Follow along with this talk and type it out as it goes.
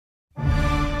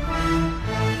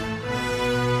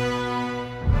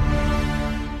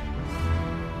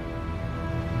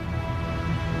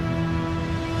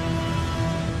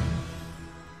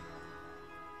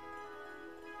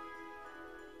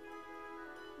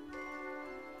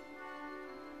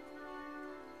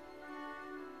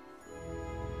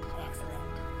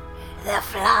The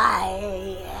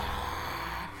Fly.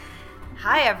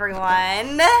 Hi,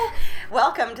 everyone.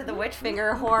 Welcome to the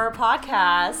Witchfinger Horror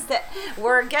Podcast.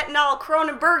 We're getting all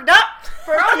Cronenberged up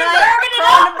for tonight.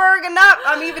 Cronenberging up.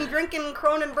 I'm even drinking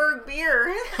Cronenberg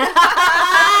beer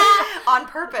on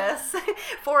purpose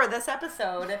for this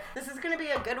episode. This is going to be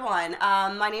a good one.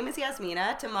 My name is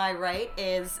Yasmina. To my right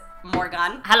is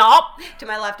Morgan. Hello. To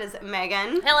my left is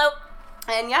Megan. Hello.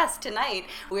 And yes, tonight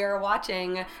we are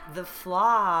watching The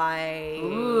Fly.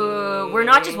 Ooh, we're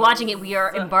not just watching it, we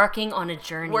are embarking on a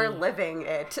journey. We're living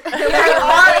it. We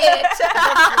are it.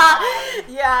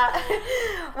 Yeah.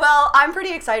 Well, I'm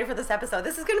pretty excited for this episode.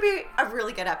 This is going to be a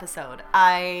really good episode.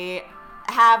 I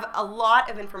have a lot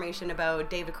of information about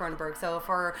David Cronenberg, so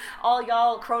for all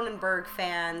y'all Cronenberg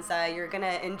fans, you're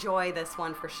gonna enjoy this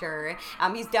one for sure.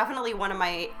 He's definitely one of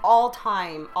my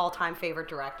all-time favorite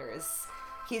directors.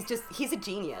 He's a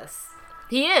genius.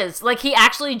 He is. Like, he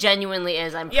actually genuinely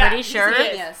is. I'm pretty sure.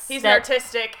 He's an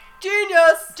artistic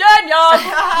genius.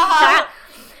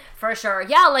 For sure.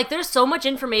 Yeah, like, there's so much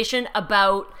information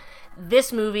about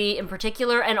this movie in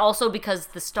particular, and also because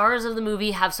the stars of the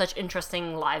movie have such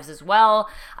interesting lives as well.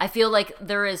 I feel like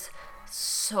there is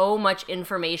so much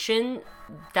information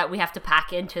that we have to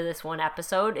pack into this one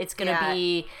episode. It's gonna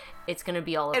be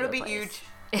all over the place. It'll be huge.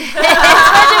 It's going to be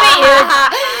huge.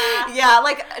 Yeah,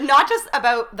 like, not just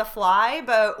about The Fly,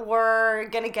 but we're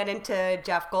going to get into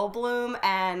Jeff Goldblum,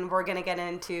 and we're going to get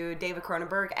into David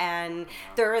Cronenberg, and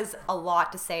there is a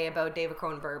lot to say about David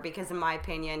Cronenberg, because in my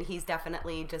opinion, he's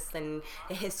definitely just in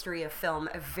the history of film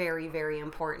a very, very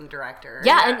important director.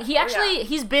 Yeah, and he actually,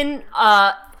 he's been,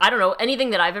 I don't know,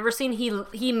 anything that I've ever seen,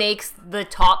 he makes the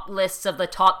top lists of the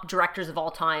top directors of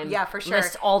all time. Yeah, for sure.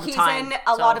 Lists all the time. He's in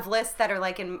a lot of lists that are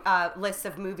like in lists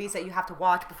of movies that you have to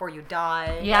watch before you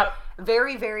die. Yep.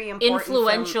 Very, very important.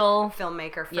 Influential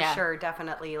filmmaker for sure,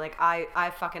 definitely. Like,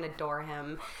 I fucking adore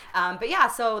him. But yeah,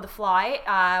 so The Fly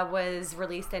was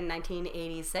released in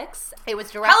 1986. It was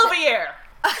directed. hell of a year.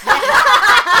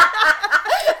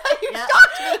 You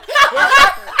shocked me.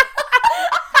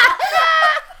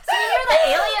 So the year that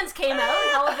Aliens came out,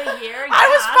 hell of a year. Yeah. I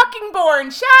was fucking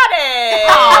born. Shut it.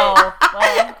 Oh,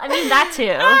 well, I mean, that too.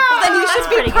 Well, then you should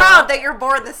be pretty proud good. that you're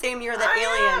born the same year that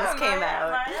Aliens came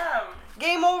out. I am.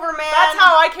 Game over, man. That's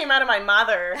how I came out of my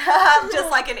mother.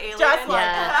 Just like an alien. Just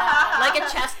like like a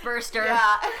chest burster.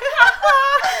 Yeah.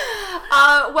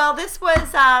 Well, this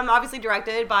was obviously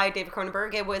directed by David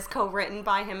Cronenberg. It was co-written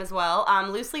by him as well,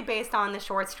 loosely based on the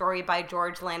short story by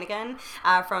George Lanigan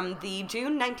from the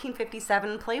June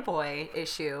 1957 Playboy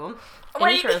issue.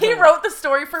 Wait, he wrote the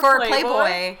story for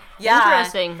Playboy. Yeah.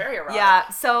 Interesting. Very erotic. Yeah,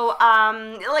 so,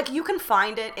 like, you can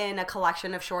find it in a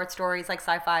collection of short stories, like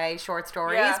sci-fi short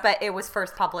stories, but it was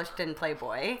first published in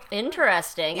Playboy.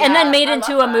 Interesting. Yeah, and then made I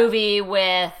into love a that. movie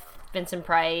with Vincent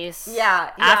Price.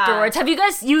 Yeah. Afterwards. Have you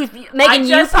guys, Megan, I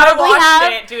you probably watched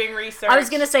have. it doing research. I was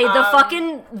gonna say,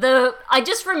 I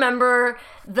just remember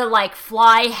the, like,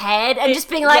 fly head and just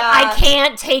being like, I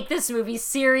can't take this movie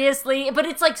seriously, but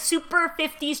it's like super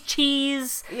 50s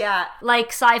cheese, like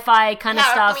sci-fi kind of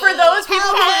stuff. For those people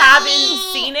who haven't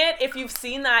seen it, if you've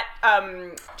seen that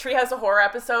Treehouse of Horror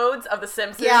episodes of The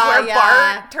Simpsons where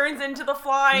Bart turns into the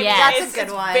fly, That's a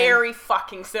good one. Very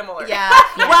fucking similar. Yeah.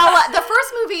 Well, the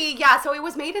first movie, so it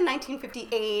was made in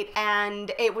 1958,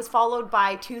 and it was followed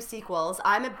by two sequels.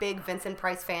 I'm a big Vincent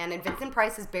Price fan, and Vincent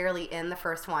Price is barely in the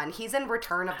first one. He's in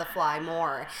Return of the Fly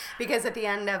more, because at the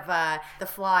end of The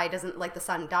Fly, the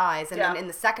son dies, and then in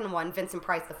the second one, Vincent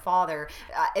Price, the father,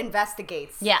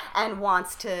 investigates and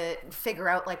wants to figure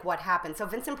out, like, what happened. So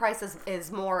Vincent Price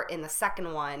is more in the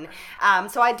second one.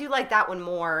 So I do like that one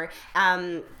more.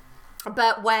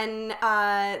 But when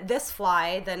this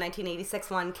Fly, the 1986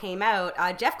 one, came out,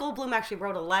 Jeff Goldblum actually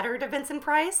wrote a letter to Vincent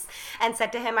Price and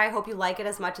said to him, I hope you like it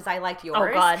as much as I liked yours.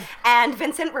 Oh, God. And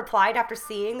Vincent replied after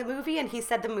seeing the movie, and he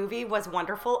said the movie was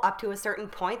wonderful up to a certain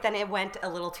point, then it went a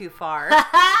little too far. Yeah.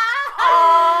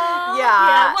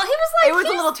 Well, he was like... It was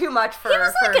a little too much for Vincent. He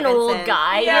was like an old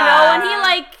guy, you know, and he,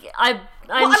 like...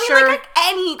 I'm sure. Like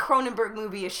any Cronenberg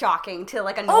movie is shocking to,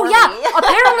 like, a normie. Oh yeah,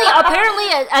 apparently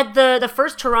at the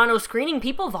first Toronto screening,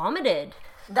 people vomited.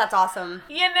 That's awesome.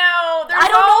 You know, there's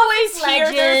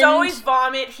legend. always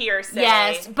vomit hearsay.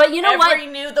 Yes, but you know what?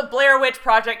 Everybody knew the Blair Witch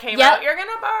Project came out. You're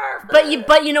gonna barf.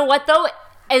 But you know what though?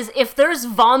 As if there's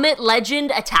vomit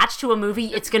legend attached to a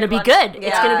movie, it's gonna be good. Yeah.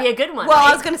 It's gonna be a good one. Well,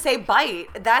 right? I was gonna say Bite.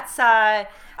 That's our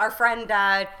friend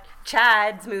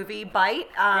Chad's movie Bite.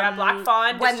 Black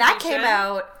Fawn. When that came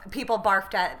out, people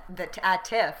barfed at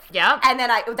TIFF. Yeah. And then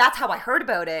that's how I heard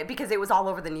about it, because it was all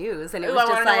over the news, and it was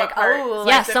just like,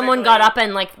 yeah, someone got up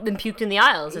and like then puked in the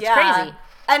aisles. It's crazy.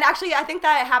 And actually, I think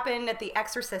that happened at The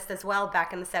Exorcist as well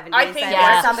back in the 70s. I think The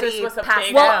Exorcist was a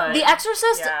big Well, one. The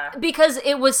Exorcist, because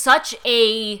it was such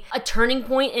a turning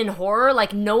point in horror,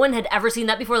 like no one had ever seen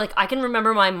that before. Like I can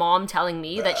remember my mom telling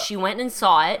me that she went and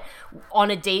saw it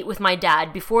on a date with my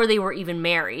dad before they were even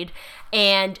married,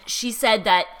 and she said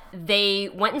that they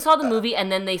went and saw the movie,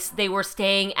 and then they were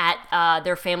staying at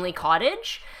their family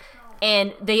cottage,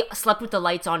 and they slept with the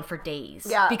lights on for days.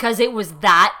 Yeah. Because it was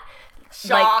that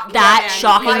Shock.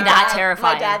 shocking, My that dad-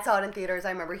 terrifying. My dad saw it in theaters.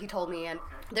 I remember he told me, and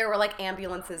there were like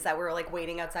ambulances that were like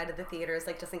waiting outside of the theaters,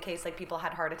 like just in case like people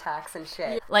had heart attacks and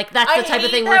shit. Like that's the type of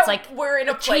hate thing where it's that like we're in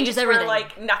a it changes place everything. where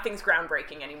like nothing's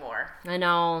groundbreaking anymore. I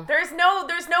know. There's no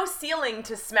ceiling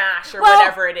to smash or Well,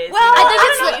 whatever it is. well, you know? I think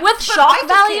it's don't know. with But shock Mike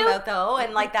just came value. out, though,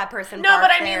 and like that person. No, but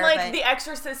barked I mean, there, like, but- The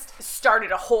Exorcist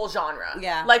started a whole genre.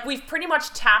 Yeah. Like, we've pretty much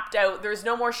tapped out. There's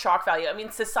no more shock value. I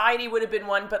mean, Society would have been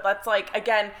one, but that's like,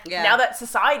 again, Yeah. now that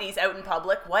Society's out in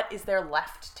public, what is there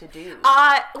left to do?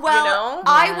 Well, You know?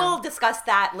 I Yeah. will discuss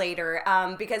that later,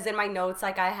 because in my notes,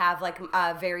 like, I have, like,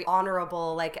 very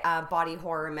honorable, like, body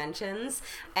horror mentions,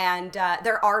 and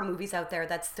there are movies out there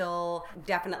that still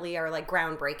definitely are, like,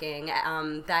 groundbreaking,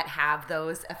 that have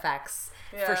those effects.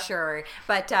 For Yeah. sure,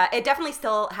 but it definitely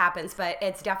still happens. But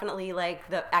it's definitely like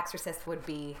The Exorcist would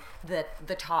be the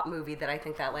top movie that I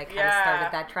think that like kind of Yeah.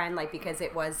 started that trend, like because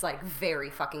it was like very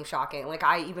fucking shocking. Like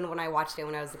even when I watched it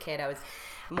when I was a kid, I was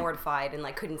mortified and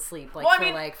like couldn't sleep like Well, I for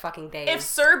mean, like fucking days. If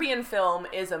Serbian film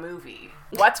is a movie,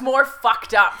 what's more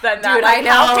fucked up than that? Dude, Like, I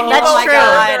know. how can you That's go true.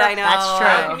 further? I know. That's true.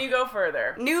 How can you go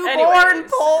further? Newborn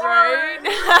Anyways, porn. Right?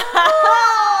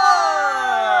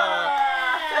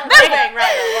 Moving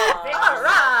right along. All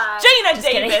right. Gina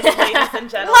kidding. Davis, ladies and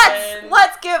gentlemen.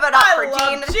 Let's give it up I for love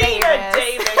Gina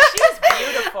Davis. She's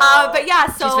beautiful. But yeah,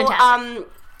 so fantastic.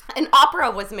 an opera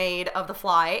was made of The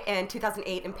Fly in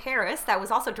 2008 in Paris that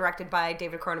was also directed by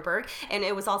David Cronenberg, and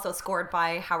it was also scored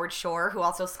by Howard Shore, who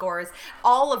also scores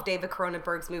all of David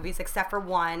Cronenberg's movies except for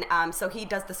one. So he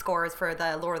does the scores for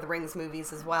the Lord of the Rings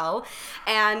movies as well.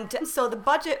 And so the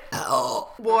budget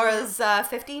was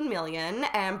 $15 million,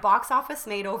 and box office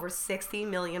made over $60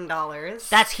 million.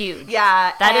 That's huge.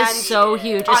 Yeah, That is and so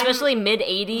huge, I'm- especially mid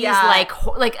 80s, Yeah.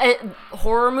 like a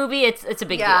horror movie. It's a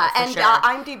big deal for and sure.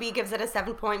 IMDb gives it a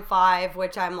 7.5,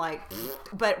 which I'm like,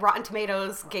 but Rotten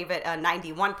Tomatoes gave it a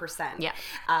 91%.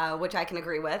 Yeah. Which I can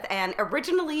agree with. And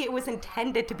originally it was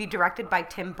intended to be directed by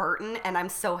Tim Burton, and I'm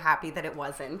so happy that it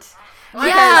wasn't. I'm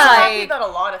Yeah. happy like, that a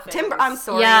lot of things I'm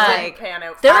sorry, Yeah. like pan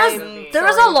out. there for was this movie. there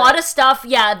was a Sorry, lot but- of stuff,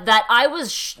 that I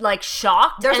was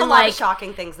shocked. there's and a lot like, of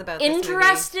shocking things about this movie.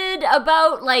 interested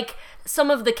about like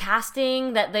some of the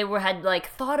casting that they had like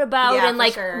thought about, Yeah, and for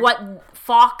like sure. what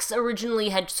Fox originally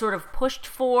had sort of pushed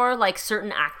for, like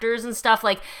certain actors and stuff.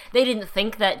 Like they didn't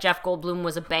think that Jeff Goldblum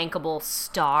was a bankable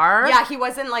star. Yeah, he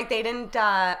wasn't like, they didn't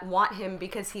want him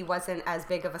because he wasn't as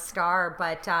big of a star.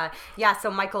 But yeah, so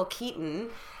Michael Keaton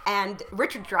and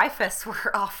Richard Dreyfuss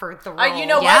were offered the role. You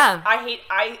know Yeah. what?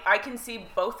 I can see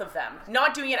both of them.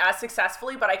 Not doing it as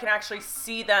successfully, but I can actually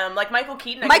see them. Like Michael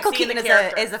Keaton, Michael I can see Keaton in is the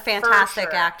character, a for fantastic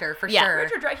sure. actor, for Yeah. sure.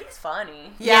 Richard Dreyfuss, he's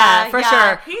funny. Yeah, for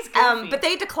sure. He's goofy. But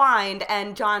they declined,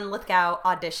 and John Lithgow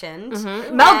auditioned.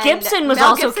 Mel And Gibson was Mel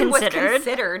also Gibson was considered.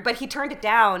 considered, but he turned it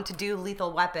down to do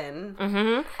Lethal Weapon.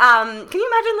 Mm-hmm. Can you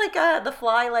imagine like The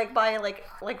Fly like by like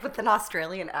with an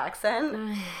Australian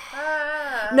accent?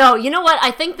 No, you know what?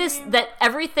 I think that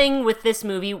everything with this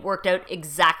movie worked out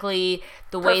exactly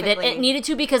the way that Perfectly. it needed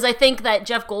to, because I think that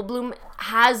Jeff Goldblum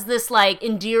has this like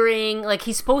endearing, like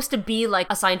he's supposed to be like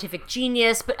a scientific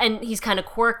genius, and he's kind of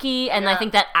quirky, and I Yeah.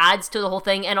 think that adds to the whole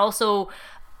thing, and also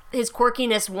his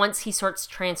quirkiness once he starts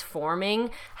transforming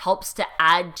helps to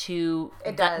add to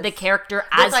It does. the character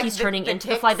With, as like, he's the- turning the into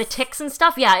the fly, the ticks and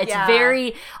stuff. Yeah, it's Yeah.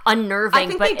 very unnerving, I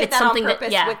think but they did it's that on something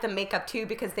purpose that with the makeup too,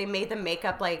 because they made the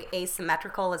makeup like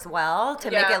asymmetrical as well to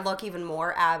make Yeah. it look even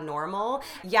more abnormal.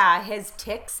 Yeah, his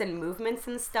ticks and movements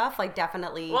and stuff like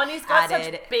definitely Well, and he's got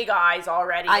added. such big eyes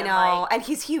already. I and, know, like, and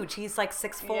he's huge. He's like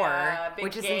 6'4", Yeah, big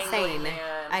which is gangly insane. man.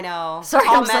 I know. Sorry,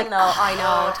 tall I'm just men like, though. I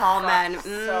know, tall fuck, men.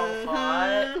 so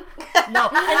hot. No,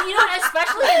 and you know,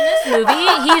 especially in this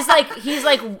movie,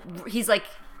 he's like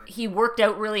he worked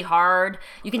out really hard.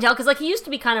 You can tell because like he used to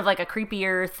be kind of like a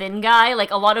creepier thin guy. Like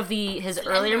a lot of his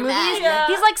earlier Man. movies, Yeah.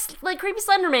 he's like creepy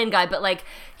Slender Man guy. But like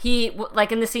he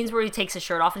like in the scenes where he takes his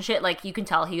shirt off and shit, like you can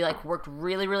tell he like worked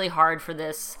really really hard for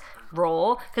this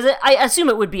role, because I assume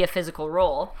it would be a physical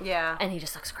role. Yeah. And he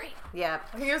just looks great. Yeah.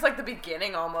 I think it was like the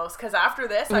beginning almost, because after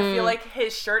this, I feel like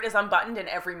his shirt is unbuttoned in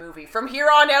every movie. From here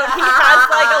on out, he has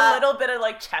like a little bit of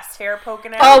like chest hair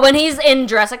poking out. Oh, when he's in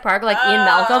Jurassic Park, like Ian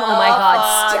Malcolm. Oh my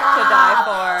god, Fuck, stop. to die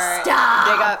for. Stop.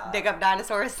 dig up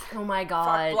dinosaurs. Oh my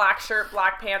god. Black shirt,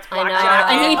 black pants, I black know.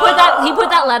 jacket. And he put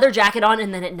that leather jacket on,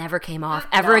 and then it never came off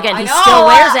ever again. He I still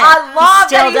wears it. I love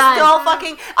he still that he's does. still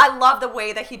fucking. I love the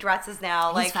way that he dresses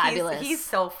now. Like fabulous. He's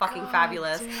so fucking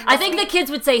fabulous. I think the kids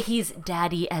would say he's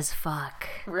daddy as fuck.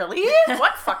 Really?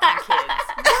 What fucking kids?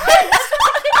 That's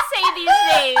what the kids say these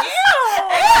days.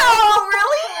 Ew,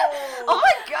 really? Oh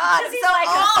my god! He's So like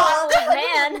a I old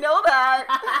didn't man. know that.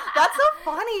 That's so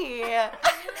funny.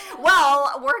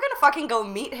 Well, we're gonna fucking go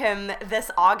meet him this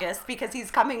August because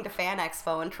he's coming to Fan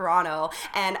Expo in Toronto,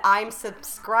 and I'm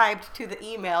subscribed to the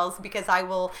emails because I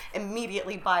will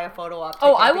immediately buy a photo op.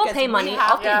 Oh, ticket I will because pay we money.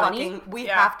 have I'll to pay money. We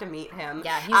Yeah. have to meet him.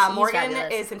 Yeah, he's Morgan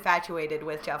fabulous. is infatuated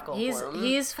with Jeff Goldblum.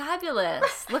 He's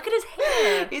fabulous. Look at his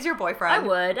hair. He's your I boyfriend.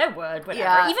 would, whatever.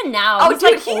 Yeah. Even now, Oh, he's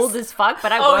dude, like old as fuck,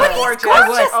 but I Oh, would. he's gorgeous. I would.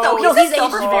 Gorgeous, though. No, He's he's a aged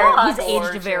silver very. fox. He's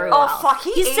aged very Oh well. fuck,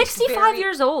 He's aged 65 very-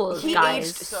 years old, He guys.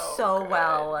 aged so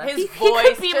well. His He voice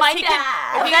could be just, my he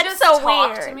dad. Could, if he That's just so talk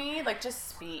weird. to me, like just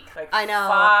speak. Like I know.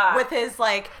 fuck. With his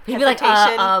like He'd be like,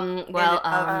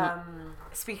 hesitation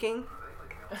speaking.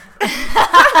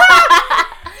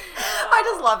 I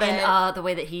just love it. and the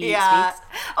way that he Yeah. speaks.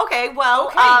 Okay, well,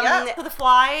 Okay, yeah. so The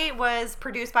Fly was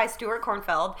produced by Stuart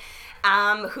Kornfeld,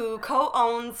 who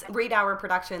co-owns Reed-Hour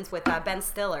Productions with Ben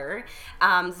Stiller,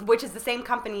 which is the same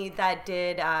company that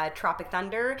did Tropic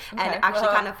Thunder. And actually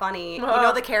kind of funny, you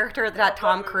know the character that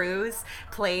Tom Cruise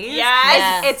plays?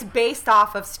 Yes. It's based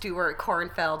off of Stuart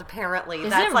Kornfeld, apparently. Is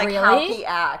That's it like how really? he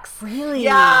acts. Really?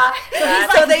 Yeah.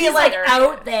 So they he's like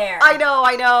out there. I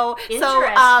know.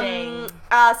 Interesting.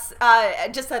 So,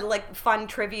 just a like fun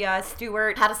trivia.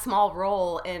 Stewart had a small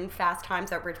role in Fast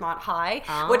Times at Ridgemont High,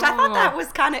 which I thought that was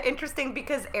kind of interesting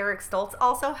because Eric Stoltz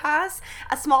also has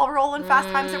a small role in Fast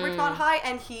Times at Ridgemont High,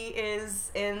 and he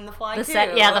is in The Fly too.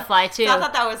 The Fly too. So I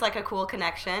thought that was like a cool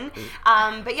connection.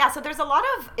 But yeah, so there's a lot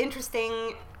of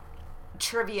interesting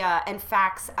trivia and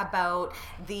facts about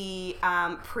the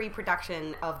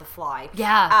pre-production of The Fly.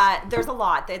 Yeah. There's a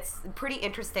lot that's pretty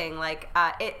interesting. Like,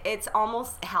 it's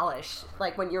almost hellish.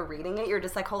 Like, when you're reading it, you're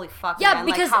just like, holy fuck, Yeah, man.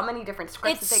 because like, how many different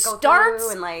scripts It did they go starts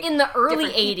through? And, like, in the early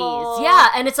different 80s. people. Yeah,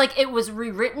 and it's like it was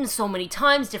rewritten so many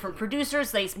times, different producers,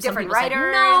 some Different people said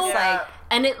writers. no. Like,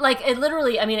 And it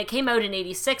literally, I mean, it came out in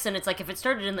 86, and it's like, if it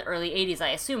started in the early 80s, I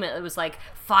assume it was like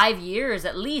 5 years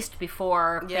at least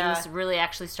before Yeah. things really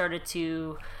actually started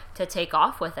to take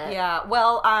off with it. yeah,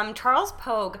 well, Charles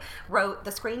Pogue wrote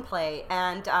the screenplay,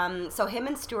 and so him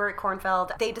and Stuart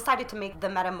Kornfeld, they decided to make the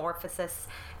metamorphosis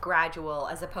gradual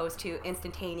as opposed to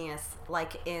instantaneous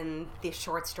like in the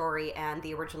short story and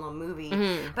the original movie.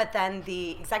 But then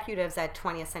the executives at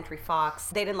 20th Century Fox,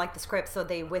 they didn't like the script, so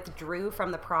they withdrew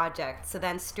from the project. So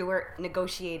then Stewart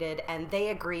negotiated and they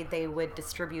agreed they would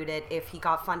distribute it if he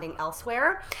got funding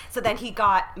elsewhere. So then he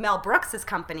got Mel Brooks's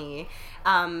company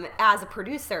as a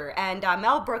producer, and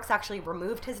Mel Brooks actually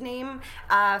removed his name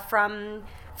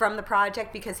from the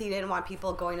project because he didn't want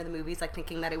people going to the movies like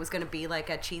thinking that it was going to be like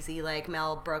a cheesy like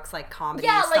Mel Brooks like comedy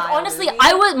Yeah, like style honestly,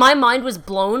 movie. my mind was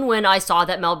blown when I saw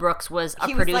that Mel Brooks was a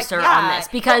He was like, producer yeah. on this,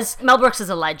 because Mel Brooks is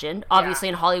a legend, obviously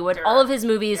in Hollywood. Sure. All of his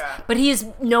movies, Yeah. but he's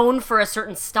known for a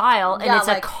certain style, and Yeah, it's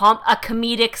like- a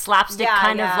comedic slapstick Yeah,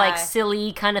 kind of yeah. like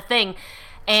silly kind of thing.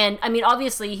 And I mean,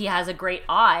 obviously, he has a great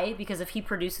eye because if he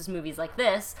produces movies like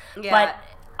this, Yeah. but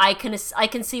I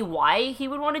can see why he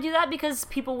would want to do that, because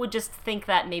people would just think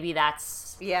that maybe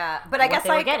that's Yeah, but I what guess they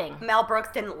were like getting. Mel Brooks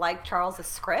didn't like Charles's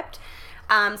script.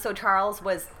 So Charles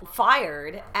was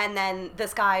fired, and then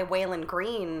this guy Waylon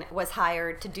Green was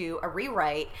hired to do a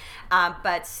rewrite.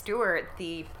 But Stewart,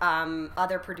 the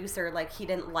other producer, like he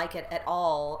didn't like it at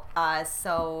all.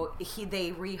 So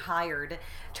they rehired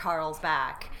Charles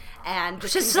back. And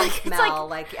just Just like- convinced it's Mel,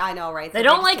 like I know, right? So They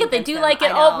don't just like it. They convinced do him. like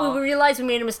it. I Oh, know. we realized we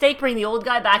made a mistake. Bring the old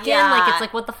guy back in. Yeah. Like it's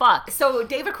like, what the fuck? So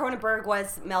David Cronenberg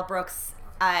was Mel Brooks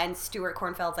and Stuart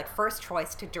Kornfeld's like first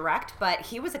choice to direct, but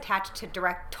he was attached to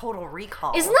direct Total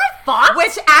Recall. Isn't that fucked?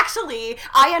 Which actually,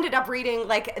 I ended up reading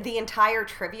like the entire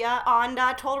trivia on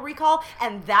Total Recall,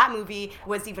 and that movie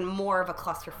was even more of a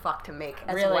clusterfuck to make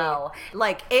as Really? well.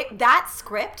 Like that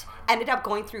script ended up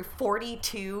going through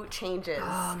 42 changes.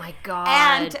 Oh my god.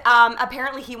 And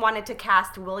apparently he wanted to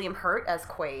cast William Hurt as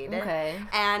Quaid. Okay.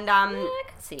 And I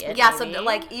could see it. yeah, maybe. so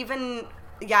like even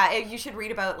you should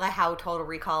read about like how Total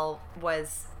Recall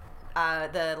was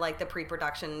the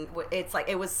pre-production. It's like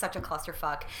it was such a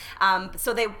clusterfuck.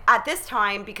 So they at this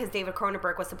time, because David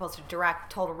Cronenberg was supposed to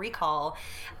direct Total Recall,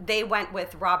 they went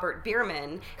with Robert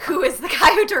Bierman, who is the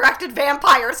guy who directed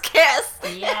Vampire's Kiss.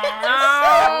 Yes.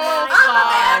 Oh my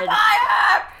god.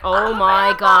 Vampire! Oh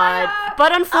my god.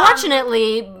 But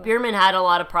unfortunately, Bierman had a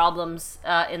lot of problems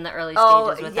in the early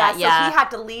stages with that. So he had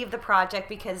to leave the project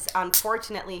because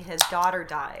unfortunately his daughter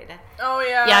died. Oh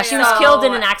yeah. Yeah, she was killed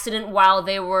in an accident while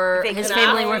his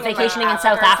family were vacationing in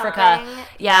South Africa.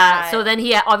 Yeah, so then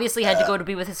he obviously had to go to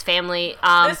be with his family.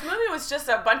 This movie was just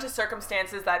a bunch of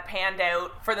circumstances that panned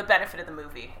out for the benefit of the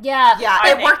movie. Yeah.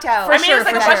 It worked out. I mean, it was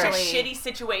like a bunch of shitty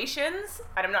situations,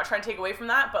 and I'm not trying to take away from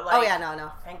that, but like... Oh yeah,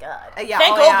 no. Thank God. Yeah,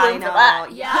 Thank Goldblum for that.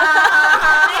 Yeah.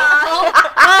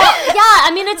 Yeah,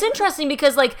 I mean, it's interesting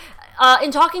because, like,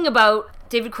 in talking about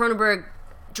David Cronenberg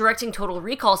directing Total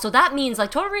Recall, so that means,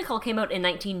 like, Total Recall came out in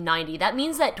 1990. That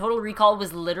means that Total Recall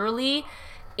was literally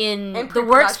in the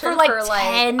works for, like,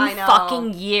 10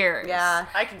 fucking years. Yeah.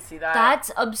 I can see that.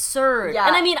 That's absurd. Yeah.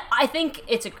 And I mean, I think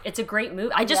it's a great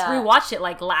movie. I just rewatched it,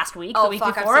 like, last week, the week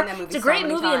before. I've seen that movie It's a great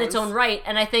movie times. in its own right,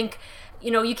 and I think... You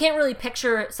know, you can't really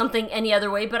picture something any other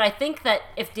way, but I think that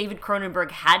if David Cronenberg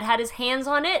had his hands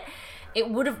on it, it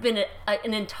would have been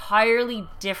an entirely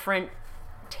different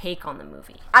take on the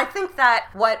movie. I think that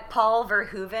what Paul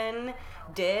Verhoeven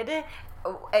did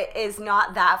is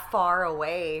not that far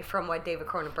away from what David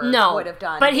Cronenberg would have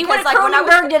done. But he would have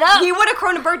Cronenberged it up. He would have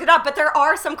Cronenberged it up, but there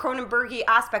are some Cronenbergy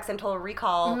aspects in Total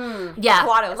Recall. Yeah.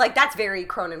 Quados. Like, that's very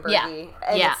Cronenbergy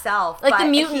in itself. Like, but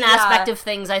the mutant aspect of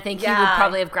things, I think he would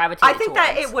probably have gravitated I think towards.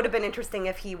 that it would have been interesting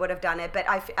if he would have done it, but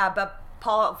but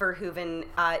Paul Verhoeven,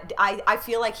 I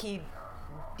feel like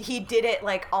he did it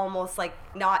like almost like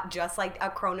not just like a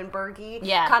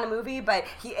Cronenberg-y kind of movie, but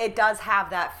it does have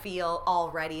that feel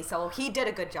already. So he did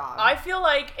a good job. I feel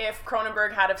like if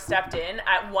Cronenberg had have stepped in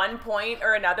at one point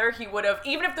or another, he would have,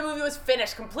 even if the movie was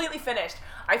finished, completely finished,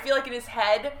 I feel like in his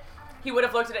head, he would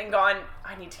have looked at it and gone,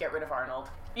 I need to get rid of Arnold.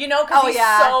 You know, because he's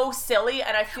so silly,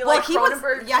 and I feel like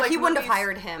Cronenberg... he wouldn't have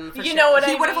hired him, for you know what I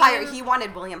mean? He would have hired... He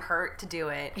wanted William Hurt to do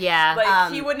it. Yeah.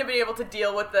 Like, he wouldn't have been able to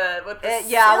deal with the with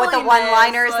the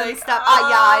one-liners like, and stuff.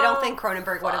 I don't think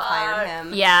Cronenberg would have hired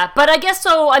him. Yeah, but I guess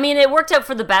so. I mean, it worked out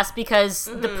for the best because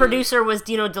the producer was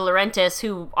Dino De Laurentiis,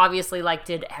 who obviously, like,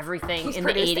 did everything in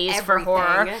the 80s for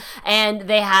horror. And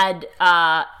they had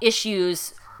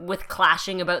issues with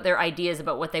clashing about their ideas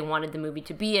about what they wanted the movie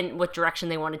to be and what direction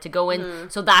they wanted to go in.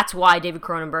 So that's why David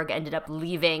Cronenberg ended up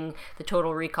leaving the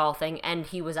Total Recall thing, and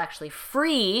he was actually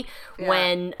free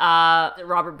when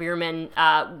Robert Bierman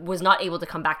was not able to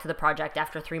come back to the project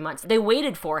after 3 months. They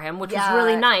waited for him, which was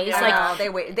really nice.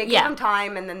 They gave him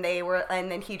time, and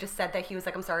then he just said that he was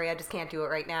like, I'm sorry, I just can't do it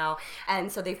right now.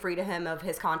 And so they freed him of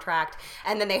his contract.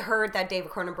 And then they heard that David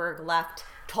Cronenberg left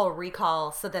Total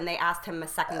Recall, so then they asked him a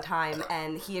second time,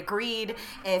 and he agreed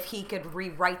if he could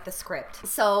rewrite the script.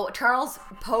 So Charles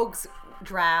Pogue's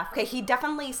draft, he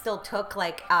definitely still took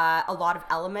like a lot of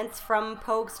elements from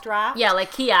Pogue's draft. Yeah,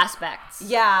 like key aspects.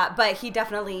 Yeah, but he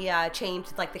definitely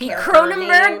changed like the character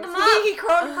Cronenberged them up. He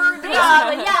Cronenberged them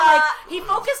up. Yeah, like he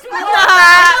focused more.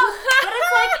 But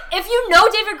it's like, if you know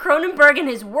David Cronenberg and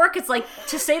his work, it's like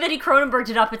to say that he Cronenberged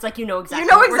it up. It's like you know exactly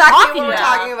what we're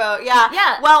talking about.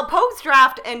 Yeah. Well, Pogue's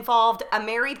draft involved a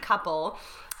married couple.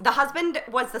 The husband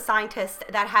was the scientist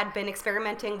that had been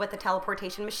experimenting with the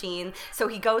teleportation machine, so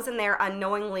he goes in there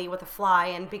unknowingly with a fly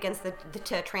and begins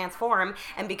to transform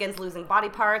and begins losing body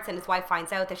parts, and his wife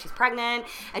finds out that she's pregnant,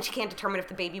 and she can't determine if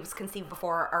the baby was conceived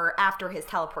before or after his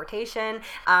teleportation.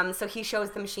 So he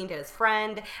shows the machine to his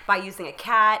friend by using a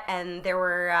cat, and there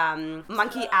were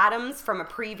monkey atoms from a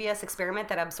previous experiment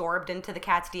that absorbed into the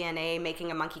cat's DNA,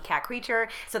 making a monkey-cat creature.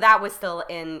 So that was still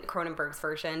in Cronenberg's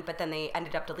version, but then they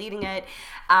ended up deleting it.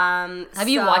 Have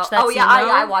you watched that scene?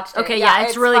 I watched it. Okay, yeah,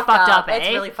 it's really fucked up, eh? It's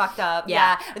really fucked up,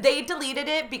 yeah. They deleted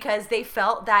it because they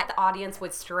felt that the audience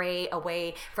would stray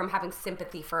away from having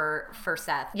sympathy for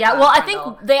Seth. Yeah, well, I think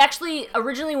they actually,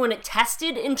 originally when it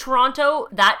tested in Toronto,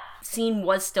 that scene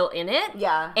was still in it.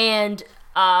 Yeah. And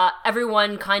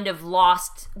everyone kind of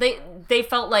lost, they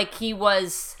felt like he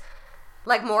was...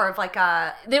 Like more of like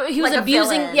a... He was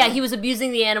abusing... Yeah, he was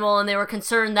abusing the animal, and they were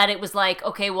concerned that it was like,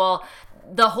 okay, well...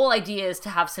 The whole idea is to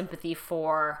have sympathy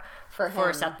for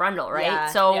Seth Brundle, right? Yeah.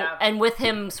 So, and with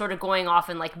him sort of going off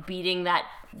and like beating that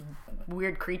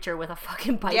weird creature with a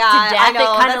fucking pipe to death, it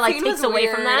kind of like takes away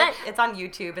from that. It's on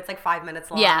YouTube. It's like 5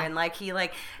 minutes long, and like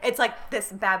it's like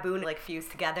this baboon like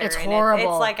fused together. It's and horrible.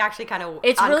 It's like actually kind of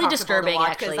it's really disturbing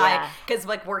actually. Because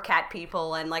like we're cat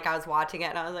people, and like I was watching it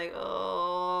and I was like,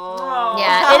 oh.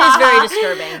 Yeah, it is very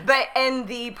disturbing. But in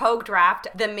the Pogue draft,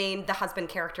 the husband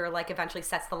character like eventually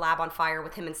sets the lab on fire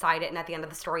with him inside it, and at the end of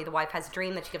the story, the wife has a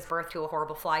dream that she gives birth to a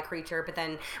horrible fly creature, but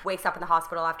then wakes up in the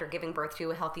hospital after giving birth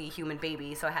to a healthy human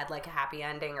baby. So it had like a happy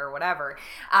ending or whatever.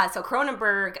 So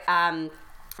Cronenberg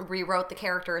rewrote the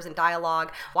characters and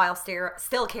dialogue while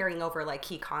still carrying over like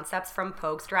key concepts from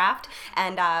Pogue's draft.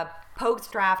 And Pogue's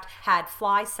draft had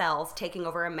fly cells taking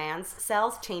over a man's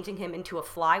cells, changing him into a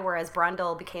fly, whereas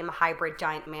Brundle became a hybrid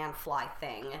giant man-fly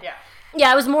thing. Yeah.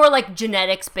 Yeah, it was more like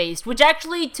genetics based, which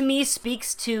actually to me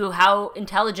speaks to how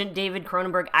intelligent David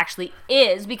Cronenberg actually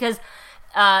is, because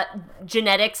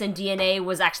genetics and DNA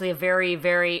was actually a very,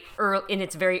 very in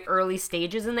its very early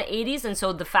stages in the 80s, and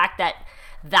so the fact that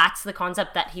that's the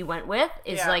concept that he went with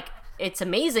is like, it's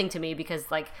amazing to me, because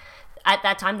like at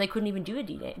that time they couldn't even do a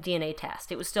DNA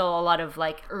test. It was still a lot of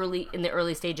like in the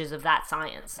early stages of that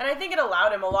science. And I think it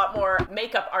allowed him a lot more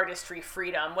makeup artistry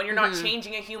freedom. When you're not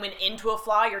changing a human into a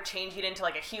fly, you're changing it into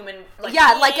like a human. Like,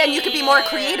 and you could be more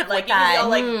creative with that.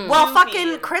 Well,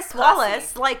 fucking Chris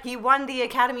Wallace, like he won the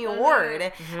Academy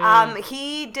Award.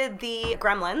 He did the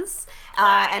Gremlins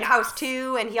and House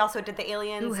 2, and he also did the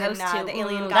Aliens and the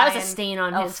Alien guy. That was a stain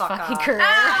on his fucking career.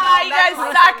 You guys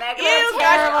suck. You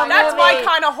guys, that's my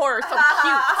kind of horror. So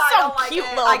cute,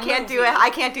 little I can't do it. I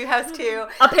can't do House 2.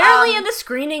 Apparently in the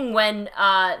screening when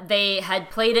they had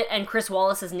played it and Chris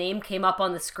Wallace's name came up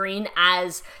on the screen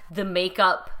as the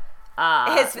makeup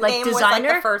his name designer. Was like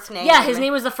the first name. Yeah, his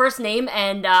name was the first name,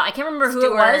 and I can't remember who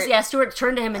it was. Yeah, Stuart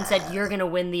turned to him and said, "You're gonna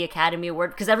win the Academy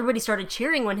Award," because everybody started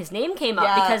cheering when his name came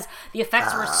up because the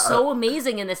effects were so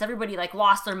amazing in this. Everybody like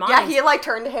lost their minds. Yeah, he like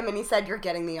turned to him and he said, "You're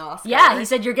getting the Oscar." Yeah, he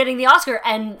said, "You're getting the Oscar,"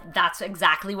 and that's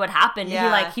exactly what happened.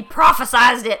 Yeah. He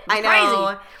prophesized it. I know.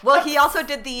 Crazy. Well, he also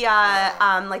did the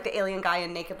like the alien guy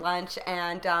in Naked Lunch,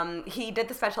 and he did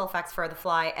the special effects for The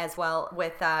Fly as well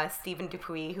with Stephen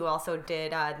Dupuis, who also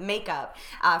did makeup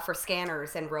for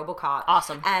Scanners and RoboCop.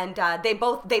 Awesome. And they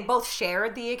both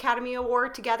shared the Academy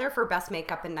Award together for Best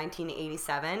Makeup in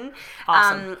 1987.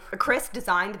 Awesome. Chris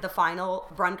designed the final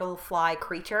Brundle fly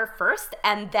creature first,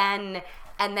 and then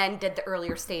did the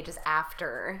earlier stages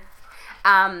after.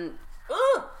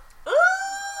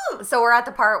 So we're at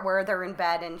the part where they're in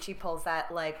bed and she pulls that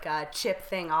like chip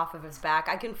thing off of his back.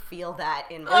 I can feel that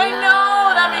in my I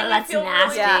know, that made me feel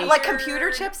nasty. really weird. Like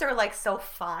computer chips are like so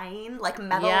fine, like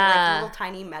metal, like little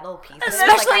tiny metal pieces.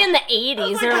 Especially like, in the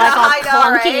 80s, they're like all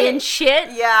clunky and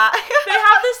shit. Yeah. They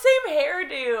have the same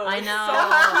hairdo. I know.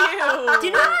 So cute. Do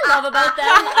you know what I love about them?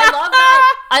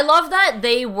 I love that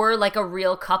they were like a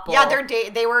real couple. Yeah,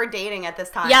 they were dating at this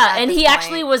time. Yeah, and he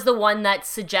actually was the one that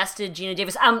suggested Gina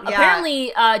Davis.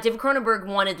 Apparently, David Cronenberg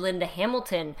wanted Linda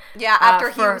Hamilton. Yeah,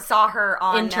 after he saw her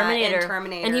on in Terminator,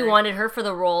 and he wanted her for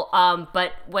the role.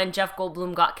 But when Jeff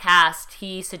Goldblum got cast,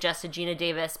 he suggested Gina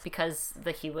Davis because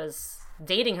he was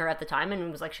dating her at the time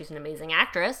and was like, she's an amazing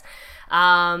actress.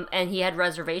 And he had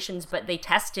reservations, but they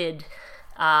tested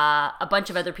a bunch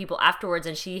of other people afterwards,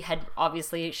 and she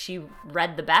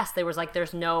read the best. There was like,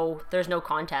 there's no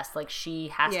contest. Like, she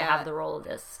has to have the role of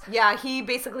this. Yeah, he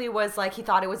basically was like, he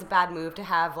thought it was a bad move to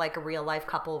have like a real life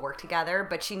couple work together,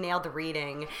 but she nailed the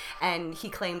reading, and he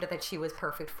claimed that she was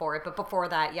perfect for it. But before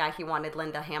that, he wanted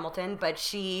Linda Hamilton, but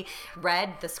she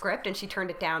read the script and she turned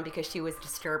it down because she was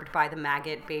disturbed by the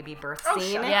maggot baby birth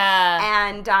scene. Yeah.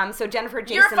 And so Jennifer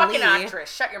Jason Leigh. You're a fucking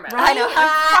actress. Shut your mouth. Right? I know.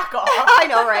 Fuck off. I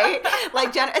know, right?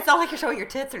 Like, it's not like you're showing your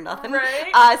tits or nothing.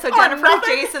 Right? So Jennifer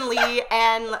Jason Leigh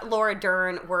and Laura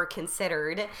Dern were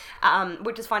considered,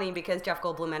 which is funny because Jeff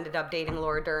Goldblum ended up dating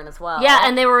Laura Dern as well. Yeah,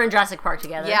 and they were in Jurassic Park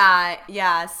together.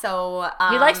 Yeah. So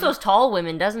he likes those tall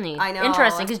women, doesn't he? I know.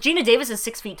 Interesting, because Gina Davis is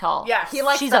 6 feet tall. Yeah, he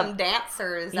likes some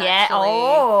dancers. Yeah. Actually.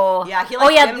 Oh. Yeah. He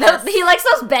likes gymnasts. He likes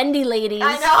those bendy ladies.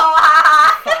 I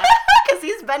know. Because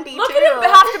he's bendy Look too. at him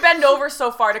have to bend over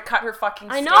so far to cut her fucking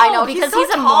skin. I know, because he's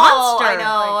a monster. I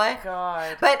know. Oh my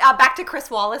God. But back to Chris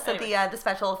Wallace at the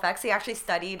special effects. He actually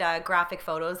studied graphic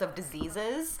photos of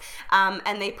diseases,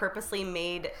 and they purposely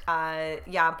made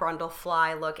Brundle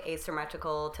fly look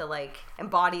asymmetrical to like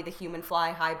embody the human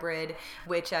fly hybrid,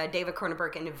 which David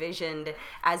Cronenberg envisioned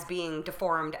as being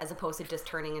deformed as opposed to just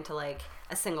turning into like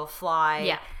a single fly.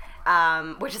 Yeah.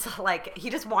 Which is like,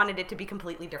 he just wanted it to be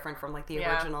completely different from like the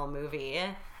original movie.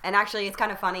 And actually, it's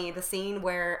kind of funny, the scene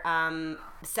where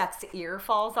Seth's ear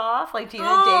falls off, like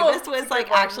Gina Davis was like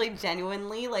actually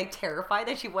genuinely like terrified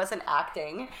that she wasn't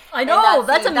acting. I know,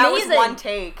 that's amazing. That was one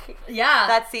take. Yeah.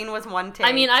 That scene was one take.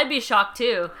 I mean, I'd be shocked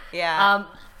too. Yeah.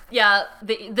 Yeah,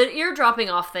 the ear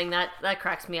dropping off thing, that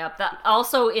cracks me up. That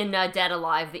also in Dead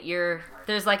Alive, the ear,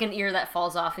 there's like an ear that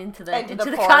falls off into the custard.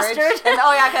 And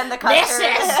and the custard. This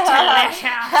is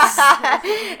delicious.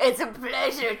 It's a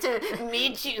pleasure to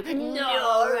meet you,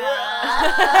 Nora.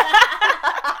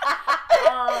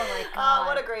 my god. Oh,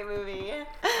 what a great movie.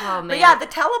 Oh, man. But yeah, the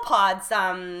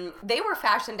telepods, they were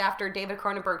fashioned after David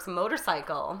Cronenberg's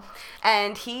motorcycle.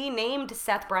 And he named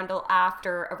Seth Brundle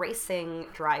after a racing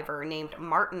driver named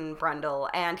Martin Brundle.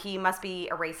 And he must be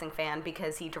a racing fan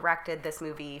because he directed this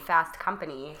movie, Fast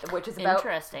Company, which is about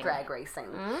drag racing.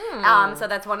 So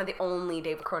that's one of the only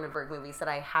David Cronenberg movies that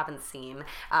I haven't seen.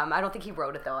 I don't think he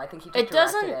wrote it, though. I think he just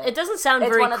directed it. It doesn't sound It's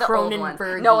very one of the old ones.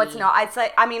 Cronenberg-y. No, it's not.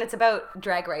 It's about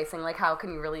drag racing. Like, how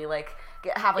can you really, like,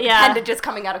 have, like, Yeah. appendages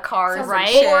coming out of cars Sounds and right?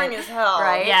 shit. boring as hell.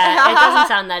 Right? Yeah, it doesn't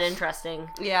sound that interesting.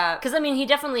 Yeah. Because, I mean, he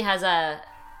definitely has a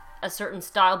certain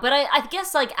style. But I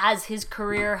guess, like, as his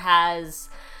career has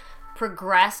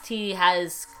progressed, he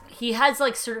has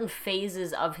like, certain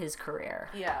phases of his career.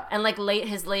 Yeah. And, like,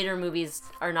 his later movies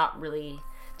are not really...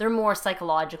 They're more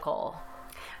psychological.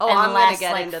 Oh, and I'm less, going to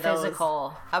get like, into physical.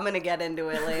 those. I'm going to get into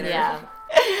it later. Yeah.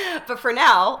 But for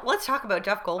now, let's talk about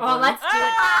Jeff Goldblum. Well, let's do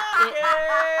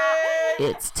it.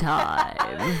 It's time.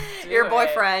 Your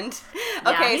boyfriend.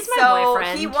 Okay, he's my so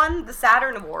boyfriend. he won the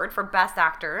Saturn Award for Best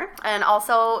Actor, and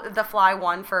also The Fly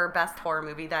won for Best Horror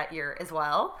Movie that year as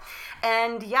well.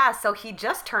 And yeah, so he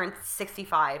just turned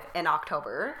 65 in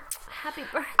October. Happy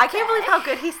birthday. I can't believe how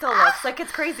good he still looks. Like,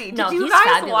 it's crazy. No, Did you he's guys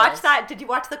fabulous. watch that? Did you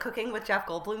watch the Cooking with Jeff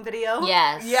Goldblum video?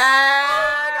 Yes.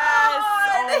 Yes.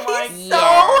 Oh my He's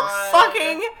God. so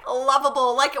fucking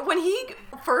lovable. Like, when he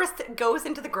first goes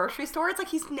into the grocery store, it's like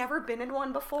he's never been in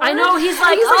one before. I know, he's And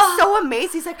like, he's "Oh." so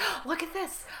amazed. He's like, look at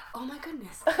this. Oh my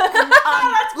goodness. And,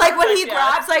 like, when he perfect, yeah.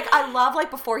 grabs, like, I love,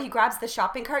 like, before he grabs the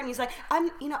shopping cart and he's like,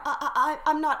 I'm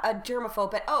not a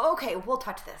germaphobe, but okay, we'll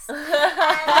touch this. And, the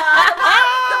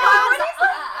part when he's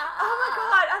like, oh my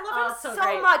god, I love Oh, him so so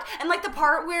great. much. And, like, the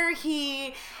part where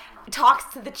he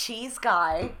talks to the cheese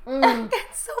guy.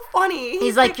 It's so funny.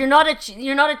 He's like, you're not a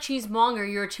cheesemonger,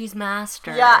 you're a cheese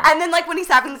master. yeah, and then, like, when he's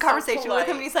having the conversation with polite.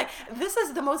 him, and he's like, this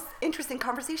is the most interesting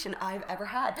conversation I've ever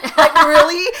had. Like,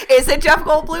 really? Is it Jeff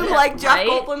Goldblum? Like, Jeff Right?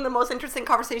 Goldblum, the most interesting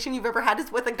conversation you've ever had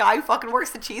is with a guy who fucking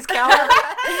works the cheese counter?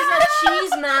 He's a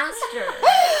cheese master.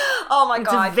 Oh my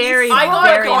god. a very, he's I so got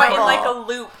very caught in adorable. like a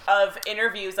loop of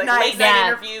interviews, like Nice. late night Yeah.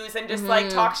 interviews and just like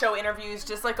talk show interviews,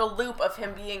 just like a loop of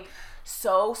him being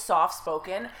so soft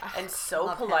spoken and so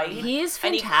love him. polite. He is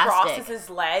And he fantastic. crosses his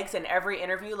legs in every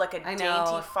interview like a I dainty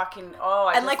know. fucking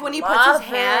And like when he puts his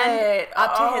hand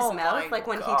up to his mouth, like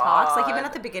when he talks, like even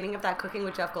at the beginning of that Cooking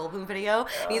with Jeff Goldblum video,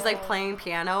 and he's like playing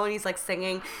piano and he's like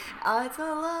singing, it's a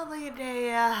lovely day.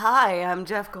 Hi, I'm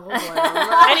Jeff Goldblum.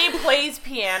 and he plays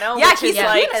piano, Yeah, which he's is a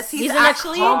like pianist. He's an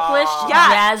actually accomplished yeah,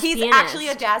 jazz he's pianist. actually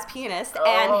a jazz pianist,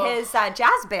 and his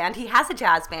jazz band. He has a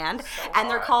jazz band, and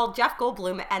they're hot. called Jeff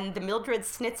Goldblum and the Mildred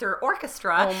Snitzer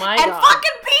Orchestra. Oh my and God.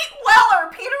 fucking Pete Weller,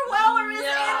 Peter Weller is in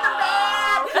the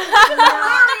band. It's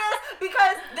hilarious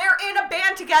because they're in a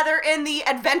band together in the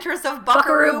Adventures of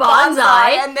Buckaroo Buckaroo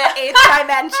Banzai Banzai. and the Eighth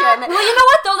Dimension. Well, you know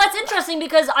what though? That's interesting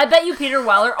because I bet you Peter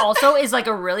Weller also is like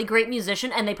a really great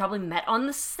musician, and they probably met on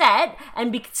the set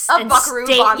and Of Buckaroo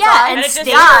Banzai. yeah, and And it just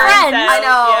stayed turns friends. out, I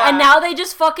know. yeah. And now they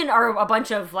just fucking are a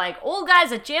bunch of like old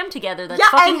guys that jam together. That's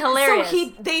fucking hilarious.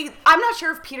 So I'm not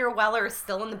sure if Peter Weller is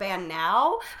still in the band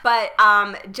now, but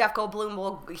Jeff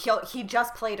Goldblum he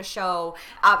just played a show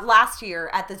last year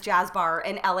at this jazz bar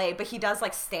in LA, but he does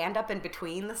like stand up in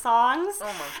between the songs. Oh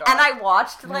my God. And I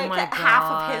watched like my half of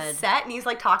God. his set, and he's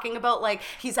like talking about like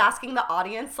he's asking the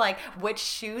audience like which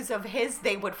shoes of his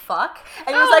they would fuck, and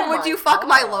he was Oh like, would my you fuck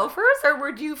my God. loafers or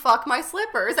would you fuck my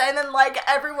slippers? And then like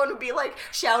everyone would be like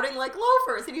shouting like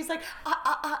loafers, and he's like,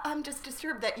 I'm just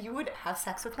disturbed that you would have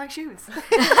sex with my shoes.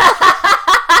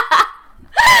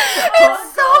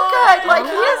 It's so good.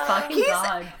 Like he's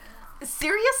God.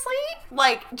 seriously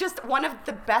like just one of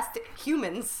the best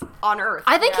humans on earth.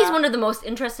 I think he's Yeah. one of the most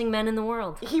interesting men in the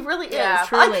world. He really Yeah, is.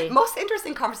 truly. Most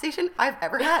interesting conversation I've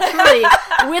ever had. Truly,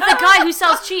 with a guy who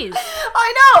sells cheese.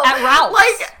 I know. At Ralph's.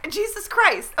 Like, Jesus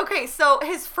Christ. Okay, so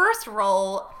his first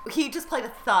role, he just played a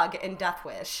thug in Death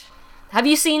Wish. Have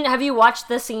you watched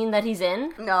the scene that he's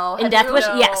in? No. In have Death you? Wish?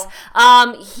 No. Yes.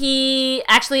 He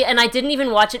actually, and I didn't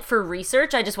even watch it for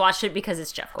research. I just watched it because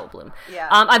it's Jeff Goldblum. Yeah.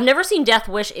 I've never seen Death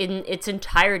Wish in its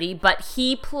entirety, but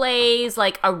he plays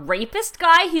like a rapist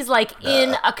guy. He's like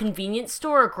in a convenience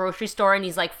store or grocery store, and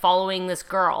he's like following this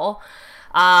girl.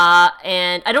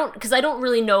 And I don't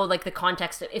really know like the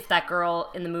context of if that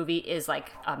girl in the movie is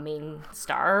like a main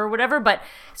star or whatever, but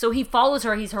so he follows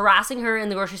her, he's harassing her in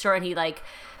the grocery store, and he like,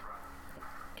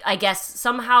 I guess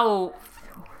somehow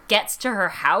gets to her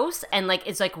house and like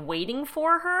is like waiting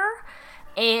for her,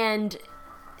 and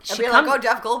I'd she be comes. like, oh,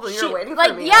 Jeff Goldblum, you're waiting like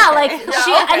for me. yeah, Okay. like Yeah,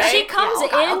 she okay. and she comes Yeah,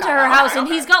 okay, into okay, her okay, house, okay. and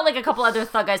he's got like a couple other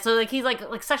thug guys. So like he's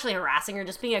like sexually harassing her,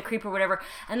 just being a creep or whatever.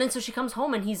 And then so she comes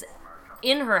home, and he's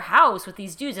in her house with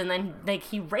these dudes, and then like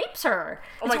he rapes her.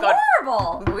 Oh It's my God.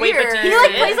 horrible. Wait, but do Weird. you He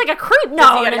like see plays it? like a creep. Does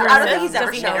No, he get no, no, I don't no, think no. he's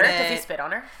ever Does he shown hit her? it. Does he spit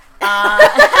on her?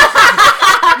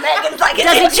 Megan's like,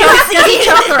 Does he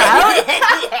choke her out?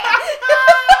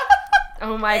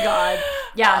 Oh my god.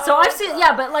 Yeah, so I've seen,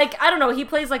 but like, I don't know, he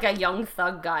plays like a young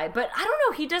thug guy, but I don't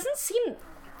know, he doesn't seem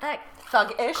that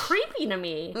thug-ish? creepy to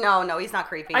me. No, he's not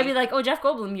creepy. I'd be like, oh, Jeff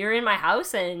Goldblum, you're in my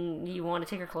house and you want to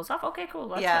take your clothes off? Okay, cool.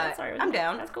 That's all right with I'm me.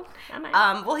 down. That's cool. I'm in.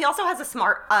 Well, he also has a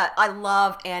smart. I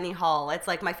love Annie Hall. It's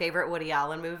like my favorite Woody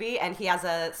Allen movie, and he has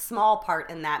a small part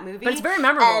in that movie. But it's very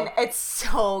memorable. and it's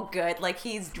so good. Like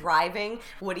he's driving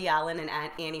Woody Allen and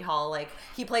Annie Hall. Like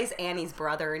he plays Annie's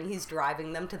brother, and he's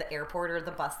driving them to the airport or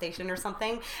the bus station or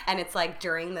something. And it's like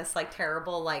during this like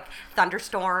terrible like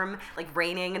thunderstorm, like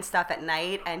raining and stuff at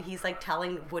night, and he's like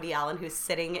telling Woody Allen, who's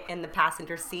sitting in the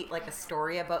passenger seat, like a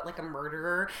story about like a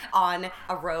murderer on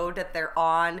a road that they're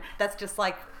on that's just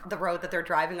like the road that they're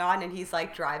driving on, and he's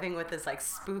like driving with his like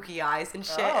spooky eyes and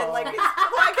shit, and like he's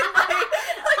fucking like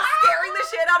scaring the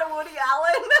shit out of Woody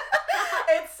Allen.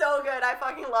 It's so good. I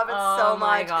fucking love it so much. Oh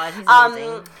my God, he's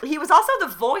amazing. He was also the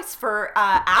voice for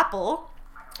Apple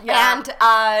and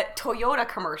Toyota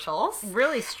commercials,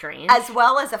 Really strange. as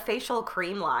well as a facial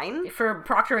cream line. For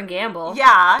Procter & Gamble.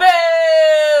 Yeah.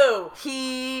 Boo!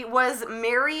 He was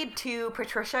married to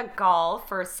Patricia Gall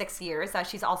for 6 years.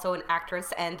 She's also an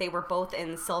actress, and they were both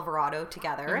in Silverado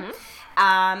together.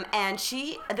 And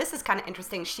this is kind of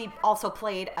interesting, she also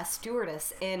played a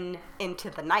stewardess in Into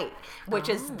the Night, which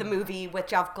is the movie with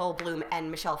Jeff Goldblum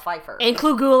and Michelle Pfeiffer. And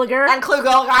Clu Gulager. And Clu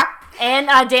Gulager. And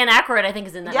Dan Aykroyd, I think,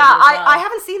 is in that Yeah, movie as well. I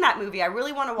haven't seen that movie. I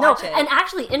really want to watch it. And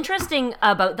actually, interesting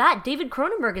about that, David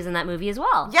Cronenberg is in that movie as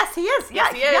well. Yes, he is.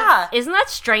 Yes, Yeah, he is. yeah. Isn't that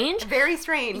strange? Very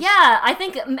strange. Yeah, I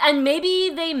think, and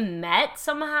maybe they met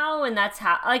somehow, and that's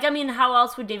how, like, I mean, how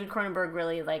else would David Cronenberg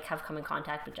really, like, have come in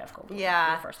contact with Jeff Goldblum Yeah.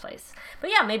 in the first place? But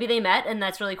yeah, maybe they met, and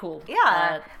that's really cool.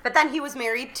 Yeah, but then he was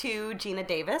married to Gina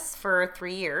Davis for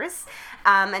 3 years,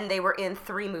 and they were in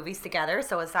 3 movies together.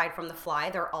 So aside from The Fly,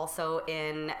 they're also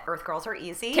in Earth Girls Are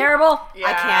Easy. Terrible. Yeah,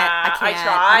 I can't. I tried.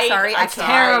 I'm sorry. I I can't. tried.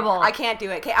 Terrible. I can't do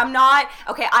it. Okay, I'm not.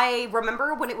 Okay, I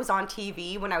remember when it was on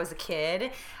TV when I was a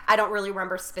kid. I don't really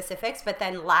remember specifics, but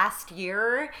then last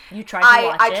year You tried to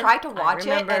watch it. I tried to watch it,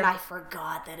 remember. and I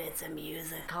forgot that it's a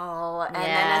musical. And then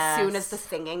Yes. as soon as the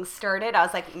singing started, I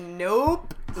was like,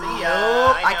 nope. ya. Nope,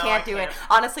 I I know, can't I do it. can't.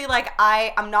 Honestly, like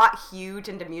I'm not huge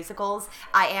into musicals.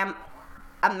 I am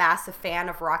a massive fan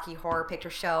of Rocky Horror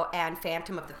Picture Show and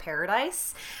Phantom of the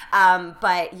Paradise.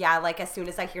 But yeah, like as soon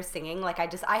as I hear singing, like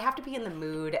I have to be in the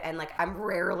mood, and like I'm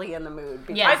rarely in the mood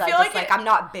because Yeah. I feel just, like I'm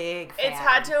not big fan. It's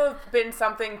had to have been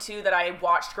something too that I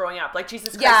watched growing up, like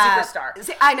Jesus Christ yeah, Superstar.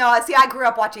 See, I know. See, I grew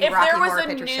up watching If Rocky there was Horror a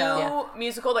Picture new Show.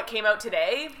 musical that came out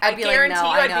today, I'd I be guarantee like, no,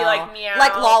 you, I I'd be know. like, meow.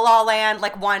 Like La La Land,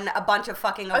 like won a bunch of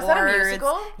fucking awards. is that a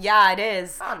musical? Yeah, it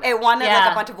is. Oh, no. It won like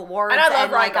Yeah. a bunch of awards, And I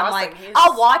love like Ryan I'm like, Gosling. He's-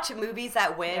 I'll watch movies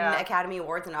that win Yeah. Academy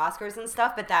Awards and Oscars and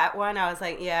stuff. But that one, I was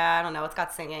like, yeah, I don't know. It's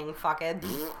got singing. Fuck it.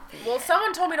 Well,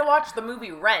 someone told me to watch the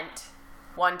movie Rent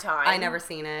one time. I never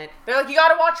seen it. They're like, you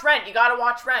gotta watch Rent. You gotta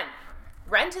watch Rent.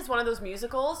 Rent is one of those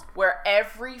musicals where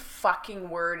every fucking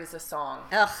word is a song.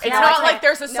 Ugh, It's no, I not can't- like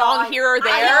there's a no, song I- here or I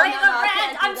there. know, no, I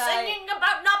can't do that.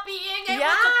 about not being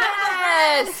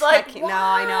Yes, like No,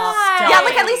 I know. why? Yeah,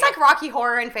 like at least like Rocky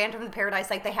Horror and Phantom of the Paradise,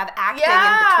 like they have acting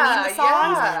Yeah, in between the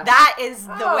songs. yeah. That is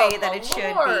the Oh, way that my it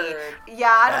should Lord. be.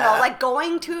 Yeah, I don't know. Like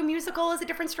going to a musical is a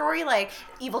different story. Like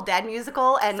Evil Dead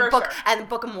musical and For Book sure. and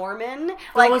Book of Mormon.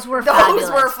 Like Those were those fabulous.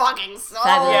 were fucking so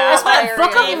Fabulous. Yeah, That's what hilarious. Book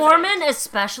of hilarious. Mormon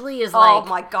especially is Oh like.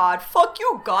 my god! Fuck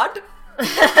you, God.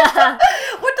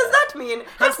 What does that mean?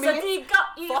 That means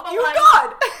fuck you,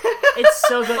 God. It's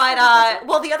so good. But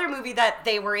well, the other movie that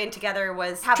they were in together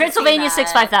was Transylvania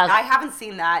 65000. I haven't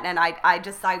seen that, and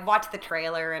I watched the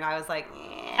trailer, and I was like,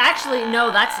 Actually,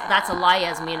 no, that's a lie,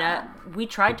 Yasmina. We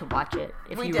tried to watch it,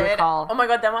 if We you did? recall. Oh my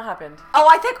god, then what happened? oh,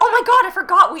 I think, oh my god, I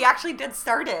forgot we actually did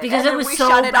start it Because and it then was we so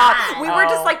shut it bad. off. We were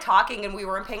just Oh. like talking, and we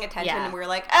weren't paying attention, Yeah. and we were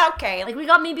like, okay, Like, we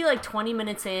got maybe like 20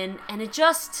 minutes in, and it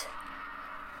just.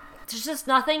 There's just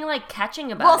nothing like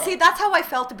catching about well, it. see, that's how I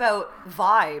felt about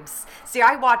Vibes. See,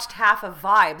 I watched half of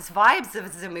Vibes. Vibes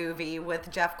is a movie with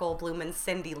Jeff Goldblum and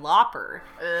Cyndi Lauper.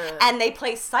 And they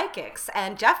play psychics.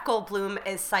 And Jeff Goldblum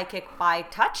is psychic by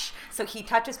touch. So he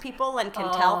touches people and can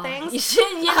tell things. You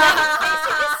should, you know,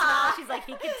 face smile. She's like,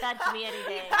 he can touch me any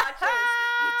day.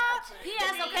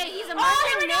 P.S. Okay, he's here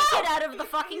emerging we go. naked out of the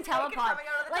fucking He's naked telepod. coming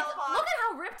out of the Like, telepod. look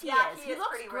at how ripped he Yeah, is. he He is looks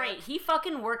pretty great. ripped. He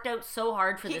fucking worked out so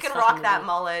hard for He this can fucking rock that movie.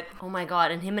 mullet. Oh my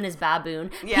god, and him and his baboon.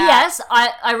 Yeah. P.S.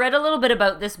 I read a little bit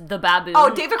about the baboon. Oh,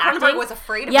 David Cronenberg acting. was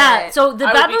afraid of Yeah, it. so the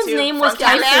I would be baboon's too. name was From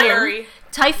Toy Typhoon. Story.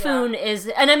 Typhoon is,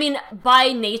 and I mean,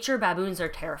 by nature, baboons are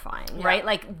terrifying, right?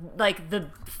 Like the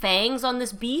fangs on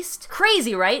this beast,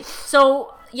 crazy, right?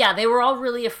 So yeah, they were all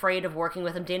really afraid of working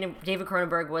with him. David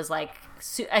Cronenberg was like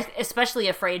especially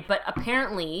afraid, but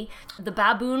apparently the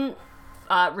baboon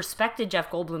respected Jeff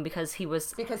Goldblum because he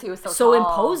was so tall.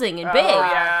 imposing and big.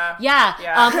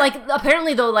 Yeah. Like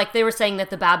apparently though, like they were saying that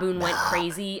the baboon went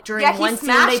crazy during one scene.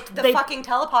 The fucking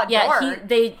telepod door.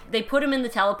 They put him in the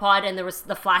telepod, and there was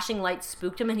the flashing light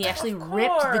spooked him, and he actually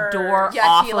ripped the door Yeah,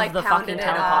 off he, of the fucking pounded it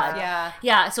telepod. off,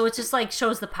 Yeah. So it just like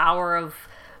shows the power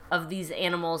of these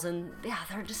animals, and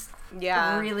they're just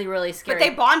really, really scary. But they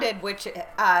bonded, which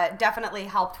definitely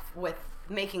helped with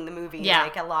making the movie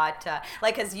like a lot,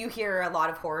 like, because you hear a lot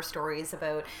of horror stories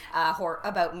about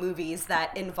about movies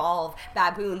that involve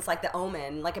baboons, like The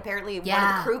Omen. Like apparently one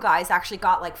of the crew guys actually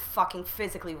got like fucking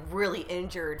physically really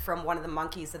injured from one of the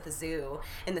monkeys at the zoo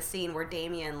in the scene where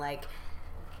Damien like.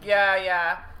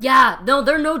 Yeah. No,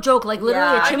 they're no joke. Like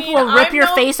literally, a chimp will I'm rip your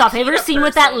no face off. Have you ever PETA seen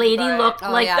what that person, lady but- looked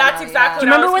like? That's exactly. Do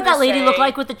you remember what what that lady looked say.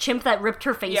 like with the chimp that ripped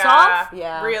her face off?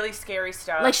 Yeah. Really scary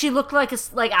stuff. Like she looked like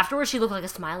afterwards she looked like a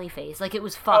smiley face. Like it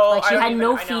was fucked. Like she had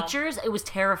no features. It was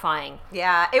terrifying.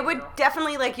 Yeah, it would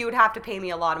definitely, like, you would have to pay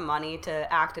me a lot of money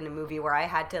to act in a movie where I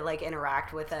had to like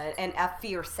interact with a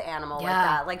fierce animal like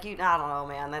that. Like I don't know,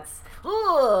 man. That's.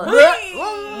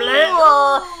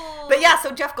 But yeah,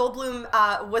 so Jeff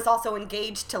Goldblum was also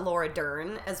engaged to Laura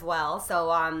Dern as well.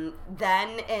 So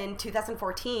then in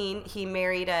 2014, he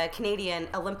married a Canadian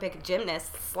Olympic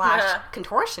gymnast /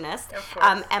 contortionist,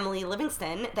 Emily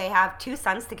Livingston. They have 2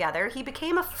 sons together. He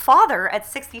became a father at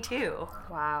 62.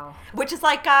 Wow. Which is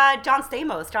like John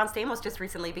Stamos. John Stamos just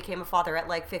recently became a father at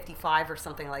like 55 or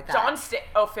something like that.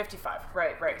 55.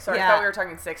 Right. Sorry, I thought we were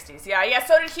talking 60s. Yeah,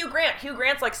 so did Hugh Grant. Hugh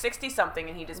Grant's like 60-something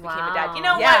and he just became a dad. You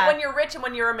know what? When you're rich and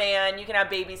when you're a man, you can have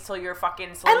babies till you're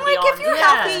fucking Celine And like Dion. if you're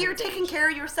healthy, you're taking care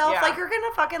of yourself, like you're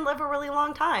gonna fucking live a really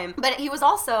long time. But he was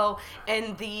also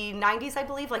in the 90s, I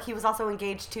believe, like he was also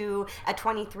engaged to a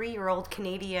 23-year-old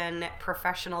Canadian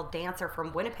professional dancer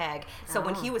from Winnipeg. So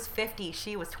when he was 50,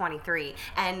 she was 23.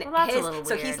 And that's a little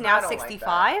so weird. he's now I don't like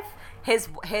 65.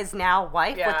 His now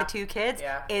wife with the 2 kids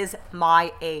is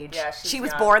my age. Yeah, she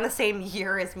was young. born the same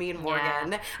year as me and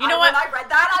Morgan. You know what? When I read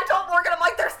that, I told Morgan, I'm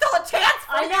like, there's still a chance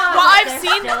for I you. know. Well, I've There's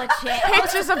seen still a chance.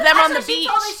 pictures of them on the Actually, beach. She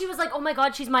told me, she was like, "Oh my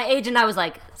god, she's my age," and I was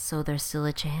like, "So there's still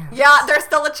a chance." Yeah, there's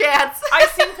still a chance. I've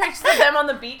seen pictures of them on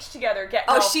the beach together.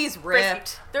 She's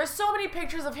ripped. There's so many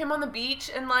pictures of him on the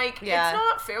beach, and like, it's Yeah.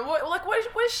 not fair. What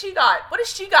has she got? What has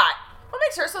she got? What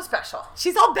makes her so special?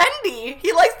 She's all bendy.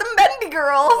 He likes them bendy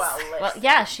girls. Well,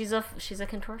 yeah, she's a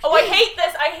contortionist. Oh, I hate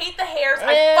this. I hate the hairs.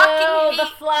 I fucking hate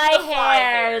the fly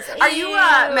hairs. Are you,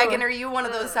 Ew. Megan, are you one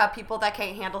of those people that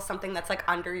can't handle something that's like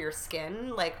under your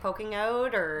skin, like poking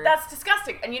out, or? That's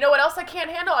disgusting. And you know what else I can't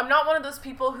handle? I'm not one of those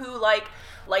people who like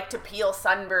to peel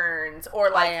sunburns or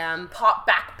like pop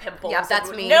back pimples. Yeah,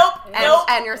 that's me. Nope.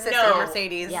 And your sister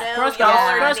Mercedes. Yeah. No,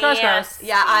 Gross.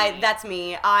 Yeah, that's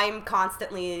me. I'm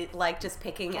constantly like just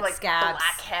picking at like scabs.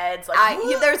 blackheads. Like,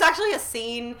 there's actually a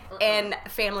scene in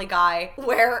Family Guy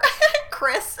where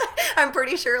Chris, I'm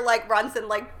pretty sure, like runs and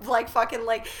like fucking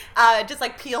like just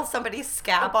like peels somebody's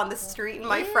scab on the street, and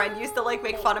my friend used to like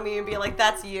make fun of me and be like,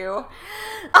 "That's you."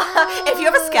 If you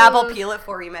have a scab, I'll peel it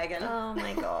for you, Megan. Oh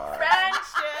my god. friendship.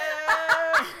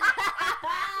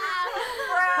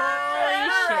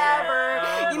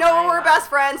 You know we're best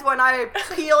friends when I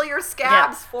peel your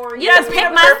scabs for you. Yes,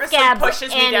 pick my purposely scabs pushes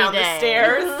me any down day. the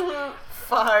stairs.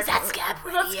 Fuck. Is that scab?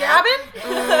 Is that scabbing?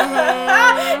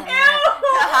 Ew!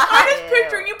 I'm just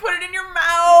picturing you put it in your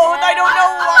mouth. I don't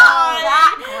know why.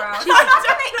 I'm not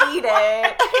gonna eat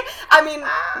it. I mean,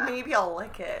 maybe I'll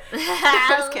lick it.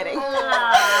 Just kidding. No.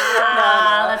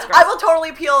 That's gross. I will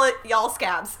totally peel it, y'all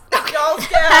scabs. Y'all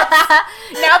scabs.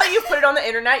 Now that you've put it on the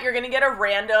internet, you're gonna get a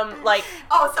random like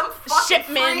some fucking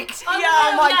shipment. freak.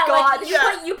 Yeah. Oh my god.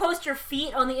 Like, you post your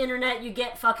feet on the internet, you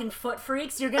get fucking foot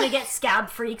freaks. You're gonna get scab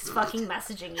freaks fucking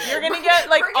messaging you. You're gonna get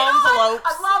like Bring it on. envelopes.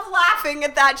 I love laughing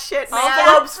at that shit, man.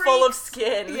 Envelopes full of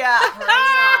skin. Yeah.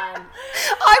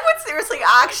 I would seriously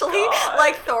actually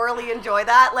like thoroughly enjoy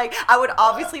that. Like I would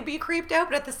obviously be creeped out,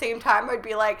 but at the same time I'd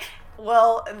be like,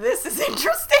 well, this is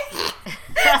interesting.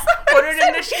 Put it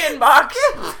in the skin box.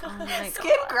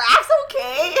 Skin grass,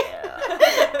 okay.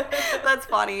 That's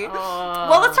funny.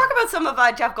 Well, let's talk about some of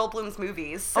Jeff Goldblum's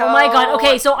movies. So, Oh my god.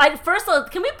 Okay, so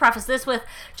can we preface this with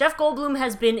Jeff Goldblum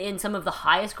has been in some of the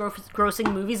highest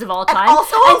grossing movies of all time,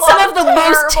 also and a some lot of the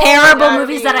most terrible movies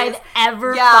movies. that I've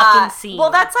ever fucking seen.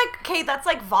 Well, that's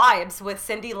like Vibes with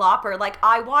Cyndi Lauper. Like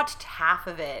I watched half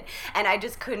of it and I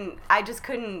just couldn't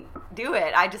do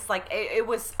it. I just like it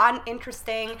was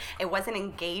uninteresting. It wasn't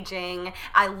engaging.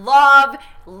 I love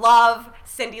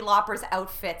Cyndi Lauper's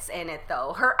outfits in it,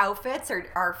 though. Her outfits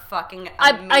are fucking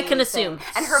amazing. I can assume.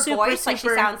 And her Super, voice, like, she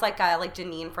super- sounds like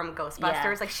Janine from Ghostbusters.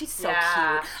 Yeah. Like, she's so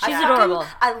Yeah. cute. She's fucking- adorable.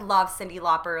 I love Cyndi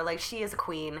Lauper. Like, she is a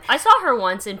queen. I saw her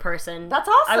once in person. That's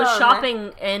I was awesome.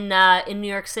 shopping in New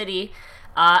York City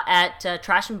at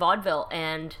Trash and Vaudeville,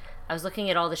 and I was looking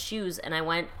at all the shoes, and I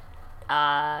went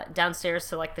downstairs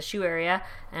to like the shoe area,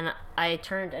 and I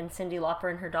turned, and Cyndi Lauper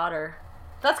and her daughter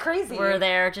That's crazy. were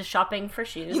there just shopping for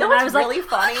shoes. You know and what's I was like, really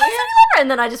funny? "Oh, Cyndi Lauper,"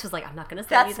 and then I just was like, I'm not gonna say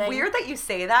That's anything. weird that you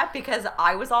say that, because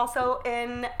I was also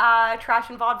in Trash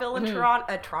and Vaudeville in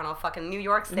Toronto, fucking New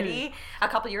York City, a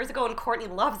couple years ago, and Courtney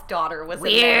Love's daughter was in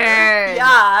there. Weird.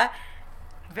 Yeah.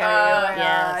 Very weird.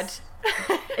 yes.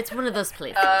 It's one of those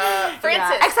places. Francis.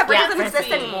 Yeah. Except it Yeah, doesn't exist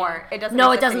Francis. anymore. It doesn't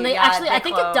No, it exist doesn't. anymore. Actually, Yeah, I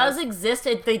think it does exist.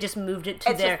 They just moved it to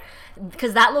It's there.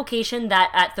 Because that location that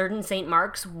at 3rd and St.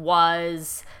 Mark's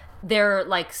was there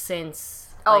like since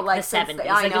like, the since 70s.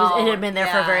 I Like know. it had been there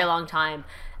for a Yeah. very long time.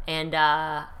 And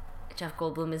Jeff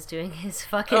Goldblum is doing his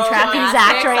fucking Oh, trapeze yeah.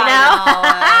 act right I now.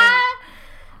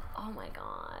 Oh my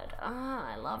god. Oh,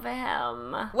 I love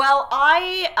him. Well,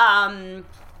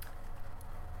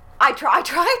 I tried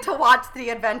to watch The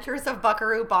Adventures of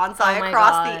Buckaroo Banzai Oh my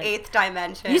across God. the 8th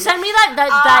dimension. You sent me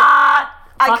that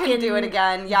I couldn't fucking- do it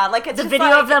again. Yeah, like it's the just video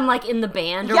like, of them like in the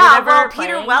band or yeah, whatever. well,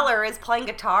 Peter playing. Weller is playing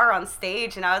guitar on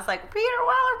stage, and I was like, Peter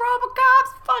Weller,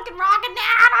 RoboCop's fucking rocking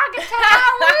down on guitar,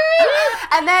 woo!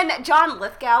 And then John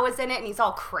Lithgow is in it, and he's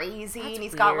all crazy, and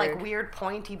he's got like weird. weird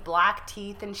pointy black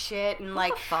teeth and shit, and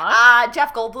like, the fuck?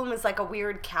 Jeff Goldblum is like a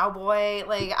weird cowboy.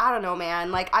 Like, I don't know,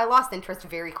 man. Like, I lost interest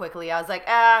very quickly. I was like,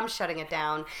 I'm shutting it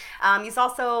down. He's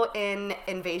also in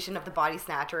Invasion of the Body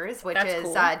Snatchers, which That's is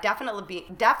cool.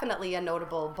 definitely a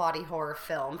notable body horror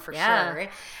film for Yeah. sure.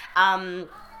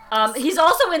 He's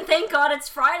also in Thank God It's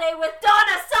Friday with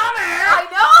Donna Summer. I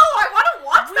know. I want to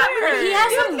watch that Weird. movie. He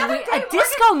has Dude, a the other weird- day, a Morgan-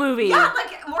 disco movie. Yeah,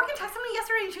 like Morgan texted me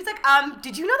yesterday, and she was like,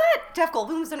 "Did you know that Jeff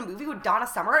Goldblum was in a movie with Donna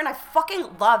Summer?" And I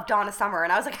fucking love Donna Summer,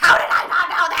 and I was like, "How did I not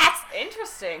know this?"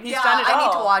 Interesting. He's Yeah, done it I all.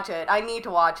 need to watch it. I need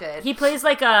to watch it. He plays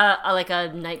like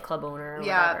a nightclub owner or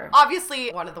Yeah, whatever.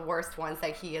 obviously one of the worst ones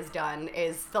that he has done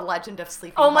is The Legend of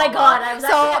Sleepy Oh my Hollow. god, I was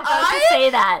actually about to say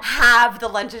that. Have The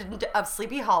Legend of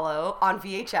Sleepy Hollow on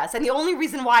VHS, and the only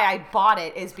reason why I bought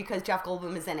it is because Jeff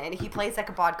Goldblum is in it. He plays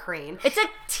Ichabod Crane. It's a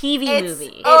TV It's-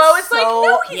 movie. Oh, it's like, so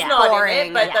no, he's yeah. not boring. in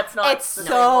it, but Yeah. that's not It's the so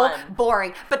same one.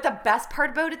 boring. But the best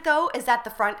part about it, though, is that the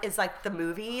front is like the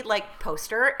movie like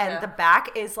poster, and Yeah. the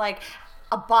back is like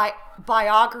a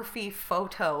biography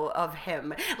photo of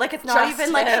him. Like, it's not Just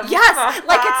even like him. yes,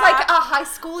 like it's like a high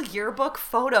school yearbook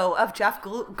photo of Jeff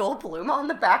Goldblum on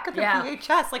the back of the Yeah.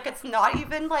 VHS. Like, it's not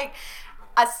even like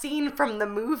a scene from the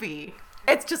movie.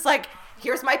 It's just like,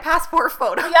 here's my passport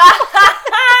photo. Yeah.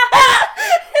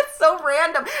 It's so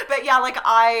random. But yeah, like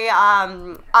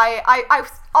I'll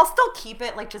still keep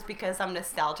it, like, just because I'm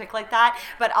nostalgic like that,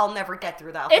 but I'll never get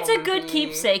through that It's whole a good movie.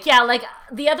 keepsake. Yeah, like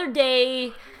the other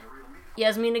day,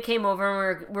 Yasmina came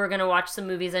over and we're gonna watch some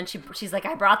movies, and she's like,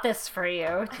 I brought this for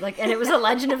you. Like, and it was a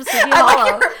Legend of Sleepy I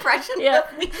Hollow. like your impression Yeah.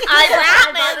 of me.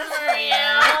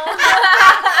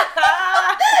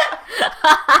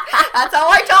 That's how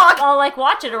I talk. I'll like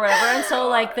watch it or whatever, and so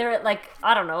like they're like,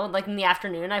 I don't know, like in the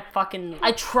afternoon, I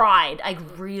tried. I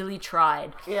really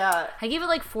tried. Yeah. I gave it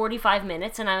like 45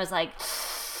 minutes, and I was like,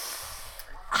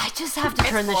 I just have to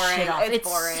turn this boring. shit off. It's It's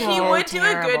boring. so He would do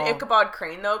a good terrible. Ichabod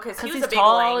Crane though, because he was he's a big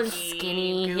tall and lanky,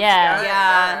 skinny. goofy Yeah. guy,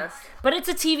 Yeah. yes. But it's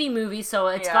a TV movie, so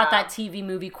it's Yeah. got that TV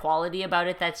movie quality about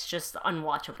it that's just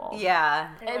unwatchable. Yeah.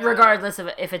 Regardless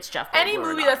of if it's Jeff Goldblum Any or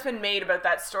movie not. that's been made about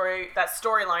that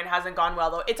storyline hasn't gone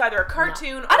well though. It's either a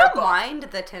cartoon or I a don't book. mind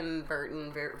the Tim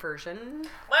Burton version.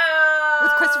 Well,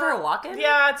 With Christopher Walken?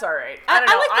 Yeah, it's all right. I don't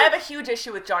I know. like I the- have a huge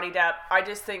issue with Johnny Depp. I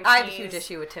just think I have a he's- huge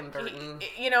issue with Tim Burton.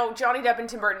 You know, Johnny Depp and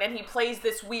Tim Burton, and he plays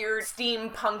this weird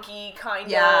steampunky kind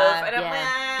Yeah, of. And I'm,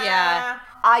 yeah. Yeah.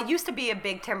 I used to be a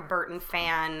big Tim Burton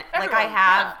fan. Everyone, like, I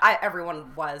have. yeah.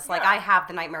 Everyone was. Like, Yeah. I have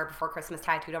The Nightmare Before Christmas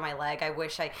tattooed on my leg. I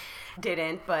wish I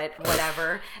didn't, but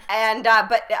whatever. And,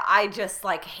 but I just,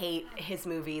 like, hate his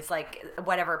movies. Like,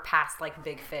 whatever past, like,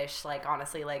 Big Fish. Like,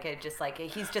 honestly, like, it just, like,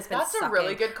 he's just been That's a sucking.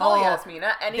 really good call, Oh,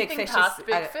 Yasmina. Anything past is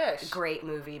Big a Fish. Great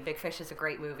movie. Big Fish is a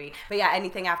great movie. But yeah,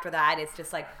 anything after that, it's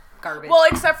just, like, garbage. Well,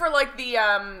 except for like the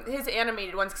his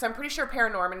animated ones, because I'm pretty sure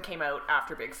Paranorman came out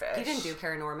after Big Fish. he didn't do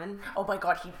Paranorman. Oh my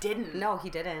god, he didn't. No,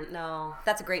 he didn't. No.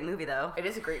 That's a great movie, though. It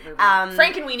is a great movie.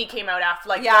 Frankenweenie came out after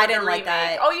like Yeah, the I didn't like remake.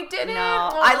 that. Oh, you didn't? No,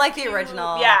 Oh, I like the cute.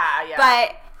 original. Yeah,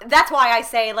 yeah. But that's why I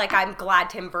say, like, I'm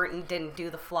glad Tim Burton didn't do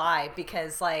The Fly,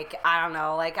 because, like, I don't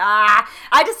know, like, I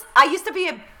used to be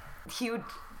a huge,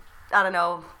 I don't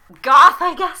know, goth,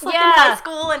 I guess, like in Yeah. high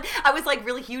school, and I was like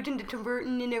really huge into Tim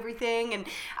Burton and everything,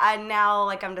 and now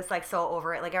like I'm just like so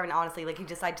over it. Like, I mean, honestly, like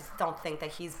I just don't think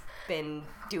that he's been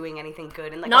doing anything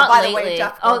good. And like, Not oh, by the lately. way,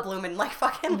 Jeff Oh, Goldblum and like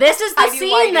fucking. This is the Heidi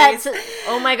scene Whitey's. that's.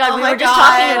 Oh my god, Oh we my were just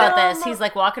God. talking about this. He's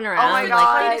like walking around. Oh my like,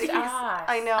 god, his he's- ass.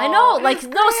 I know. I know, It like, was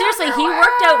no, great seriously, he underwear.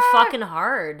 worked out fucking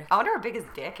hard. I wonder how big his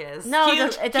dick is. No,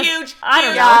 Huge, it doesn't. huge, I don't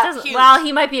huge, know. It doesn't. huge. Well,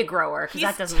 he might be a grower because He's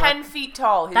that doesn't 10 look. feet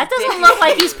tall. His That dick doesn't is look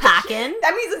like huge. he's packing.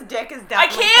 That means his dick is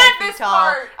definitely can't 10 feet this tall.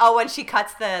 part. Oh, when she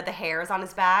cuts the hairs on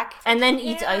his back. And then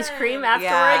eats ice cream Yeah.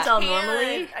 afterwards, all I can't.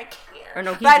 normally. I can't. Or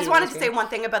no, he's But I just eating wanted ice to cream. say one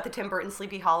thing about the Tim Burton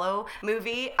Sleepy Hollow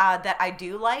movie that I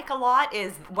do like a lot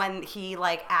is when he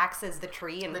like axes the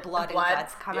tree and blood and blood,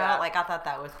 guts come yeah. out. Like, I thought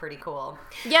that was pretty cool.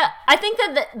 Yeah, I think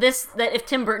that that if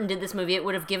Tim Burton did this movie, it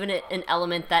would have given it an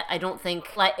element that I don't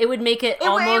think like it would make it,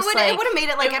 almost would like. have made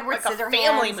it like it- Edward like a Scissorhands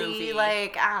family movie.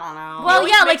 Like, I don't know. Well,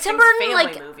 always yeah, like makes Tim things Burton, family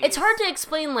like movies. it's hard to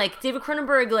explain. Like David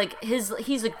Cronenberg, like he's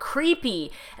a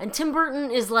creepy, and Tim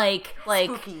Burton is like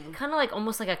Spooky. kind of like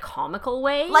almost like a comical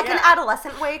way. like an Yeah.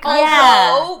 adolescent way. Kind of. Yeah.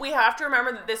 Although, we have to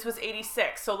remember that this was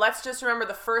 86, so let's just remember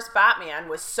the first Batman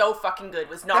was so fucking good.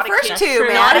 Was not The a first kid's, two,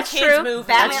 man. not a That's kid's true. movie.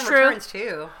 Batman That's true. Returns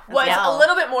too. Was Yeah. a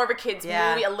little bit more of a kid's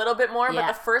Yeah. movie, a little bit more, Yeah. but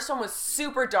the first one was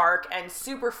super dark and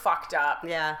super fucked up.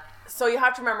 Yeah. So you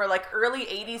have to remember, like, early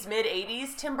 80s, mid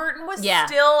 80s, Tim Burton was Yeah.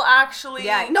 still actually...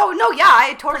 Yeah, no, yeah,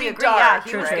 I totally Pretty agree. Yeah, dark, he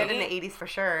true, was true. good in the 80s for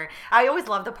sure. I always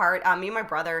loved the part, me and my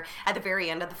brother, at the very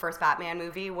end of the first Batman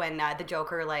movie when the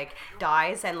Joker, like,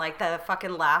 dies and, like, the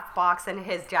fucking laugh box in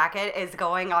his jacket is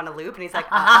going on a loop and he's like,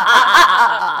 Me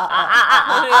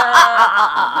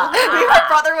and my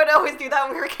brother would always do that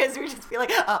when we were kids. We would just be like,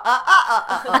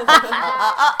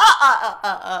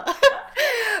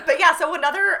 But yeah, so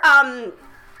another,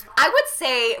 I would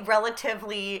say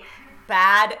relatively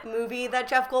bad movie that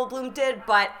Jeff Goldblum did,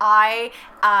 but I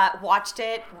watched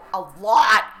it a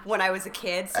lot when I was a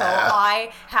kid, so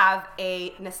I have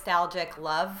a nostalgic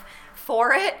love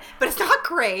for it, but it's not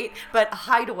great. But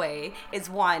Hideaway is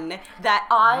one that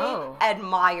I Oh.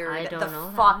 admired I don't the know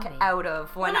that fuck movie. out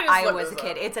of when Let me just I look was a this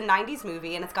kid. up. It's a 90s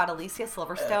movie, and it's got Alicia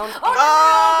Silverstone.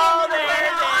 Oh, there it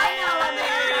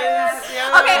is.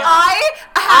 Okay, I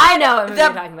I know what movie the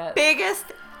you're talking about. biggest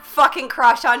fucking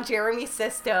crush on Jeremy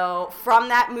Sisto from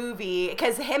that movie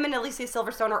because him and Alicia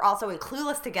Silverstone are also in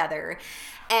Clueless together,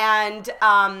 and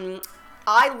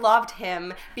I loved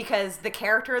him because the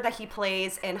character that he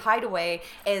plays in Hideaway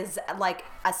is like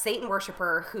a Satan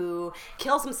worshiper who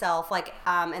kills himself, like,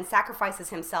 and sacrifices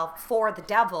himself for the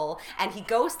devil, and he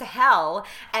goes to hell,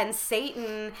 and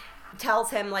Satan tells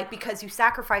him, like, because you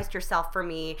sacrificed yourself for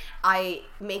me, I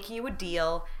make you a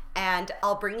deal and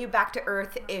I'll bring you back to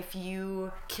Earth if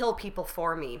you kill people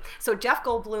for me. So Jeff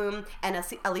Goldblum and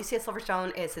Alicia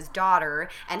Silverstone is his daughter,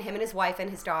 and him and his wife and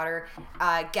his daughter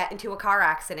get into a car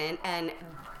accident, and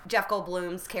Jeff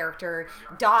Goldblum's character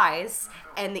dies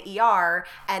in the ER,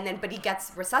 and then but he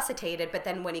gets resuscitated, but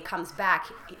then when he comes back,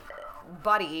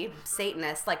 Buddy,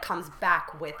 Satanist, like, comes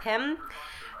back with him.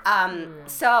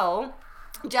 So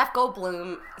Jeff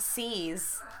Goldblum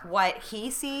sees what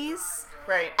he sees.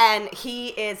 Right. And he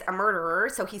is a murderer,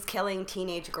 so he's killing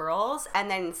teenage girls, and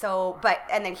then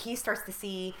he starts to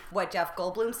see what Jeff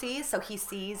Goldblum sees, so he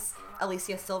sees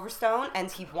Alicia Silverstone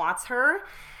and he wants her.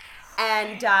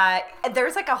 And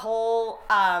there's like a whole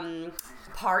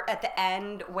part at the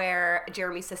end where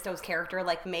Jeremy Sisto's character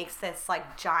like makes this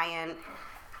like giant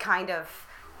kind of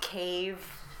cave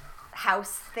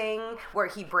house thing where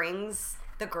he brings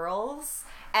the girls.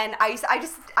 And I used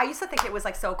to think it was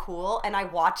like so cool, and I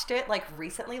watched it like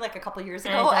recently, like a couple years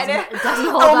ago, And it doesn't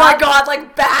oh hold my up? god,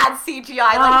 like bad CGI,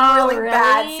 like Oh, really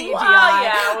bad really? CGI. Well,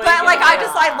 yeah, well, but like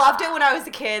yeah. I loved it when I was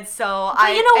a kid, so But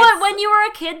you know what? When you were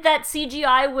a kid, that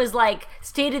CGI was like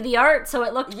state of the art, so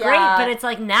it looked great. Yeah. But it's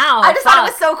like now, I just thought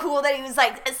it was fuck. so cool that he was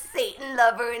like a Satan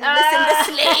lover and listen to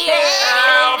Slayer.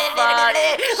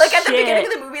 fuck. Like at the Shit. beginning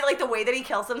of the movie, like the way that he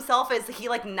kills himself is he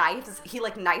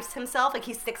knifes himself, like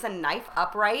he sticks a knife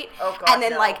upright, Oh, God, and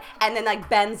then no. like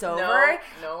bends over,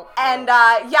 no. and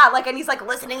yeah, like, and he's like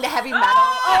listening to heavy metal.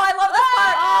 Oh, I love this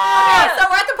part. Okay, so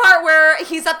we're at the part where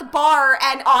he's at the bar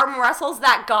and arm wrestles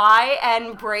that guy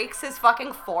and breaks his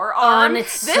fucking forearm. and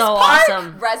it's this so part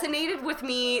awesome. resonated with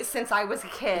me since I was a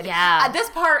kid. Yeah. This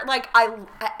part, like,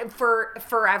 for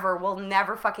forever will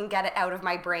never fucking get it out of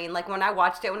my brain. Like, when I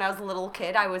watched it when I was a little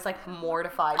kid, I was like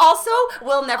mortified. Also,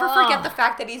 we'll never forget the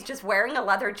fact that he's just wearing a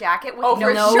leather jacket with no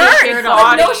no shirt. shirt With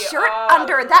on. no shirt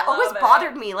under. That always love it.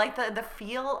 bothered me. Like the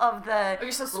feel of the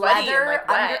you're so sweaty and, leather like,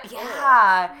 wet.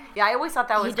 under. Yeah, I always thought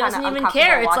that was He doesn't kind of even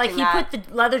care. It's like watching he that. put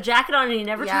leather jacket on and he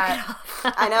never took it Yeah, off.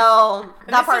 I know.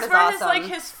 And That this part is is where awesome.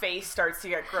 his face starts to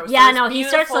get gross. Yeah, This no, he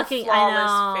starts beautiful, looking.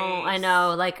 I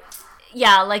know. Like,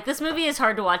 yeah, like this movie is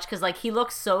hard to watch because like he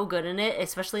looks so good in it,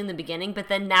 especially in the beginning. But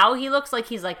then now he looks like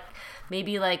he's like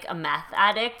maybe like a meth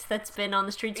addict that's been on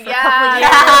the streets for a couple of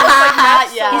years.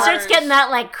 Yeah. He starts getting that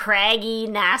like craggy,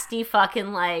 nasty,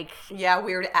 fucking like Yeah,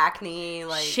 weird acne,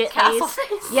 like shit castle face.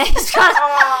 face. Yeah, he's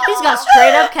got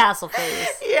straight up castle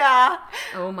face. Yeah.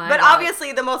 Oh my But god.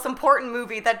 obviously, the most important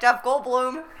movie that Jeff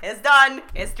Goldblum has done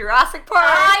is Jurassic Park.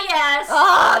 Ah yes.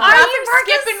 Oh, Are Jurassic you Park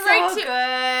skipping is right so to-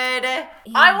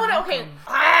 good. I want to. Okay.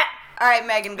 All right,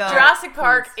 Megan, go. Jurassic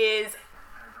Park is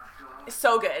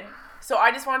so good. So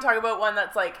I just want to talk about one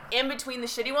that's like in between the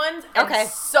shitty ones. And Okay.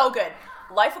 So good.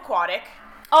 Life Aquatic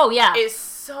Oh yeah. is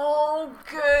so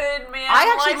good, man.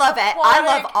 I actually Life love it. I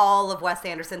Aquatic love all of Wes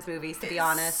Anderson's movies, to be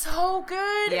honest. So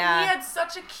good. Yeah. He had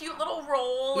such a cute little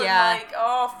role. Yeah. And like,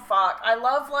 oh fuck. I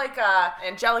love like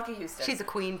Angelica Houston. She's a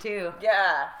queen too.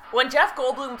 Yeah. When Jeff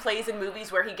Goldblum plays in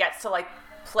movies where he gets to like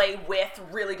play with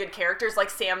really good characters like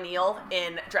Sam Neill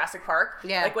in Jurassic Park.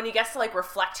 Yeah. Like when he gets to like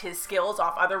reflect his skills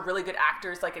off other really good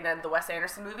actors like in the Wes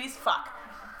Anderson movies, fuck.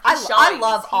 I shines.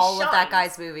 love He all of that shines.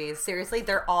 guy's movies. Seriously,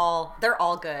 they're all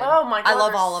good. Oh my god. I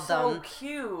love they're all of so them.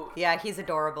 cute. Yeah, he's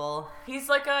adorable. He's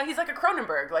like a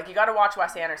Cronenberg. Like you got to watch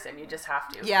Wes Anderson. You just have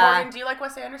to. Yeah. Morgan, do you like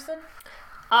Wes Anderson?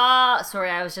 Sorry,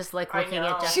 I was just like looking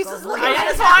know. at Jeff She's just Goldblum. looking I at just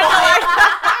his want to like.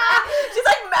 She's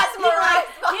like mesmerized.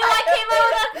 He like came out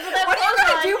with that What are you clothes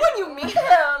gonna on. do when you meet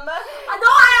him?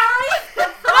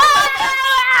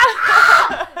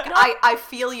 I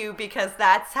feel you because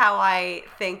that's how I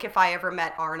think if I ever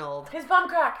met Arnold. His bum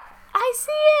crack. I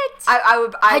see it.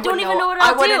 I don't would even know what I'd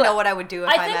I wouldn't do. know what I would do if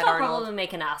I I think met I'll Arnold. probably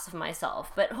make an ass of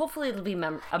myself, but hopefully it'll be You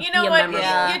know be a what? memorable.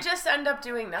 Yeah. You just end up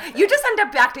doing nothing. You just end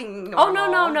up acting Oh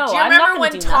normal. no! Do you I'm not remember gonna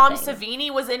when do Tom nothing.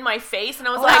 Savini was in my face and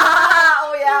I was like,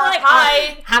 Oh yeah. like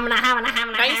hi. Hamna.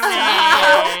 Nice to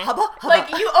Hamna. Hubba, hubba. Like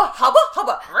you, hubba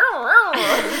hubba.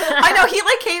 I know he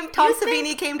like Tom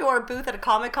Savini came to our booth at a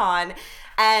Comic-Con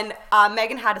and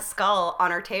Megan had a skull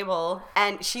on her table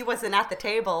and she wasn't at the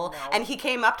table and he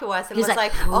came up to us and He's was like,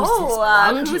 like, "Who's this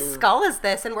belong whose to?" skull is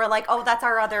this? And we're like, oh, that's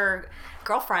our other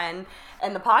girlfriend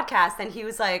in the podcast. And he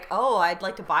was like, oh, I'd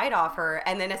like to buy it off her.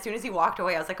 And then as soon as he walked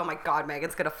away, I was like, oh my god,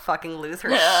 Megan's gonna fucking lose her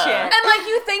shit. And like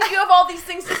you think you have all these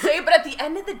things to say, but at the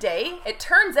end of the day, it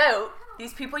turns out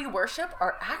these people you worship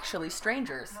are actually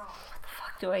strangers.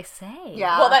 Do I say?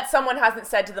 Yeah. Well, that someone hasn't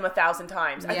said to them 1,000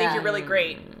 times. I think Yeah. you're really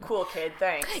great. Cool kid,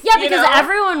 thanks. Yeah, You because know?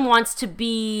 everyone wants to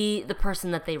be the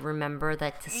person that they remember,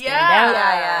 that to stand Yeah. out,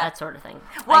 Yeah. that sort of thing.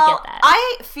 Well, I get that.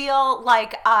 I feel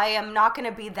like I am not going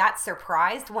to be that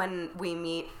surprised when we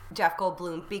meet Jeff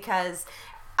Goldblum because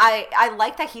I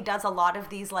like that he does a lot of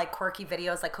these like quirky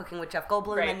videos like Cooking with Jeff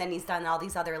Goldblum Right. and then he's done all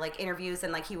these other like interviews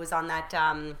and like he was on that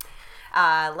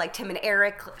like Tim and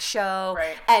Eric show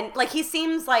Right. and like he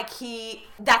seems like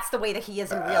that's the way that he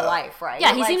is in real life, right?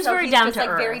 Yeah, he Like, seems so very he's down just, to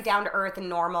like very earth. down to earth and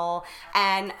normal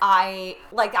and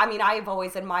I've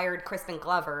always admired Crispin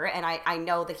Glover and I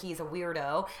know that he's a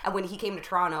weirdo and when he came to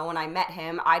Toronto and I met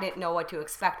him I didn't know what to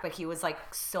expect but he was like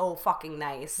so fucking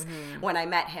nice when I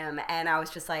met him and I was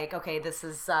just like okay this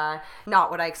is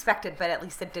not what I expected but at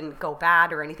least it didn't go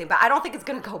bad or anything but I don't think it's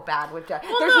gonna go bad with Jeff.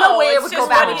 Well, There's no way it it's would just go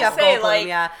bad what with do you Jeff say, Goldblum. like,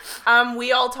 Yeah.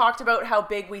 We all talked about how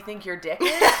big we think your dick is.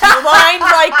 Do you mind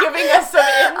like giving us some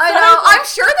insight? I know. I'm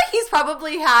sure that he's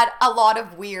probably had a lot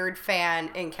of weird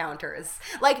fan encounters.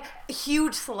 Like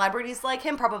huge celebrities like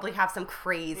him probably have some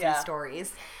crazy Yeah.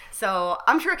 stories. So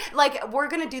I'm sure, like, we're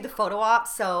gonna do the photo op,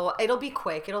 so it'll be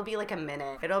quick. It'll be like a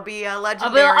minute. It'll be a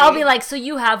legendary. I'll be like, so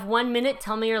you have 1 minute,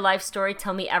 tell me your life story,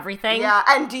 tell me everything. yeah.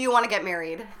 And do you want to get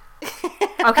married?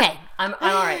 Okay, I'm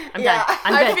all right. I'm Yeah. done.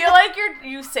 I'm I good. feel like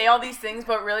you say all these things,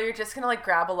 but really you're just gonna like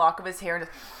grab a lock of his hair and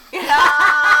just, That's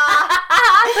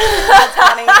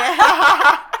funny.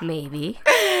 Maybe.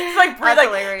 it's like breathe That's like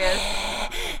hilarious.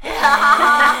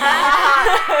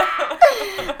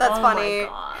 That's Oh funny. my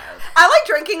God. I like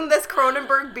drinking this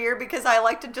Cronenberg beer because I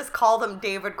like to just call them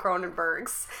David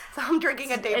Cronenbergs. So I'm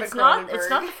drinking a David It's Cronenberg.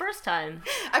 not the first time.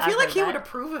 I feel I've like heard he would that.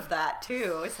 approve of that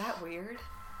too. Is that weird?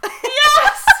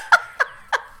 yes.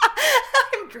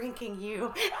 I'm drinking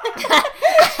you.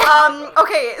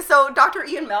 Okay, so Dr.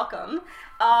 Ian Malcolm.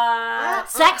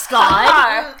 Sex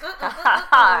God.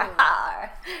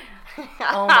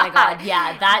 Oh my god,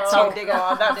 yeah, that's Oh so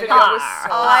god, that video was so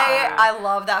bad. I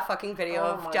love that fucking video Oh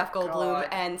of my Jeff Goldblum, God.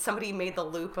 and somebody made the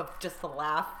loop of just the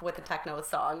laugh with the techno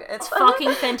song. It's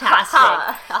fucking fantastic.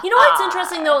 You know what's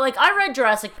interesting though? Like, I read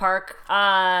Jurassic Park.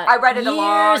 I read it a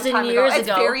long years and time years ago. It's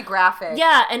very graphic.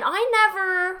 Yeah, and I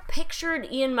never pictured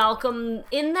Ian Malcolm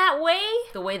in that way.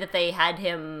 The way that they had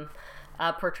him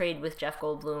portrayed with Jeff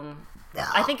Goldblum.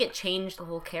 I think it changed the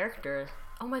whole character.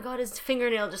 Oh my god, his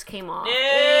fingernail just came off.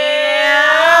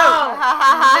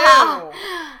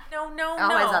 No.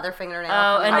 Oh, his other fingernail.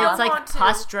 Oh, and I it's don't like want to.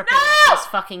 pus dripping off his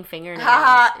fucking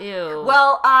fingernails. Ew.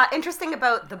 Well, interesting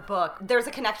about the book. There's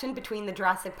a connection between the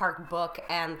Jurassic Park book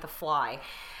and The Fly.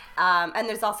 And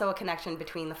there's also a connection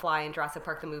between The Fly and Jurassic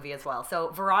Park the movie as well. So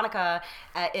Veronica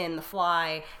in The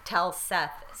Fly tells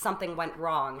Seth something went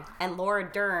wrong. And Laura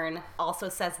Dern also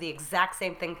says the exact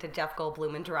same thing to Jeff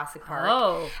Goldblum in Jurassic Park.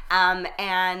 Oh.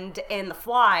 And in The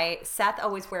Fly, Seth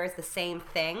always wears the same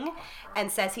thing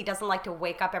and says he doesn't like to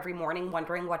wake up every morning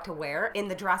wondering what to wear. In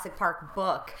the Jurassic Park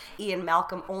book, Ian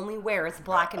Malcolm only wears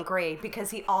black and gray because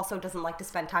he also doesn't like to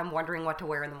spend time wondering what to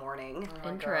wear in the morning.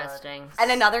 Interesting. And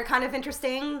another kind of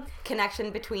interesting connection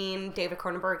between David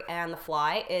Cronenberg and The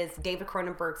Fly is David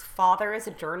Cronenberg's father is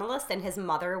a journalist and his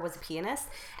mother was a pianist.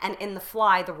 And in The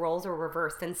Fly, the roles are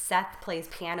reversed, and Seth plays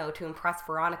piano to impress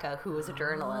Veronica, who is a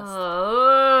journalist.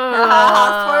 Oh.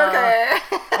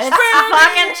 It's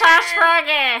fucking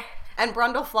Chashburger. And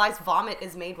Brundlefly's vomit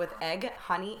is made with egg,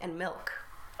 honey, and milk.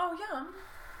 Oh, yum.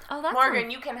 Oh, that's Morgan,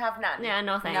 you can have none. Yeah,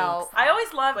 no thanks. No. I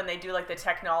always love when they do like the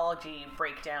technology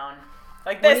breakdown.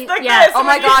 Like this, When like yeah. this. Oh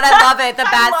my god, I love it. The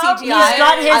bad love CGI. it. He's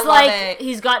got I his love like it.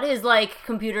 he's got his like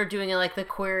computer doing like the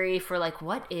query for like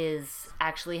what is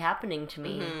actually happening to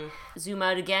me. Zoom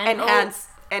out again. Enhance.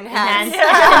 Enhance.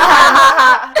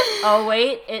 Oh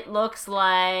wait, it looks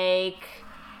like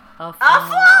a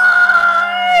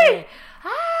fly.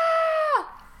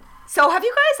 Ah! So have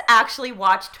you guys actually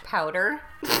watched Powder?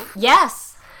 Yes.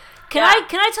 Can Yeah.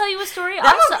 I tell you a story?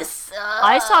 That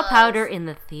I movie saw Powder in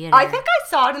the theater. I think I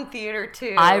saw it in theater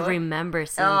too. I remember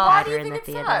seeing Why do Powder you in think the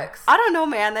it theater. sucks? I don't know,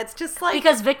 man. That's just like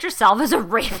Because Victor Salva's a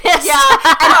rapist. yeah,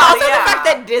 and also yeah. the fact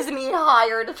that Disney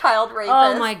hired a child rapist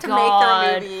Oh my to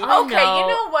God. make their movie. I Okay, know. you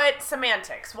know what?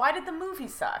 Semantics. Why did the movie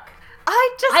suck?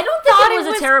 I don't think it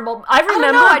was a terrible. I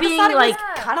remember I being just thought like it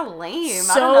was kind of lame. I don't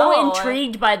so know.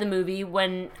 intrigued by the movie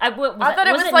when I I thought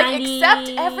it was like 95?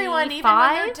 accept everyone, even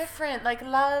when they're different. Like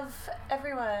love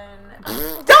everyone.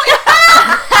 I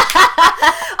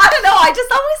don't know. I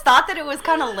just always thought that it was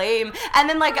kind of lame. And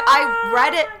then, like, I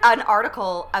read an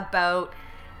article about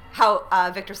how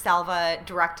Victor Salva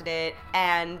directed it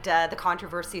and the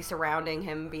controversy surrounding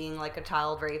him being, like, a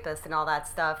child rapist and all that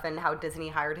stuff and how Disney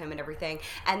hired him and everything.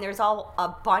 And there's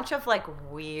a bunch of, like,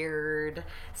 weird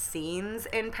scenes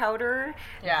in Powder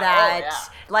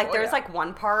there's, like,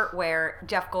 one part where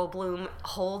Jeff Goldblum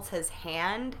holds his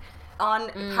hand on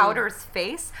Powder's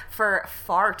face for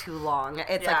far too long.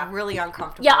 It's like really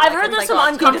uncomfortable. Yeah, I've Like, heard and, there's like, some he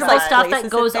just, uncomfortable like, stuff that places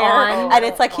it goes there, on. and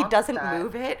it's like he Fuck doesn't that.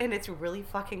 move it, and it's really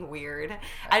fucking weird.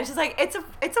 And it's just like it's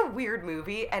a weird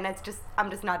movie, and I'm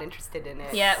just not interested in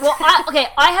it. Yeah, well,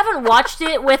 I haven't watched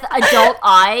it with adult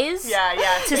eyes. Yeah.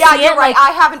 To Yeah, see you're it, right. like,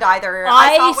 I haven't either.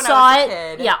 I saw it when I was a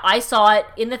kid. Yeah, I saw it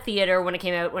in the theater when it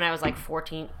came out when I was like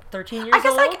 13 years I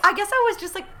guess old. I guess I was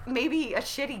just like maybe a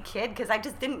shitty kid because I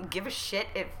just didn't give a shit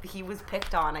if he was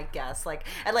picked on. I guess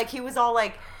and like he was all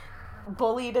like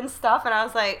bullied and stuff, and I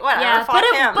was like, whatever, Yeah, fuck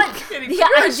him. but the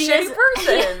You're a ideas, shitty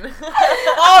person.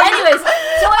 Anyways,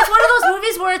 so it's one of those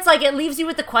movies where it's like it leaves you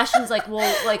with the questions like,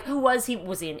 well, like who was he?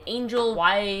 Was he an angel?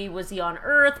 Why was he on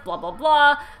Earth? Blah blah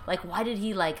blah. Like why did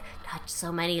he like touch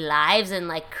so many lives and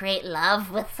like create love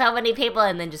with so many people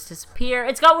and then just disappear?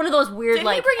 It's got one of those weird Did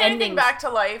like he bring endings. anything back to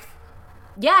life?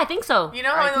 Yeah, I think so. You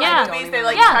know how in the Yeah. movies they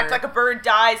like Yeah. check like a bird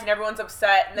dies and everyone's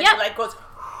upset and then Yeah. he like goes.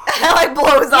 And it like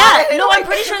blows Yeah, on. no, like, I'm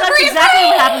pretty sure that's "Breathe exactly me!"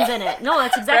 what happens in it. No,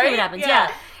 that's exactly Right? what happens.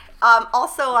 Yeah. Yeah.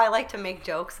 Also, I like to make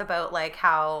jokes about like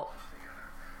how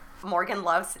Morgan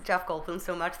loves Jeff Goldblum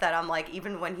so much that I'm like,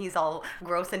 even when he's all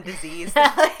gross and diseased, Even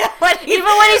when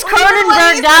he's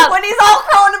Cronenberged up. when he's all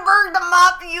Cronenberged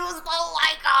up, you still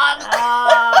like him.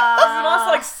 He wants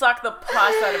to like suck the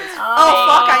pus out of his face. Oh,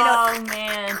 fuck, I know. Oh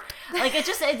man, like it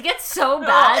gets so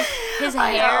bad. His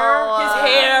I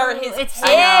hair, know. it's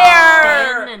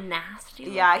hair. thin and nasty.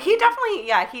 Yeah, he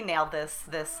definitely, he nailed this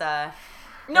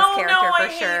No, character I for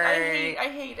hate, sure. I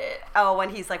hate it. Oh, when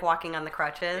he's like walking on the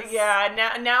crutches.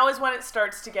 Yeah, now is when it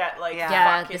starts to get like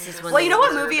Yeah, fucking this is just when Well, you know what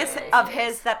disturbing. movie is of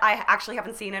his that I actually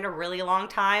haven't seen in a really long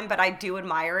time, but I do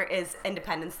admire is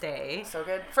Independence Day. So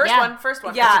good. First Yeah.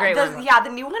 one. Yeah, great the, one. yeah, the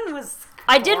new one was.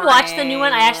 I did watch the new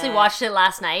one. I boring. actually watched it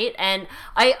last night, and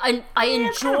I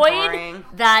it's kinda enjoyed boring.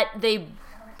 that they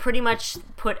pretty much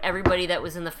put everybody that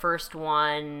was in the first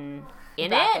one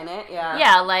Back in it, yeah.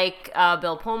 Yeah, like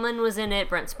Bill Pullman was in it,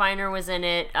 Brent Spiner was in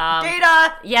it.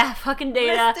 Data. Yeah, fucking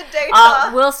Data. Mr.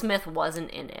 Data. Will Smith wasn't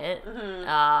in it.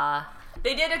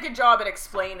 They did a good job at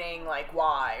explaining like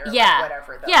why or Yeah, like,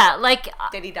 whatever. Though. yeah, like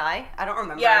Did he die? I don't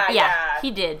remember. Yeah. yeah, he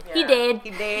did. He Yeah. did.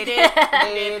 He did. He did.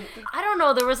 He did. I don't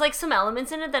know. There was like some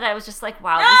elements in it that I was just like,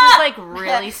 wow, this is like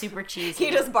really super cheesy.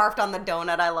 He just barfed on the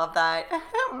donut. I love that.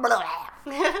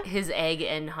 His egg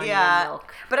and honey Yeah, and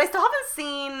milk. but I still haven't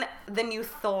seen the new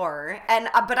Thor, and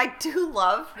but I do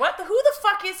love. What? Who the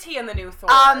fuck is he in the new Thor?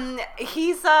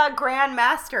 He's a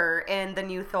grandmaster in the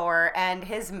new Thor, and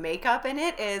his makeup in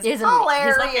it is He's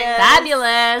hilarious, looking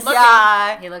Fabulous.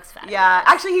 Yeah, He looks fabulous. yeah.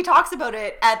 Actually, he talks about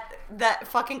it at that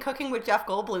fucking Cooking with Jeff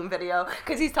Goldblum video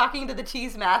because he's talking to the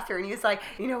cheese master, and he's like,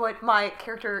 you know what my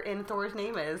character in Thor's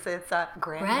name is? It's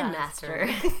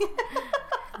Grandmaster.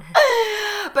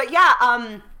 But yeah,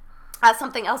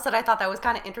 something else that I thought that was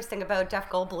kind of interesting about Jeff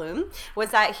Goldblum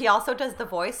was that he also does the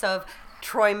voice of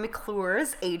Troy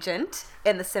McClure's agent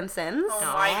in The Simpsons.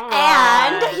 oh my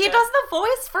And God. he does the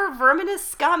voice for Verminous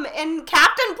Scum in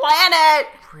Captain Planet.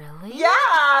 Really?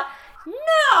 Yeah.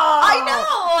 No. I know.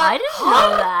 I didn't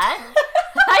know that.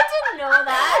 I didn't know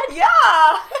that.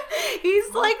 Yeah. He's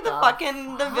like the the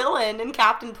fucking the villain in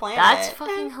Captain Planet. That's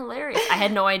fucking hilarious. I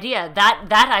had no idea. That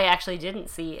I actually didn't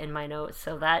see in my notes,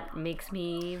 so that makes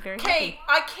me very Okay, happy.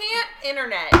 I can't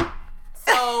internet.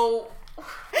 So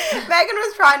Megan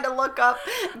was trying to look up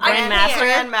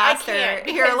Grandmaster? I can't,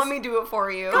 Here, because- let me do it for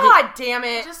you. God damn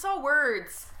it. I just saw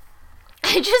words.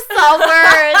 I just saw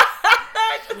words.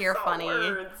 I just You're saw funny.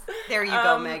 words. There you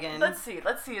go, Megan. Let's see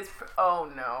his oh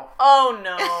no. Oh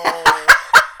no.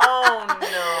 Oh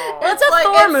no. Well, it's a like-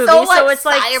 Thor it's movie, so, so like, it's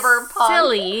like cyberpunk.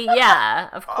 silly. Yeah,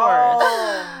 of course.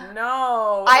 Oh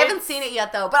no. I haven't seen it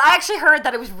yet though, but I actually heard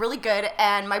that it was really good,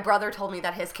 and my brother told me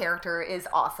that his character is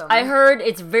awesome. I heard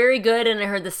it's very good, and I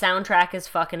heard the soundtrack is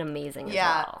fucking amazing as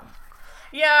Yeah. well.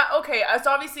 Yeah, okay. It's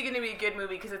obviously going to be a good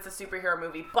movie because it's a superhero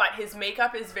movie, but his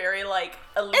makeup is very like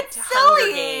elite It's Hunger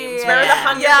silly. Games. Remember the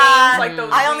Hunger Yeah. Games? Like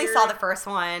those I only weird- saw the first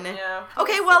one. Yeah.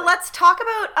 Okay, well, let's talk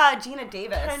about Gina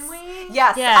Davis. Can we?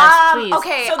 Yes. Yes, please.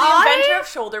 Okay, So the inventor of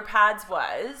shoulder pads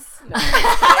was. No.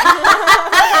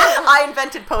 I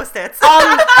invented Post-its.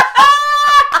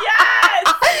 Yes!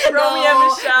 Romeo and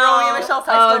Michelle. Romeo and Michelle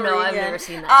Side Oh, Story no, I've again. never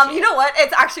seen that shit. You know what?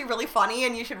 It's actually really funny,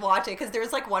 and you should watch it because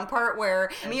there's like one part where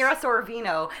Mira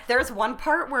Sorvino. There's one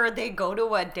part where they go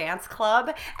to a dance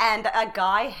club and a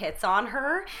guy hits on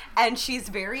her, and she's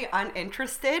very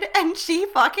uninterested, and she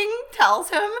fucking tells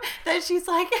him that she's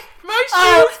like, My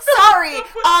 "Oh, shoes." sorry.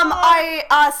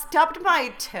 I stubbed my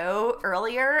toe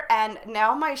earlier, and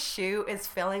now my shoe is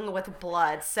filling with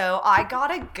blood, so I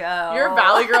gotta go." Your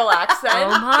Valley Girl accent.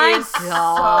 Oh my is so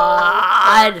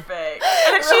God. perfect.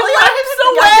 And then she Really? limps I did it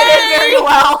away. very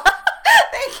well.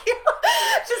 Thank you.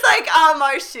 She's like,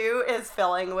 my shoe is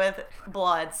filling with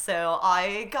blood, so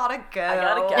I gotta go. I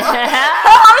gotta go.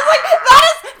 I was like,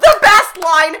 that is the best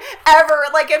line ever.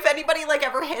 Like, if anybody like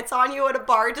ever hits on you at a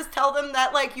bar, just tell them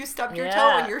that like you stubbed your toe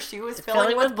Yeah. and your shoe is It's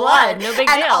filling with blood. No big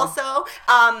and deal. also,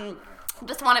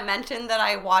 just want to mention that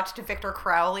I watched Victor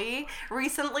Crowley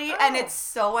recently, and it's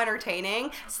so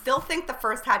entertaining. Still think the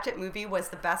first Hatchet movie was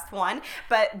the best one,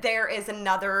 but there is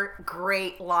another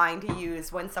great line to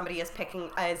use when somebody is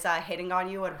hitting on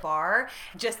you at a bar.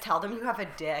 Just tell them you have a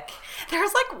dick.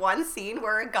 There's like one scene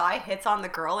where a guy hits on the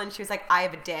girl, and she was like, "I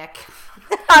have a dick."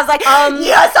 I was like,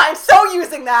 "Yes, I'm so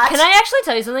using that." Can I actually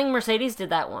tell you something? Mercedes did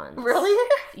that once. Really?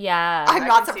 Yeah. I'm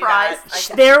not can see surprised. that. I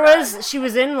can There see was she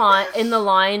was in the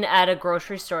line at a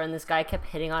grocery store, and this guy kept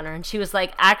hitting on her, and she was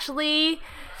like, "Actually,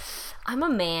 I'm a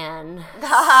man."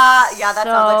 Yeah, that sounds like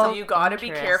that. some. You gotta be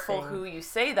careful Interesting. who you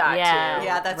say that Yeah. to.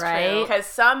 Yeah, that's right? true. Because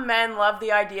some men love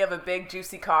the idea of a big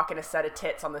juicy cock and a set of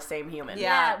tits on the same human.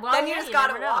 Yeah, well, then you yeah, just you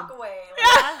gotta never know. walk away.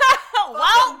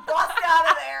 Well, Bust out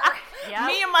of there. Yeah.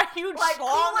 me and my huge Like,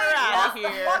 schlong are Kool-Aid, out bust of the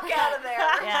here. fuck out of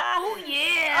there. Yeah. Oh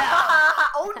yeah.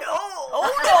 Oh no.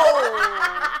 Oh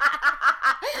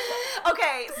no.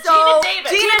 Okay, so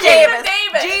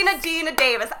Gina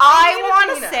Davis. I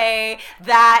want to say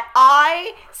that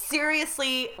I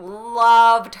seriously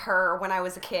loved her when I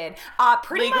was a kid.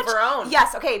 Pretty League much. of Her Own.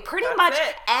 Yes. Okay. Pretty That's much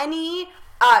it. any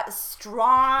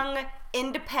strong,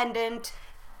 independent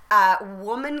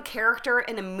woman character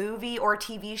in a movie or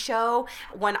TV show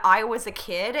when I was a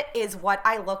kid is what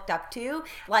I looked up to.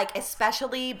 Like,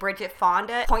 especially Bridget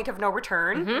Fonda, Point of No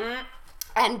Return. Mm-hmm.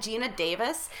 And Gina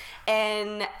Davis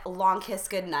in Long Kiss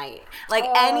Goodnight. Like,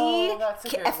 that's a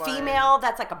good one. female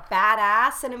that's like a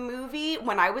badass in a movie,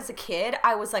 when I was a kid,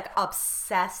 I was like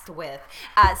obsessed with.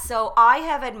 So I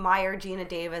have admired Gina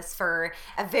Davis for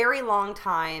a very long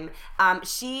time.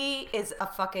 She is a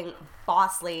fucking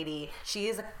boss lady. She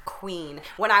is a queen.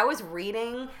 When I was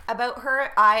reading about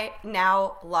her, I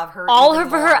now love her. All even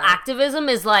for her more. activism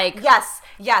is like... Yes.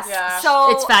 Yeah.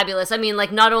 So It's fabulous. I mean,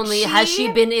 like, not only has she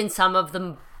She- been in some of the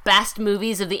best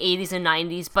movies of the 80s and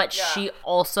 90s, but Yeah. she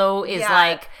also is, Yeah.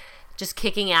 like, just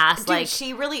kicking ass, Dude, like,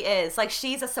 she really is. Like,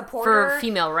 she's a supporter for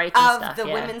female rights and of stuff. the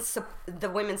yeah.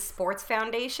 Women's Sports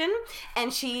Foundation,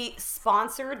 and she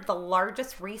sponsored the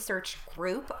largest research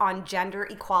group on gender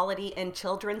equality in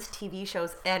children's TV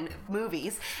shows and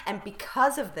movies. And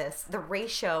because of this, the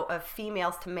ratio of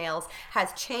females to males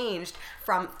has changed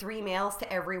from 3 males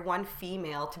to every 1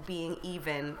 female to being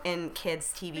even in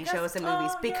kids' TV shows and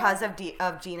movies because of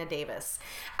Gina Davis.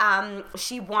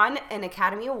 She won an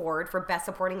Academy Award for Best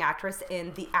Supporting Actress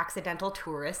in The Accidental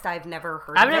Tourist. I've never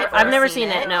heard of it. I've never seen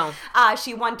it, no.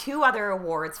 She won 2 other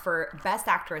awards for Best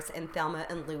Actress in Thelma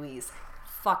and Louise.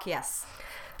 Fuck yes.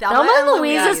 Thelma and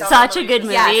Louise is Thelma such a and good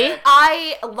Louise movie. is Yes,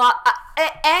 I love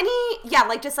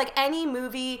any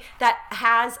movie that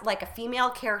has like a female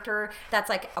character that's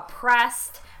like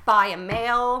oppressed by a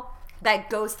male that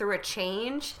goes through a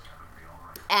change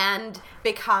and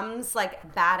becomes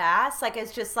like badass. Like,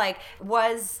 it's just like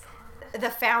was the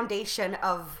foundation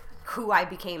of who I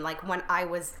became, like, when I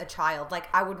was a child.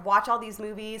 Like, I would watch all these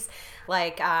movies,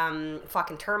 like,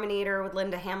 fucking Terminator with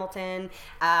Linda Hamilton,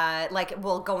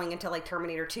 going into, like,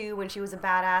 Terminator 2 when she was a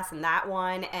badass in that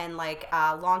one, and, like,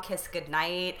 Long Kiss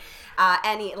Goodnight,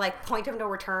 any, like, Point of No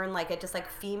Return, like, it just, like,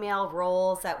 female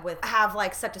roles that have,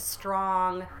 like, such a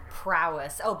strong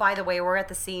prowess. Oh, by the way, we're at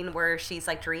the scene where she's,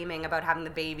 like, dreaming about having the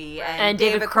baby, and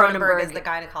David Cronenberg is the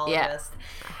gynecologist. Yeah.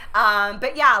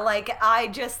 But yeah, like, I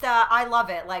just, I love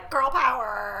it. Like, girl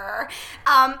power.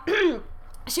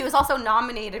 She was also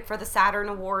nominated for the Saturn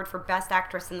Award for Best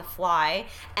Actress in The Fly,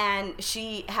 and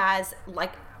she has,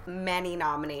 like, many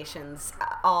nominations,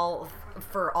 all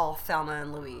Thelma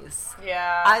and Louise.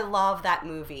 Yeah. I love that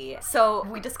movie. So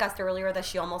we discussed earlier that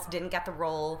she almost didn't get the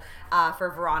role for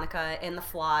Veronica in The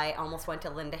Fly. Almost went to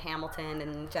Linda Hamilton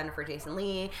and Jennifer Jason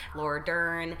Leigh, Laura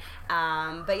Dern.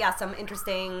 But yeah, some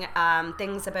interesting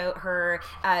things about her.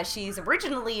 She's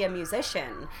originally a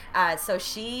musician. So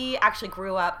she actually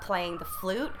grew up playing the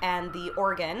flute and the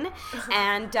organ.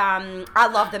 And I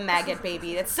love the maggot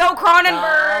baby. It's so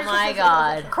Cronenberg. Oh my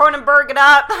god. Cronenberg it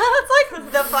up. It's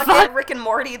like the fucking Rick and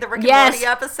Morty, Yes. Morty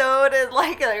episode is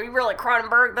like, we really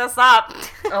Cronenberg this up.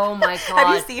 Oh my god.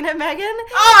 Have you seen it, Megan?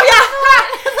 Oh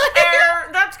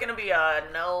yeah. That's gonna be a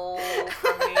no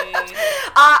for me.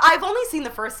 I've only seen the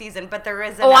first season, but there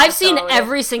is an I've seen episode-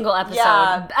 every single episode.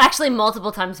 Yeah. Actually,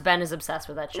 multiple times. Ben is obsessed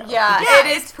with that show. Yeah, Yeah, it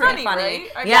is it's pretty funny, funny. right?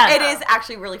 I Yeah. get It that. is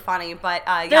actually really funny, but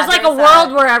There's like a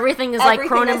world where everything is like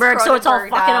everything is Cronenberg, so it's all Cronenberged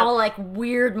fucking up. all like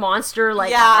weird monster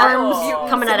like yeah, arms mutants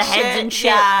coming out of and heads and shit.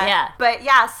 Yeah. Yeah. But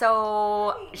yeah,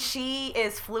 so she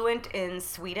is fluent in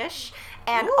Swedish,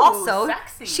 and Ooh, also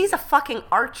sexy. she's a fucking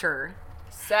archer.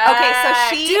 Sex. Okay,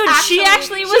 so she Dude, she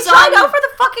actually was she tried on- out for the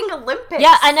fucking Olympics.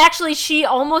 Yeah, and actually, she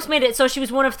almost made it. So she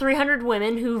was one of 300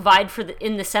 women who vied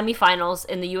in the semifinals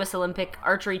in the U.S. Olympic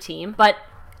archery team, but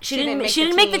she didn't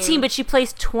make the team. But she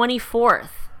placed 24th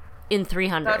in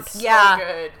 300. That's Yeah. so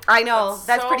good. I know.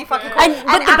 That's so pretty fucking good. cool.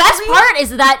 But the best part is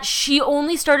that she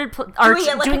only started doing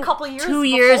it like a couple years 2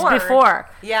 years before.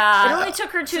 Yeah. It only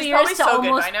took her 2 She's years probably to so good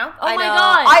almost. by now. Oh I my know.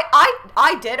 god!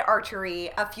 I did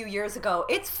archery a few years ago.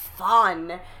 It's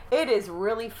fun. It is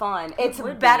really fun. It's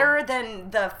would be. better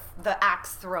than the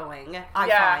axe throwing. I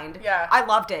Yeah, find. yeah. I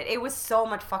loved it. It was so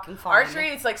much fucking fun. Archery,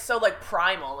 it's like so like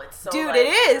primal. It's so Dude, like, it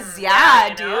is. Yeah, you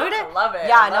know? dude. I love it.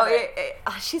 Yeah, I love no, it.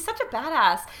 she's such a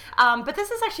badass. But this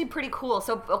is actually pretty cool.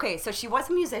 So, okay, so she was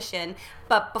a musician,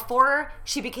 but before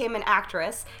she became an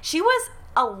actress, she was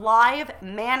a live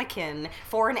mannequin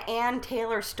for an Ann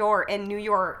Taylor store in New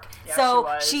York. Yeah, so she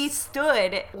was. she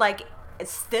stood like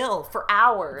still for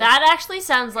hours. That actually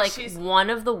sounds like She's-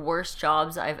 one of the worst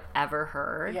jobs I've ever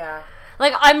heard. Yeah.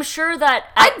 Like, I'm sure that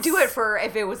I'd do it for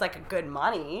if it was like a good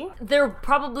money. there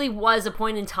probably was a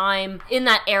point in time in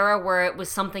that era where it was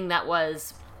something that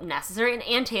was necessary, and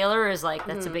Ann Taylor is like,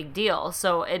 that's a big deal,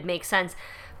 so it makes sense.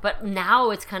 But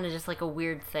now it's kind of just like a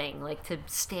weird thing, like to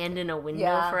stand in a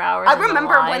window for hours. I as a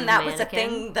remember live when that was a mannequin.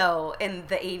 thing, though, in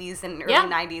the 80s and early Yeah.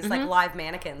 90s, like live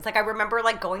mannequins. Like, I remember,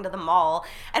 like, going to the mall,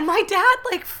 and my dad,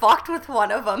 like, fucked with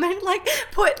one of them and, like,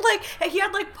 put, like, he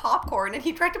had, like, popcorn, and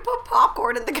he tried to put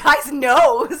popcorn in the guy's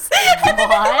nose. And then,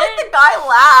 like, the guy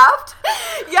laughed.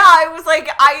 Yeah, it was, like,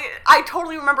 I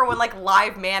totally remember when, like,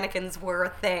 live mannequins were a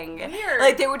thing. Weird.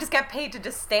 Like, they would just get paid to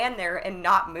just stand there and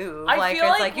not move. I Like,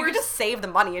 feel it's like you we're could just save the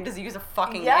money and just use a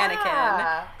fucking Yeah. mannequin.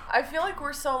 I feel like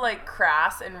we're so like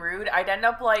crass and rude. I'd end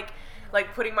up like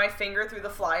putting my finger through the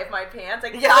fly of my pants.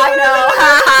 Like, Yeah, I know.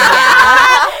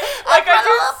 like I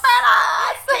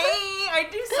I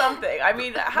do something. I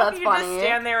mean, how That's can you just funny.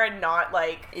 stand there and not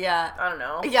like Yeah. I don't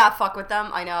know. Yeah, fuck with them.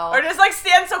 I know. Or just like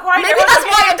stand so quiet. Maybe everyone's that's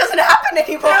looking why at it doesn't happen you.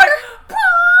 anymore. They're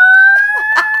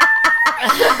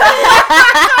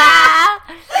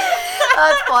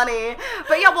That's funny.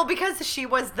 But yeah, well, because she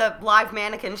was the live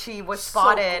mannequin, she was So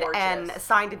spotted gorgeous. and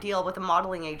signed a deal with a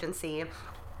modeling agency.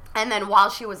 And then while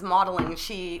she was modeling,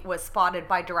 she was spotted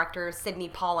by director Sidney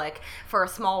Pollack for a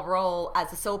small role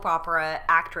as a soap opera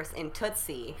actress in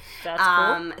Tootsie. That's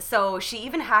cool. So she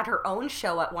even had her own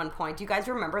show at one point. Do you guys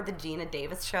remember the Gina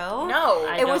Davis show? No.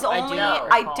 I It was don't- I do only, not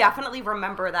I recall. definitely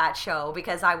remember that show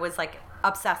because I was like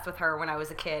obsessed with her when I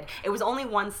was a kid. It was only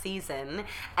one season.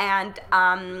 And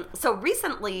so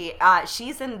recently,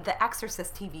 she's in the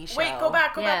Exorcist TV show. Wait, go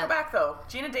back Yeah. though.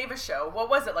 Gina Davis show. What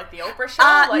was it? Like the Oprah show?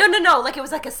 Like, No. Like it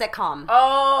was like a sitcom.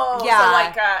 Oh, Yeah. So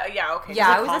like, yeah, okay.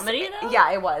 Yeah, it it was comedy, though?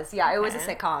 Yeah, it was. Yeah, it was a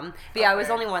Okay. sitcom. But yeah, it was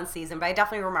Okay. only one season, but I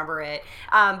definitely remember it.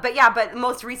 But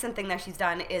most recent thing that she's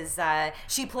done is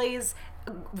she plays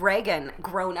Reagan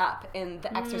grown up in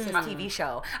the Exorcist TV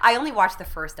show. I only watched the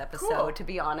first episode, Cool. to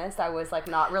be honest. I was like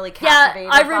not really Yeah,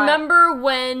 captivated. I by- remember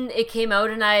when it came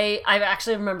out, and I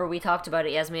actually remember we talked about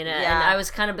it, Yasmina, and Yeah. I was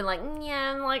kind of been like,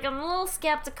 yeah, like I'm a little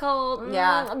skeptical.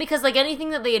 Yeah. Because like anything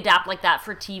that they adapt like that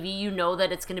for TV, you know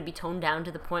that it's going to be toned down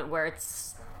to the point where it's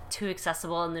too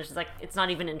accessible, and there's like it's not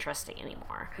even interesting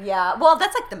anymore. Yeah, well,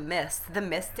 that's like the Mist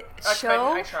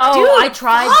show. I tried. Oh, Dude, I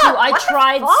tried fuck, to. I what the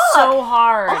tried fuck? so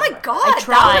hard. Oh my god, I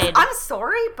tried. I'm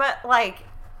sorry, but like,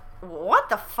 what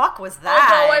the fuck was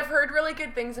that? Although I've heard really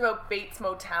good things about Bates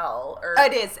Motel. Or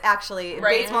It is actually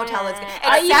Right. Bates Motel is good.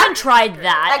 I even Except- tried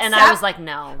that, and I except- was like,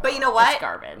 no. But you know what? It's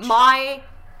garbage. My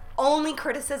only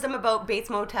criticism about Bates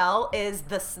Motel is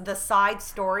the side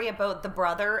story about the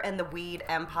brother and the weed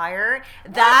empire.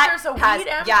 That There's a has weed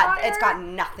yeah, empire? it's got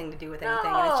nothing to do with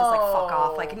anything, and it's just like fuck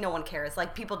off. No. Like no one cares.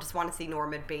 Like people just want to see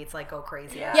Norman Bates like go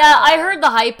crazy. Yeah, I heard the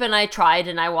hype, and I tried,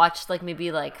 and I watched like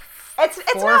maybe like It's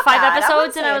 4 or not 5 bad. episodes,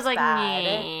 wouldn't and say I was it's like, bad.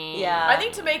 meh. Yeah. I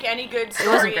think to make any good wasn't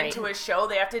story great. into a show,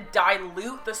 they have to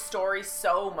dilute the story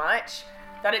so much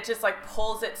that it just like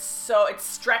pulls it so it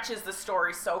stretches the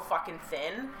story so fucking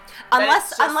thin. that Unless-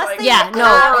 it's just, unless like, they- Yeah,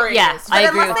 no, glorious. yeah, But I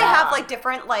agree unless with they that. have like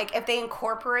different like if they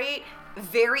incorporate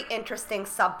very interesting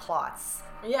subplots.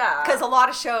 Yeah. Because a lot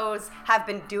of shows have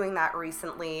been doing that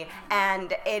recently,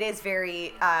 and it is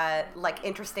very like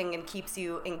interesting and keeps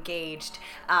you engaged.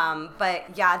 But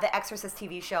yeah, the Exorcist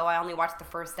TV show, I only watched the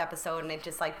first episode, and it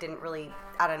just like didn't really.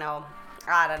 I don't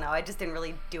know. It just didn't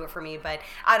really do it for me. But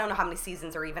I don't know how many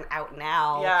seasons are even out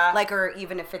now. Yeah. Like, or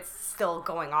even if it's still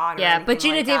going on. Or Yeah, but anything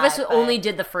Gina like Davis that, but- only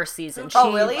did the first season. She,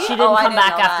 Oh, really? She didn't Oh, I come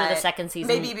back know after that. the second season.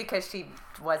 Maybe because she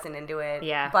wasn't into it.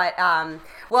 Yeah. But,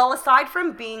 well, aside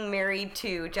from being married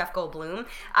to Jeff Goldblum,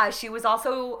 she was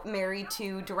also married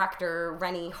to director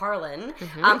Rennie Harlan,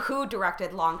 who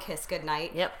directed Long Kiss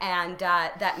Goodnight. Yep. And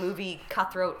that movie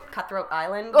Cutthroat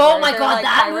Island. Oh where my they're, God, like,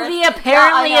 that pirates. movie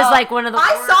apparently Yeah, I is, know. like, one of the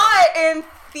I worst. saw it in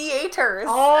theaters.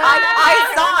 Oh,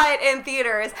 I saw it in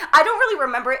theaters. I don't really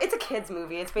remember it. It's a kids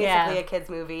movie. It's basically Yeah. a kids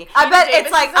movie. I bet Davis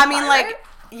it's like is a I mean like pirate?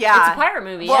 yeah. It's a pirate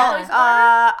movie, Well, yeah.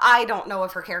 I don't know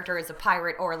if her character is a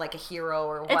pirate or like a hero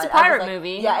or what. It's a I was pirate like-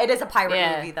 movie. Yeah, it is a pirate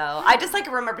Yeah. movie though. I just like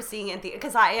remember seeing it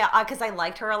because I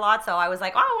liked her a lot, so I was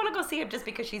like, oh, I want to go see it just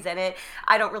because she's in it.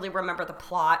 I don't really remember the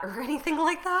plot or anything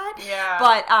like that. Yeah.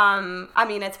 But I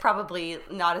mean, it's probably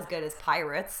not as good as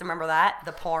Pirates. Remember that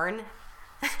the porn.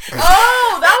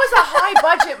 Oh, that was a high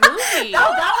budget movie. Oh,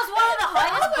 that was one of the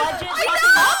highest budget. We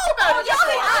talked about it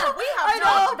before. We have I know.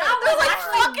 talked about They're it like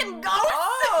before. fucking ghosts.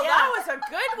 Oh, that was a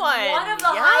good one. One of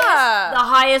the Yeah.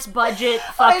 highest budget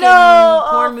fucking know.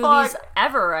 porn Oh, fuck. movies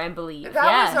ever, I believe. That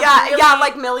yeah. was a- Yeah, Really? yeah,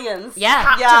 like millions.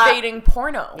 yeah. Captivating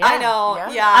porno. I know. Yeah.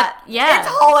 Yeah. yeah. It's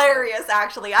hilarious,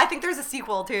 actually. I think there's a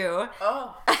sequel too.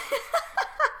 Oh.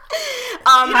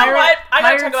 Um, You know what? I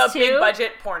gotta talk Pirates about big 2?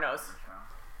 budget pornos.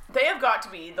 They have got to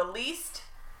be the least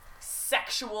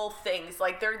sexual things.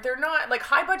 Like they're not like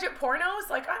high budget pornos.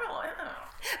 Like I don't know.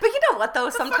 But you know what though?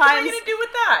 What Sometimes the fuck am I gonna do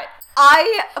with that?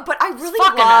 I really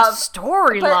Fucking love a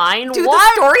storyline. Dude,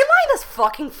 What? the storyline is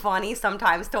fucking funny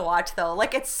sometimes to watch though.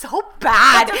 Like it's so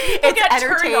bad. People It's get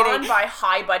entertaining. turned on by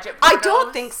high budget pornos. I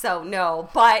don't think so. No,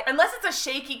 but Unless it's a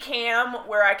shaky cam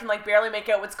where I can like barely make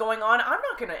out what's going on, I'm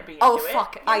not gonna be into Oh, it.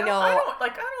 fuck, You I know. I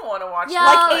don't want to watch. Yeah.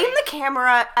 that. like aim the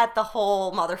camera at the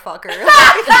whole motherfucker.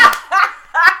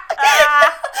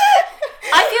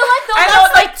 I feel like though I know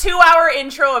that's it's like 2-hour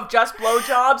intro of just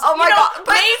blowjobs. Oh my You know, God,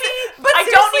 but- maybe but I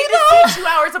don't seriously, need to see 2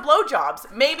 hours of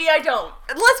blowjobs. Maybe I don't.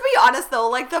 Let's be honest though,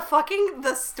 like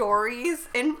the stories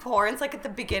in porns, like at the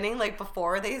beginning, like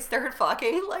before they start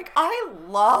fucking, like I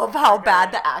love how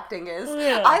bad the acting is.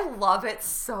 Yeah. I love it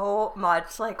so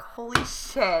much. Like holy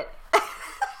shit.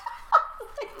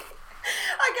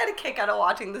 I get a kick out of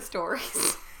watching the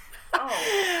stories.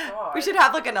 Oh God. We should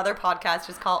have like another podcast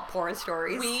just called Porn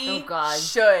Stories. We Oh, God.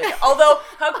 should. Although,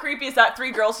 how creepy is that?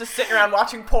 3 girls just sitting around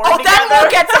watching porn Oh, together? then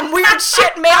we'll get some weird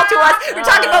shit mailed to us. We're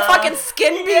talking about fucking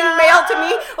skin being mailed to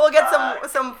me. We'll get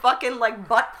some fucking like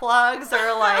butt plugs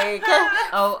or like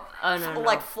oh no.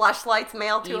 like fleshlights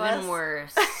mailed to us. Even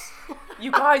worse.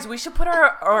 You guys, we should put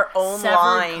our own Severed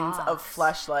lines cocks. of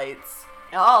fleshlights.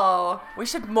 Oh, We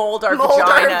should mold our Mold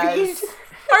our vaginas. V's.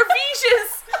 Our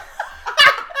V's.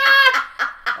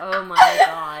 Oh my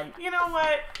God. You know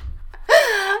what?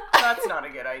 That's not a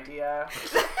good idea.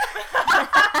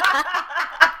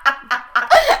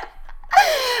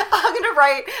 I'm gonna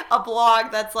write a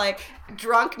blog that's like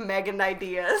drunk Megan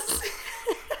ideas,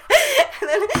 and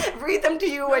then read them to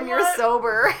you when you're what?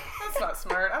 sober. That's not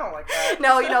smart. I don't like that.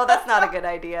 No, you know that's not a good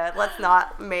idea. Let's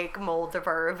not make molds of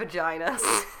our vaginas.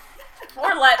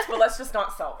 Or but let's just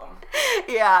not sell them.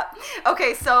 Yeah.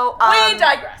 Okay, so We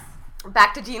digress.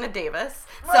 back to Gina Davis.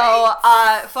 Right.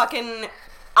 So, fucking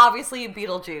obviously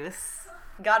Beetlejuice.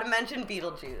 Gotta mention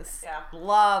Beetlejuice. Yeah.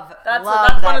 Love That's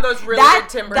that. one of those really good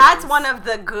Tim That's Burtons. one of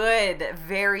the good,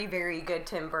 very, very good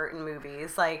Tim Burton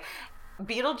movies. Like,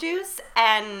 Beetlejuice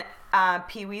and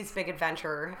Pee-wee's Big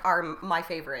Adventure are my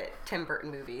favorite Tim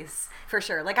Burton movies, for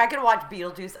sure. Like, I could watch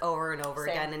Beetlejuice over and over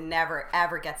Same. again and never,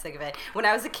 ever get sick of it. When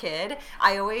I was a kid,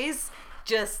 I always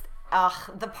just...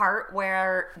 the part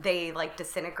where they like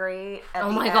disintegrate at Oh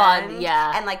the my God, end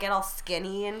yeah. and like get all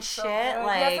skinny and shit. good.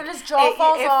 Like Yes, and his jaw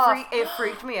falls off. It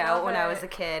freaked me out Love when I it. was a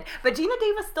kid. But Gina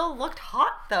Davis still looked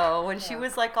hot though when she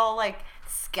was like all like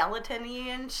skeleton-y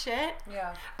and shit.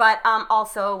 Yeah. But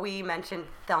also we mentioned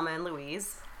Thelma and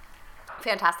Louise.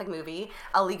 Fantastic movie.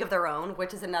 A League of Their Own,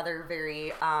 which is another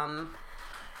very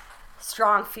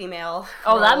strong female.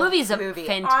 Oh, that role movie's a movie.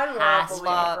 fantastic.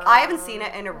 I haven't seen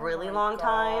it in a really long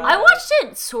time. I watched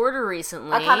it sort of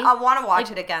recently. I want to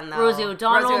watch it again though. Rosie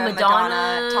O'Donnell,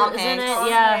 Madonna, Tom isn't Hanks. it? Tom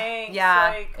Yeah. Hanks, Yeah.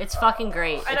 like- It's fucking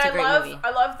great. And It's a great movie.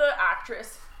 I love the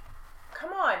actress.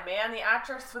 Come on, man, the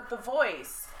actress with the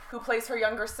voice who plays her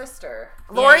younger sister.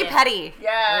 Lori yeah. Petty.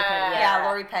 Yeah. Petty, Yeah,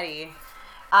 Lori Petty.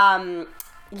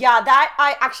 Yeah, that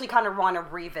I actually kind of want to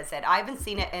revisit. I haven't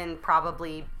seen it in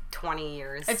probably 20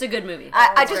 years. It's a good movie.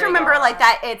 I just very remember good. like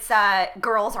that it's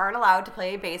girls aren't allowed to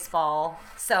play baseball,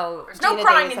 so There's no Gina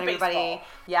crying Davis in and everybody, baseball.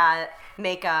 yeah,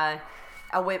 make a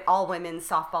all women's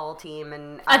softball team,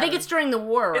 and I think it's during the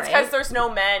war, It's right? because there's no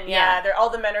men. Yeah, Yeah. they're all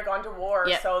the men are gone to war,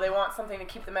 Yep. so they want something to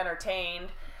keep them entertained.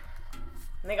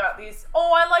 And they got these.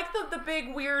 Oh, I like the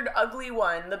big weird ugly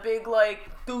one. The big like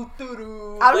doo doo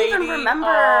doo. I don't even remember.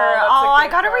 that's a I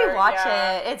good gotta part, rewatch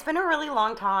yeah. it. It's been a really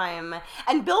long time,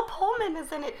 and Bill Pullman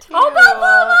is in it too. Oh, Bill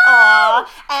Pullman! Aw.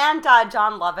 And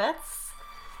John Lovitz.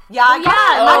 Yeah, I yeah.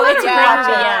 gotta- Oh, I gotta it's a rewatch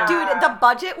great it. movie, yeah. Dude, the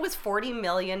budget was $40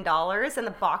 million, and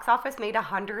the box office made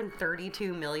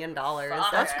 $132 million.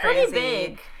 That's Fuck. crazy. Pretty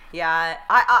big. Yeah,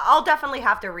 I'll definitely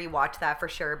have to rewatch that for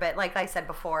sure. But like I said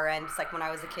before, and just like when I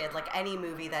was a kid, like any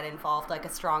movie that involved like a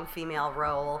strong female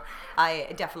role,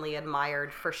 I definitely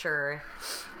admired for sure.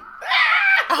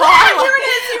 Oh,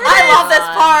 I love this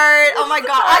part. Oh my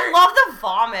god, I love the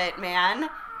vomit, man.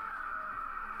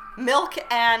 Milk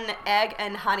and egg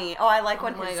and honey. Oh, I like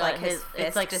when my his God, like his it's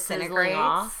fist like sizzling disintegrates.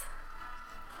 off.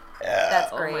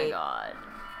 That's Oh great. my god.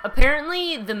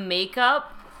 Apparently, the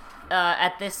makeup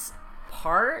at this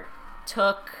part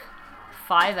took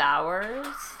 5 hours.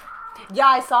 Yeah,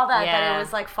 I saw that. That Yeah. it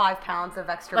was like 5 pounds of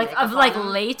extra Like makeup of like on him.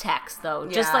 latex though.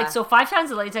 Just Yeah. like so 5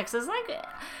 pounds of latex is like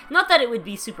not that it would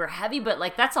be super heavy, but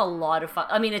like that's a lot of fun.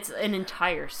 I mean, it's an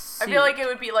entire suit. I feel like it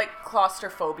would be like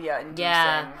claustrophobia inducing.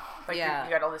 Yeah. Like Yeah.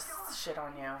 you got all this shit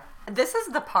on you. This is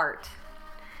the part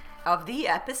of the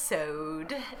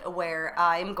episode where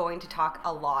I'm going to talk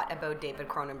a lot about David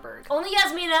Cronenberg. Only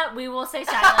Yasmina, we will stay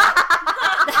silent.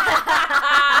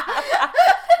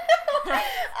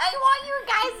 want your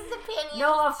guys' opinions.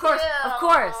 No, of course, too. of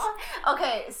course.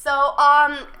 Okay, so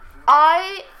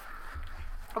I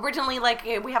originally, like,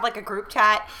 we have like a group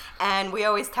chat, and we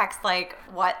always text like,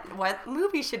 what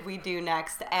movie should we do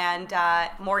next? And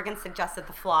Morgan suggested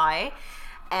The Fly,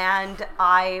 and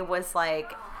I was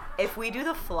like, if we do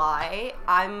The Fly,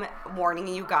 I'm warning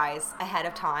you guys ahead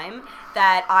of time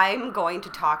that I'm going to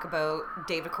talk about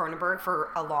David Cronenberg for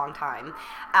a long time.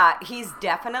 He's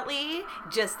definitely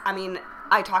just, I mean,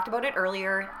 I talked about it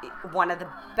earlier, one of the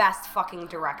best fucking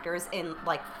directors in,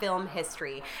 like, film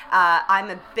history. I'm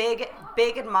a big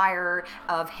admirer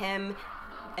of him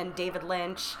and David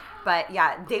Lynch. But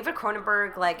yeah, David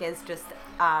Cronenberg, like, is just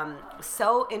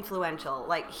so influential.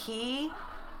 Like, he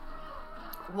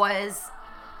was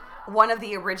one of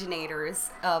the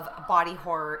originators of body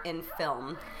horror in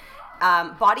film.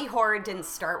 Body horror didn't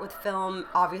start with film,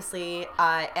 obviously.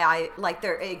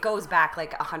 It goes back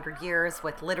like 100 years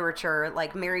with literature.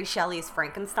 Like Mary Shelley's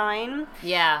Frankenstein,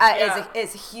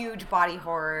 is a huge body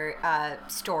horror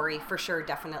story for sure,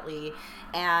 definitely.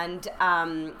 And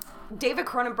David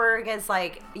Cronenberg is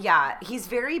like, he's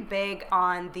very big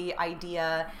on the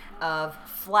idea of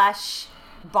flesh,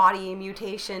 body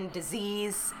mutation,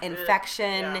 disease,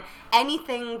 infection,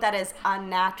 anything that is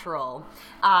unnatural.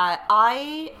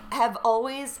 I have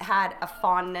always had a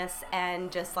fondness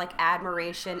and just like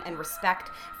admiration and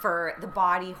respect for the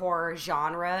body horror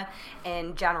genre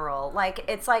in general. Like,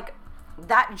 it's like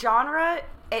that genre,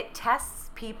 it tests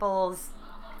people's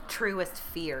truest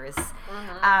fears.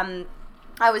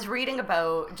 I was reading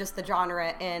about just the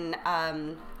genre in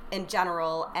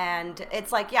general, and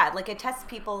it's like, it tests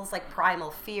people's like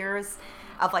primal fears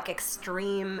of like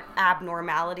extreme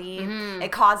abnormality.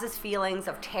 It causes feelings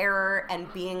of terror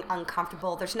and being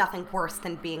uncomfortable. There's nothing worse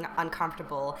than being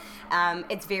uncomfortable.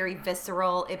 It's very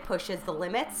visceral. It pushes the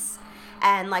limits.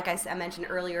 And like I mentioned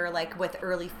earlier, like with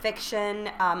early fiction,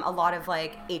 a lot of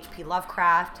like H.P.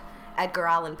 Lovecraft, Edgar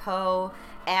Allan Poe,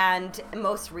 and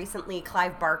most recently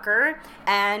Clive Barker.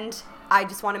 And I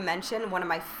just want to mention one of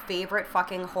my favorite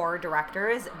fucking horror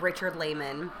directors, Richard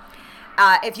Lehman.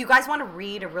 If you guys want to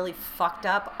read a really fucked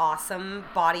up, awesome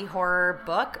body horror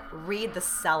book, read The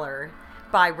Cellar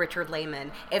by Richard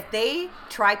Lehman. If they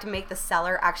tried to make The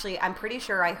Cellar, actually, I'm pretty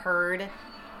sure I heard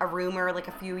a rumor like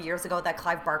a few years ago that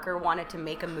Clive Barker wanted to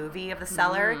make a movie of The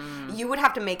Cellar. You would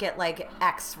have to make it like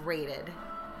X-rated,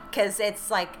 because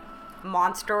it's like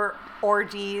monster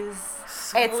orgies.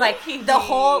 Sweet. It's like the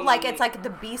whole, like, it's like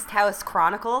the Beast House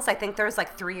Chronicles. I think there's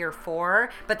like 3 or 4,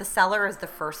 but The Cellar is the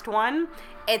first one.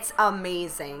 It's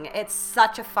amazing. It's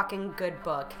such a fucking good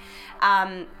book.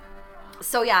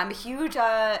 So yeah, I'm a huge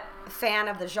fan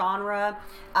of the genre.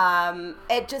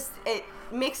 It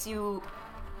makes you,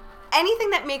 anything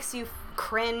that makes you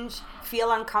cringe,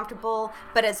 feel uncomfortable,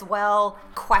 but as well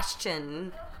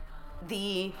question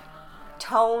the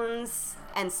tones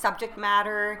and subject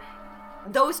matter.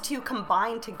 Those two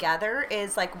combined together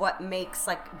is like what makes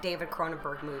like David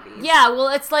Cronenberg movies. Yeah, well,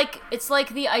 it's like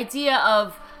the idea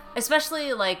of,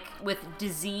 especially like with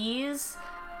disease,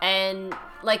 and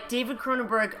like David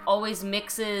Cronenberg always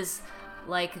mixes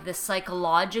like the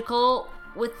psychological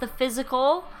with the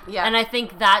physical. Yeah. And I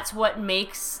think that's what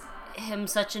makes him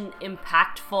such an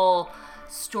impactful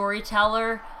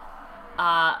storyteller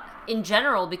in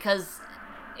general, because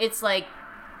it's like,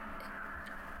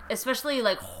 especially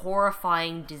like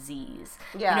horrifying disease,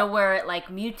 you know, where it like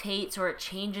mutates or it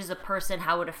changes a person,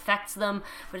 how it affects them,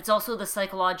 but it's also the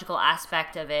psychological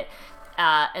aspect of it,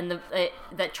 and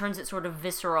that turns it sort of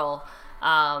visceral,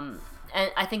 and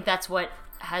I think that's what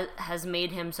has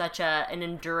made him such an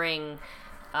enduring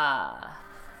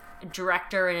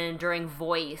director and an enduring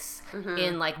voice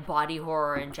in like body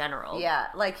horror in general. Yeah,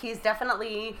 like he's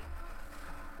definitely,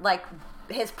 like,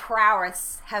 his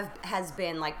prowess has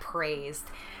been like praised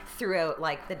throughout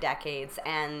like the decades,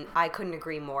 and I couldn't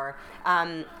agree more.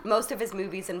 Most of his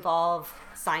movies involve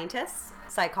scientists,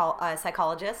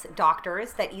 psychologists,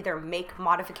 doctors that either make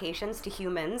modifications to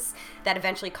humans that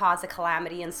eventually cause a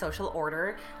calamity in social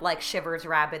order, like Shivers,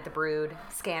 Rabid, The Brood,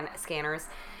 Scanners,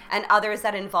 and others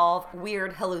that involve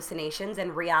weird hallucinations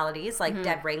and realities like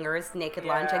Dead Ringers, Naked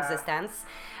Lunch, Existence.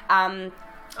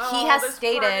 He has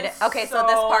stated, okay, so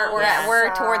this part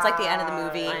we're towards like the end of the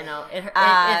movie. I know it's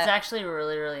actually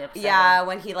really, really upsetting. Yeah,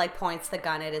 when he like points the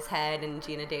gun at his head and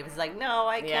Gina Davis is like, "No,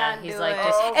 I can't he's do like, it."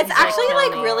 It's It's actually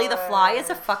like me. really, The Fly is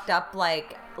a fucked up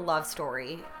like love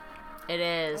story. It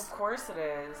is. Of course it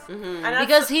is. Mm-hmm.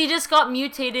 Because he just got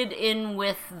mutated in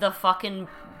with the fucking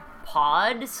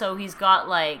pod, so he's got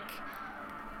like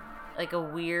a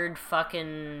weird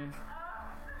fucking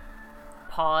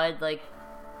pod like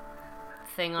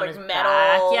thing on Like his metal.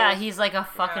 back. Yeah, he's like a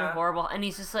fucking Yeah. horrible, and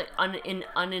he's just like in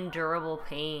unendurable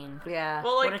pain. Yeah.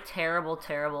 Well, What a like terrible,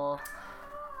 terrible.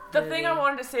 the thing I movie.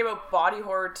 wanted to say about body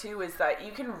horror too is that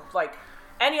you can like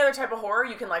any other type of horror,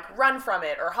 you can like run from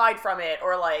it or hide from it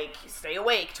or like stay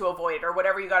awake to avoid it or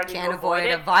whatever you got to do Can't to avoid avoid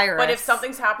it. a virus. But if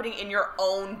something's happening in your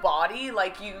own body,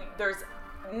 like there's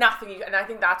nothing, and I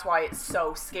think that's why it's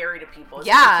so scary to people. is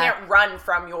Yeah. you can't run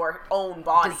from your own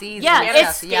body. Disease. Yeah, you can't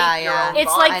it's- escape yeah, your yeah. own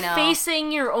It's body. I like know.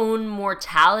 facing your own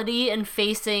mortality and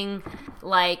facing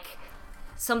like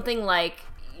something like,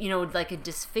 you know, like a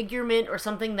disfigurement or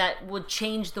something that would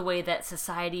change the way that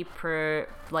society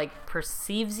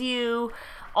perceives you.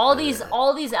 All these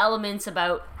elements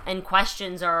about and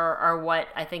questions are what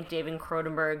I think David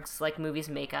Cronenberg's like movies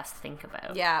make us think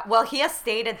about. Yeah, well, he has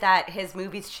stated that his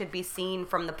movies should be seen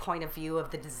from the point of view of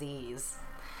the disease.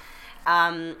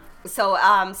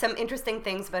 Some interesting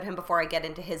things about him before I get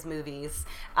into his movies.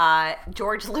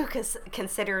 George Lucas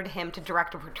considered him to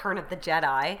direct Return of the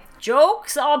Jedi.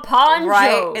 Jokes upon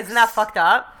Right? jokes. Isn't that fucked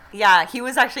up? Yeah, he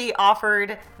was actually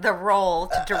offered the role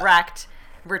to direct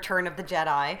Return of the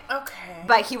Jedi. Okay.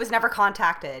 But he was never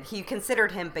contacted. He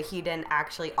considered him, but he didn't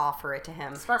actually offer it to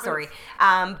him. Smart Sorry.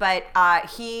 move.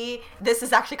 This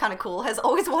is actually kind of cool, has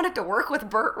always wanted to work with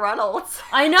Burt Reynolds.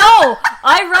 I know.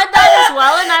 I read that as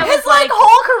well, and I His was like,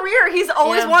 whole career, he's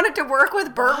always Yeah. wanted to work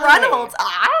with Burt Why? Reynolds.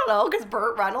 I don't know, because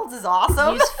Burt Reynolds is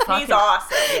awesome. he's fucking He's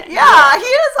awesome. Yeah, he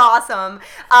is awesome.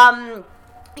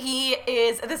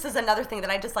 This is another thing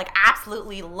that I just like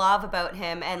absolutely love about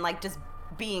him and like just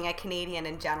being a Canadian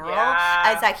in general,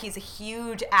 Yeah. is that he's a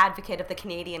huge advocate of the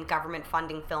Canadian government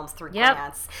funding films through Yep.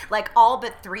 grants. Like all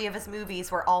but 3 of his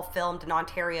movies were all filmed in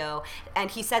Ontario,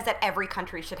 and he says that every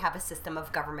country should have a system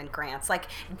of government grants.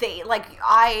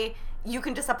 You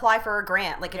can just apply for a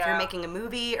grant. Like if you're Yeah. making a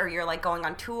movie or you're like going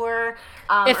on tour.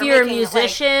 If or you're a making,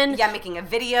 musician. making a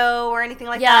video or anything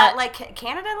like Yeah. that. Like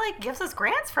Canada gives us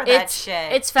grants for that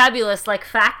shit. It's fabulous. Like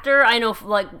Factor, I know,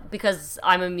 like because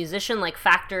I'm a musician, like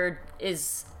Factor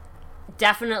is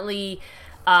definitely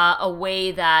a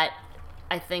way that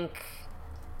I think.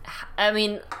 I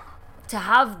mean, to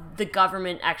have the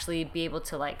government actually be able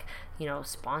to like, you know,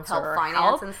 sponsor Help or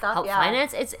finance and stuff, help yeah.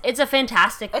 finance. It's a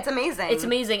fantastic. It's amazing. It's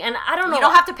amazing, and I don't know. You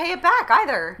don't have to pay it back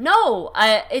either. No,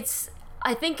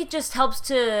 I think it just helps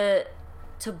to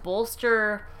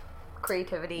bolster.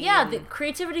 Creativity. Yeah, and- the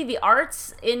creativity, the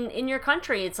arts in your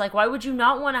country. It's like, why would you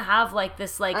not want to have like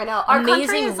this like I know. Our country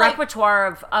amazing is, like-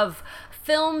 repertoire of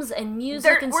films and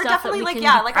music and we're stuff that definitely we can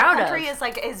our be proud country of.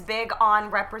 is big on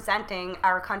representing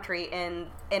our country in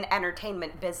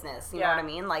entertainment business. You know Yeah. what I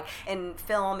mean? Like in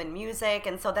film and music,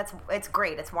 and so it's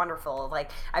great. It's wonderful.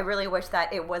 Like I really wish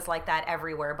that it was like that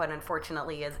everywhere, but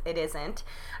unfortunately, it isn't.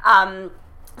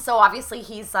 So obviously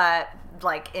he's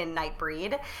like in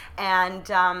Nightbreed and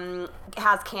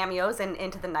has cameos in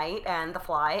Into the Night and The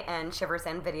Fly and Shivers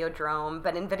and Videodrome.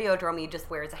 But in Videodrome, he just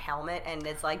wears a helmet and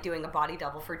is like doing a body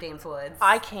double for James Woods.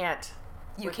 I can't.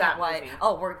 You with can't that what? movie.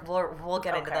 Oh, we'll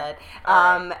get into Okay. that.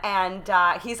 All right.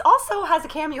 And he's also has a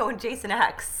cameo in Jason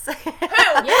X. Who? Yeah.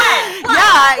 When?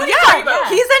 Yeah, What are you talking about?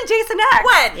 he's in Jason X.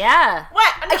 When? Yeah.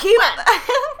 What? No, He, when?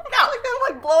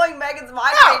 I'm like blowing Megan's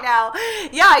mind No. right now.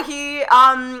 Yeah, he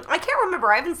I can't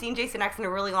remember. I haven't seen Jason X in a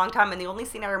really long time, and the only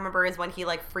scene I remember is when he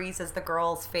like freezes the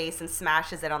girl's face and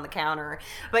smashes it on the counter.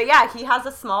 But yeah, he has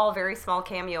a very small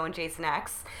cameo in Jason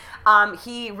X.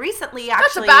 He recently That's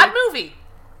actually a bad movie.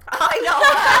 I know.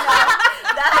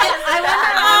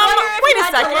 Wait a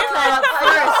second.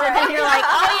 First, and then you're like,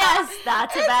 oh yes,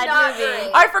 that's a It's bad not movie.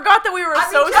 great. I forgot that we were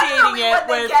associating generally it when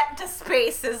they with. get to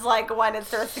space is like when it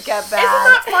starts to get bad. Isn't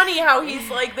that funny how he's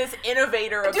like this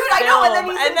innovator of Dude, film, I know, and then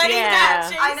he's in Yeah.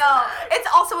 Jason X. I know. It's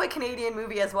also a Canadian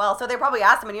movie as well, so they probably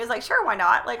asked him, and he was like, "Sure, why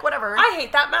not? Like, whatever." I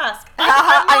hate that mask.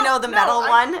 I know the metal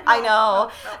one. I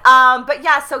know. No. But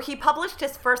yeah, so he published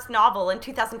his first novel in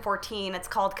 2014. It's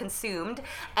called Consumed,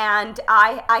 and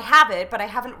I have it, but I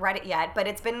haven't read it yet. But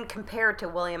it's been compared to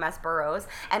William S. Burroughs,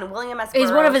 and William S. Burroughs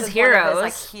He's one of his is heroes. One of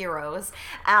his, heroes,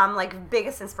 like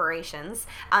biggest inspirations.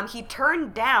 He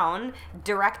turned down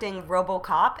directing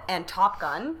RoboCop and Top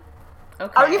Gun.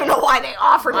 Okay. I don't even know why they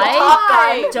offered him I Top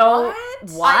Gun. don't.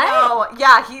 What? I know.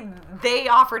 Yeah, they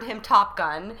offered him Top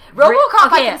Gun. RoboCop,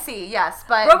 okay, I can see, yes,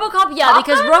 but RoboCop, yeah, Top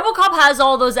because Gun? RoboCop has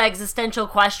all those existential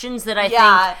questions that I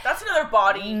Yeah, That's another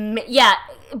body. think, yeah,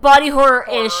 body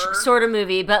horror-ish Horror. sort of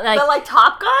movie, but like, but like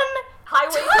Top Gun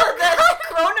Highway to the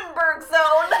Cronenberg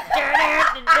zone.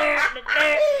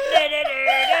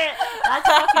 That's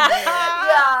fucking weird.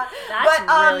 Yeah. That's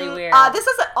really weird. This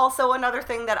is also another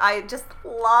thing that I just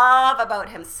love about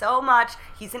him so much.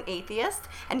 He's an atheist,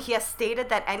 and he has stated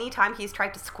that anytime he's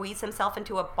tried to squeeze himself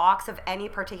into a box of any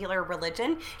particular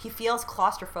religion, he feels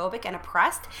claustrophobic and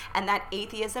oppressed, and that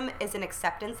atheism is an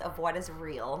acceptance of what is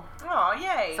real. Oh,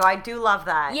 yay. So I do love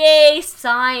that. Yay,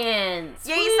 science!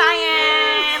 Yay,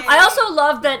 science! I also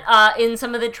love that in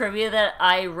some of the trivia that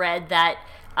I read that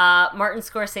Martin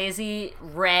Scorsese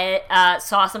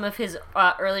saw some of his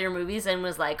earlier movies and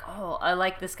was like, oh, I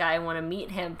like this guy, I want to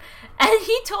meet him. And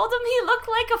he told him he looked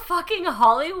like a fucking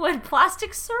Hollywood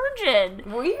plastic surgeon.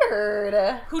 Weird.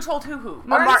 Who told who?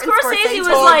 Martin Scorsese was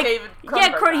told like, David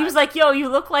yeah, Cronenberg he was like, yo, you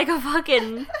look like a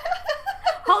fucking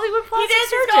Hollywood He plastic did. He's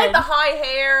surgeon. got the high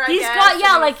hair. He's I got, guess,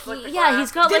 yeah, and like, he's with the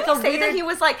he's got Didn't like he a say that weird... he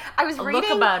was like, I was look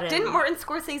reading, about him. didn't Martin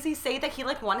Scorsese say that he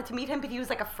like wanted to meet him, but he was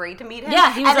like afraid to meet him?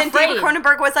 Yeah, he was and then afraid. David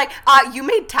Cronenberg was like, you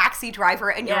made Taxi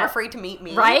Driver and you're Yeah. afraid to meet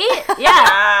me. Right? Yeah.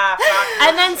 Ah, fuck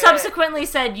And then shit. subsequently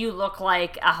said, you look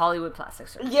like a Hollywood plastic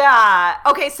surgeon. Yeah.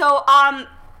 Okay, so,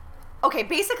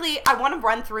 basically, I want to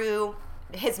run through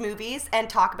his movies and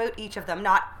talk about each of them.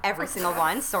 Not every single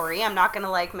one. Sorry, I'm not going to,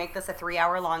 like, make this a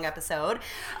 3-hour-long episode.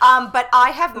 But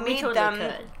I have We made totally them...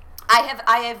 could.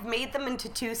 I have made them into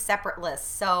 2 separate lists.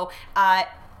 So,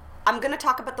 I'm going to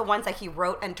talk about the ones that he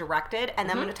wrote and directed, and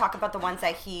then I'm going to talk about the ones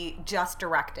that he just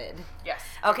directed. Yes.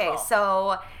 Okay, Cool.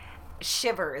 so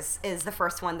Shivers is the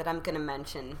first one that I'm going to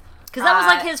mention. Because that was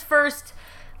like his first,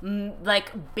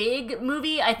 like, big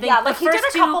movie. I think Yeah, the like, he did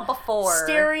first a couple before.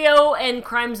 Stereo and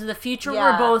Crimes of the Future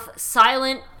Yeah. were both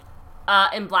silent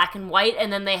in black and white,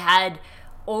 and then they had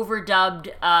overdubbed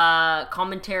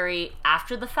commentary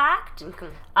after the fact.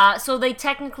 So they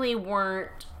technically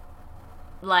weren't,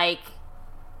 like,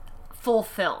 full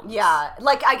films. Yeah,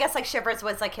 like I guess like Shivers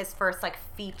was like his first like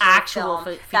feature Actual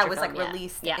film feature that was film, like yeah.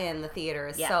 released Yeah. in the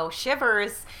theaters. Yeah. So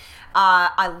Shivers,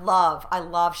 I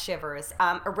love Shivers.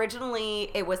 Originally,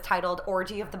 it was titled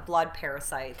Orgy of the Blood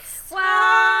Parasites. Well,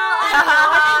 I don't know.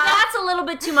 I think that's a little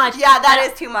bit too much. Yeah, that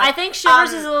is too much. I think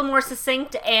Shivers is a little more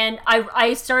succinct, and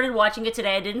I started watching it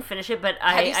today. I didn't finish it, but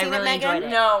Have you I seen it, really Megan? enjoyed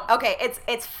it. No. Okay,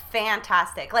 it's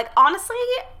fantastic. Like honestly,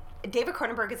 David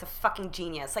Cronenberg is a fucking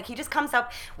genius. Like he just comes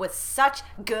up with such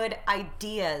good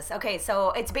ideas. Okay,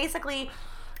 so it's basically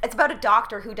it's about a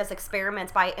doctor who does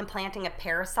experiments by implanting a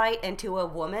parasite into a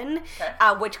woman,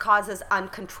 Okay. which causes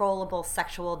uncontrollable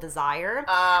sexual desire.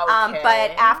 Okay.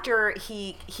 But after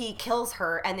he kills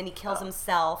her and then he kills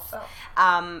himself,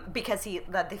 because he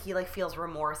like feels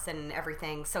remorse and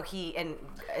everything. So he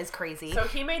is crazy. So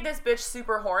he made this bitch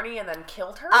super horny and then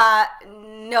killed her?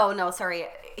 No, sorry.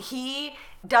 He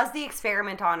does the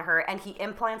experiment on her and he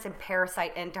implants a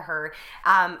parasite into her.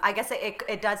 I guess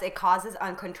it causes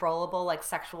uncontrollable like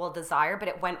sexual desire, but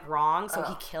it went wrong, so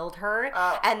he killed her.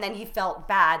 And then he felt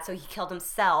bad, so he killed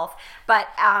himself. But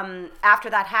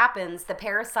after that happens, the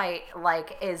parasite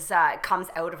like comes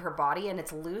out of her body and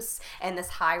it's loose in this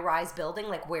high-rise building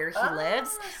like where he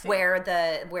lives, I see.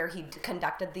 where he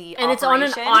conducted the And it's on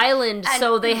an operation. island, And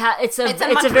so they have it's a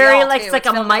Montreal, very like too. it's like It's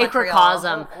a filmed in Montreal.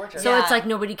 microcosm. Oh, gorgeous. So Yeah. it's like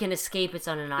nobody can escape. It's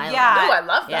on an island. Yeah. Ooh, I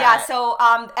love that. Yeah, so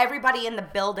everybody in the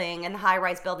building, in the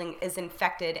high-rise building, is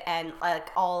infected and like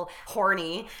all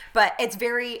horny. But it's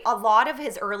a lot of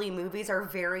his early movies are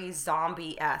very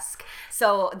zombie-esque.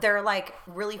 So they're like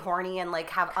really horny and like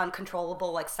have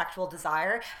uncontrollable like sexual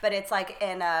desire, but it's like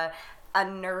in a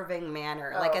unnerving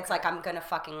manner. Like it's like I'm gonna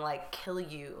fucking like kill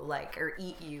you, like, or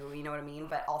eat you, you know what I mean?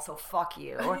 But also fuck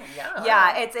you. Yeah.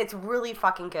 Yeah, it's really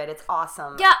fucking good. It's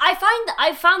awesome. Yeah, I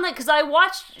found that because I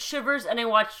watched Shivers and I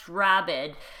watched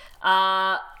Rabid,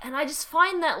 and I just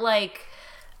find that like,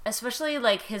 especially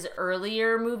like his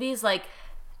earlier movies, like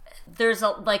there's a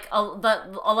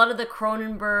lot of the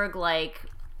Cronenberg like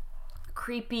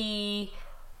creepy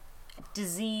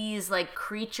disease like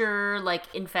creature like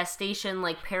infestation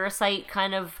like parasite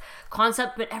kind of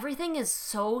concept, but everything is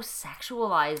so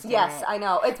sexualized. Yes, I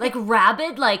know. It's like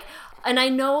Rabid, like, and I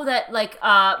know that like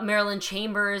Marilyn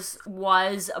Chambers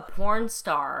was a porn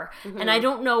star, and I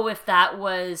don't know if that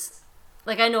was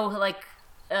like, I know like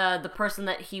the person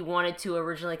that he wanted to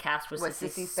originally cast was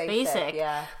Sissy Spacek,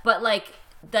 yeah. but like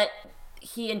that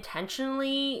he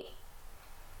intentionally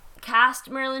cast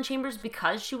Marilyn Chambers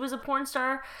because she was a porn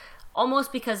star,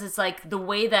 almost because it's like the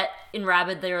way that in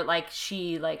Rabid they're like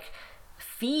she like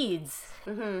feeds,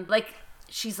 like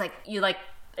she's like you like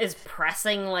is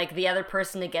pressing like the other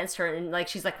person against her and like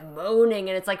she's like moaning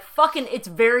and it's like fucking it's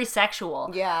very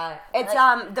sexual. Yeah, it's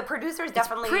the producers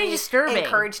definitely pretty disturbing.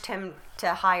 encouraged him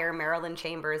to hire Marilyn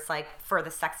Chambers like for the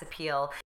sex appeal.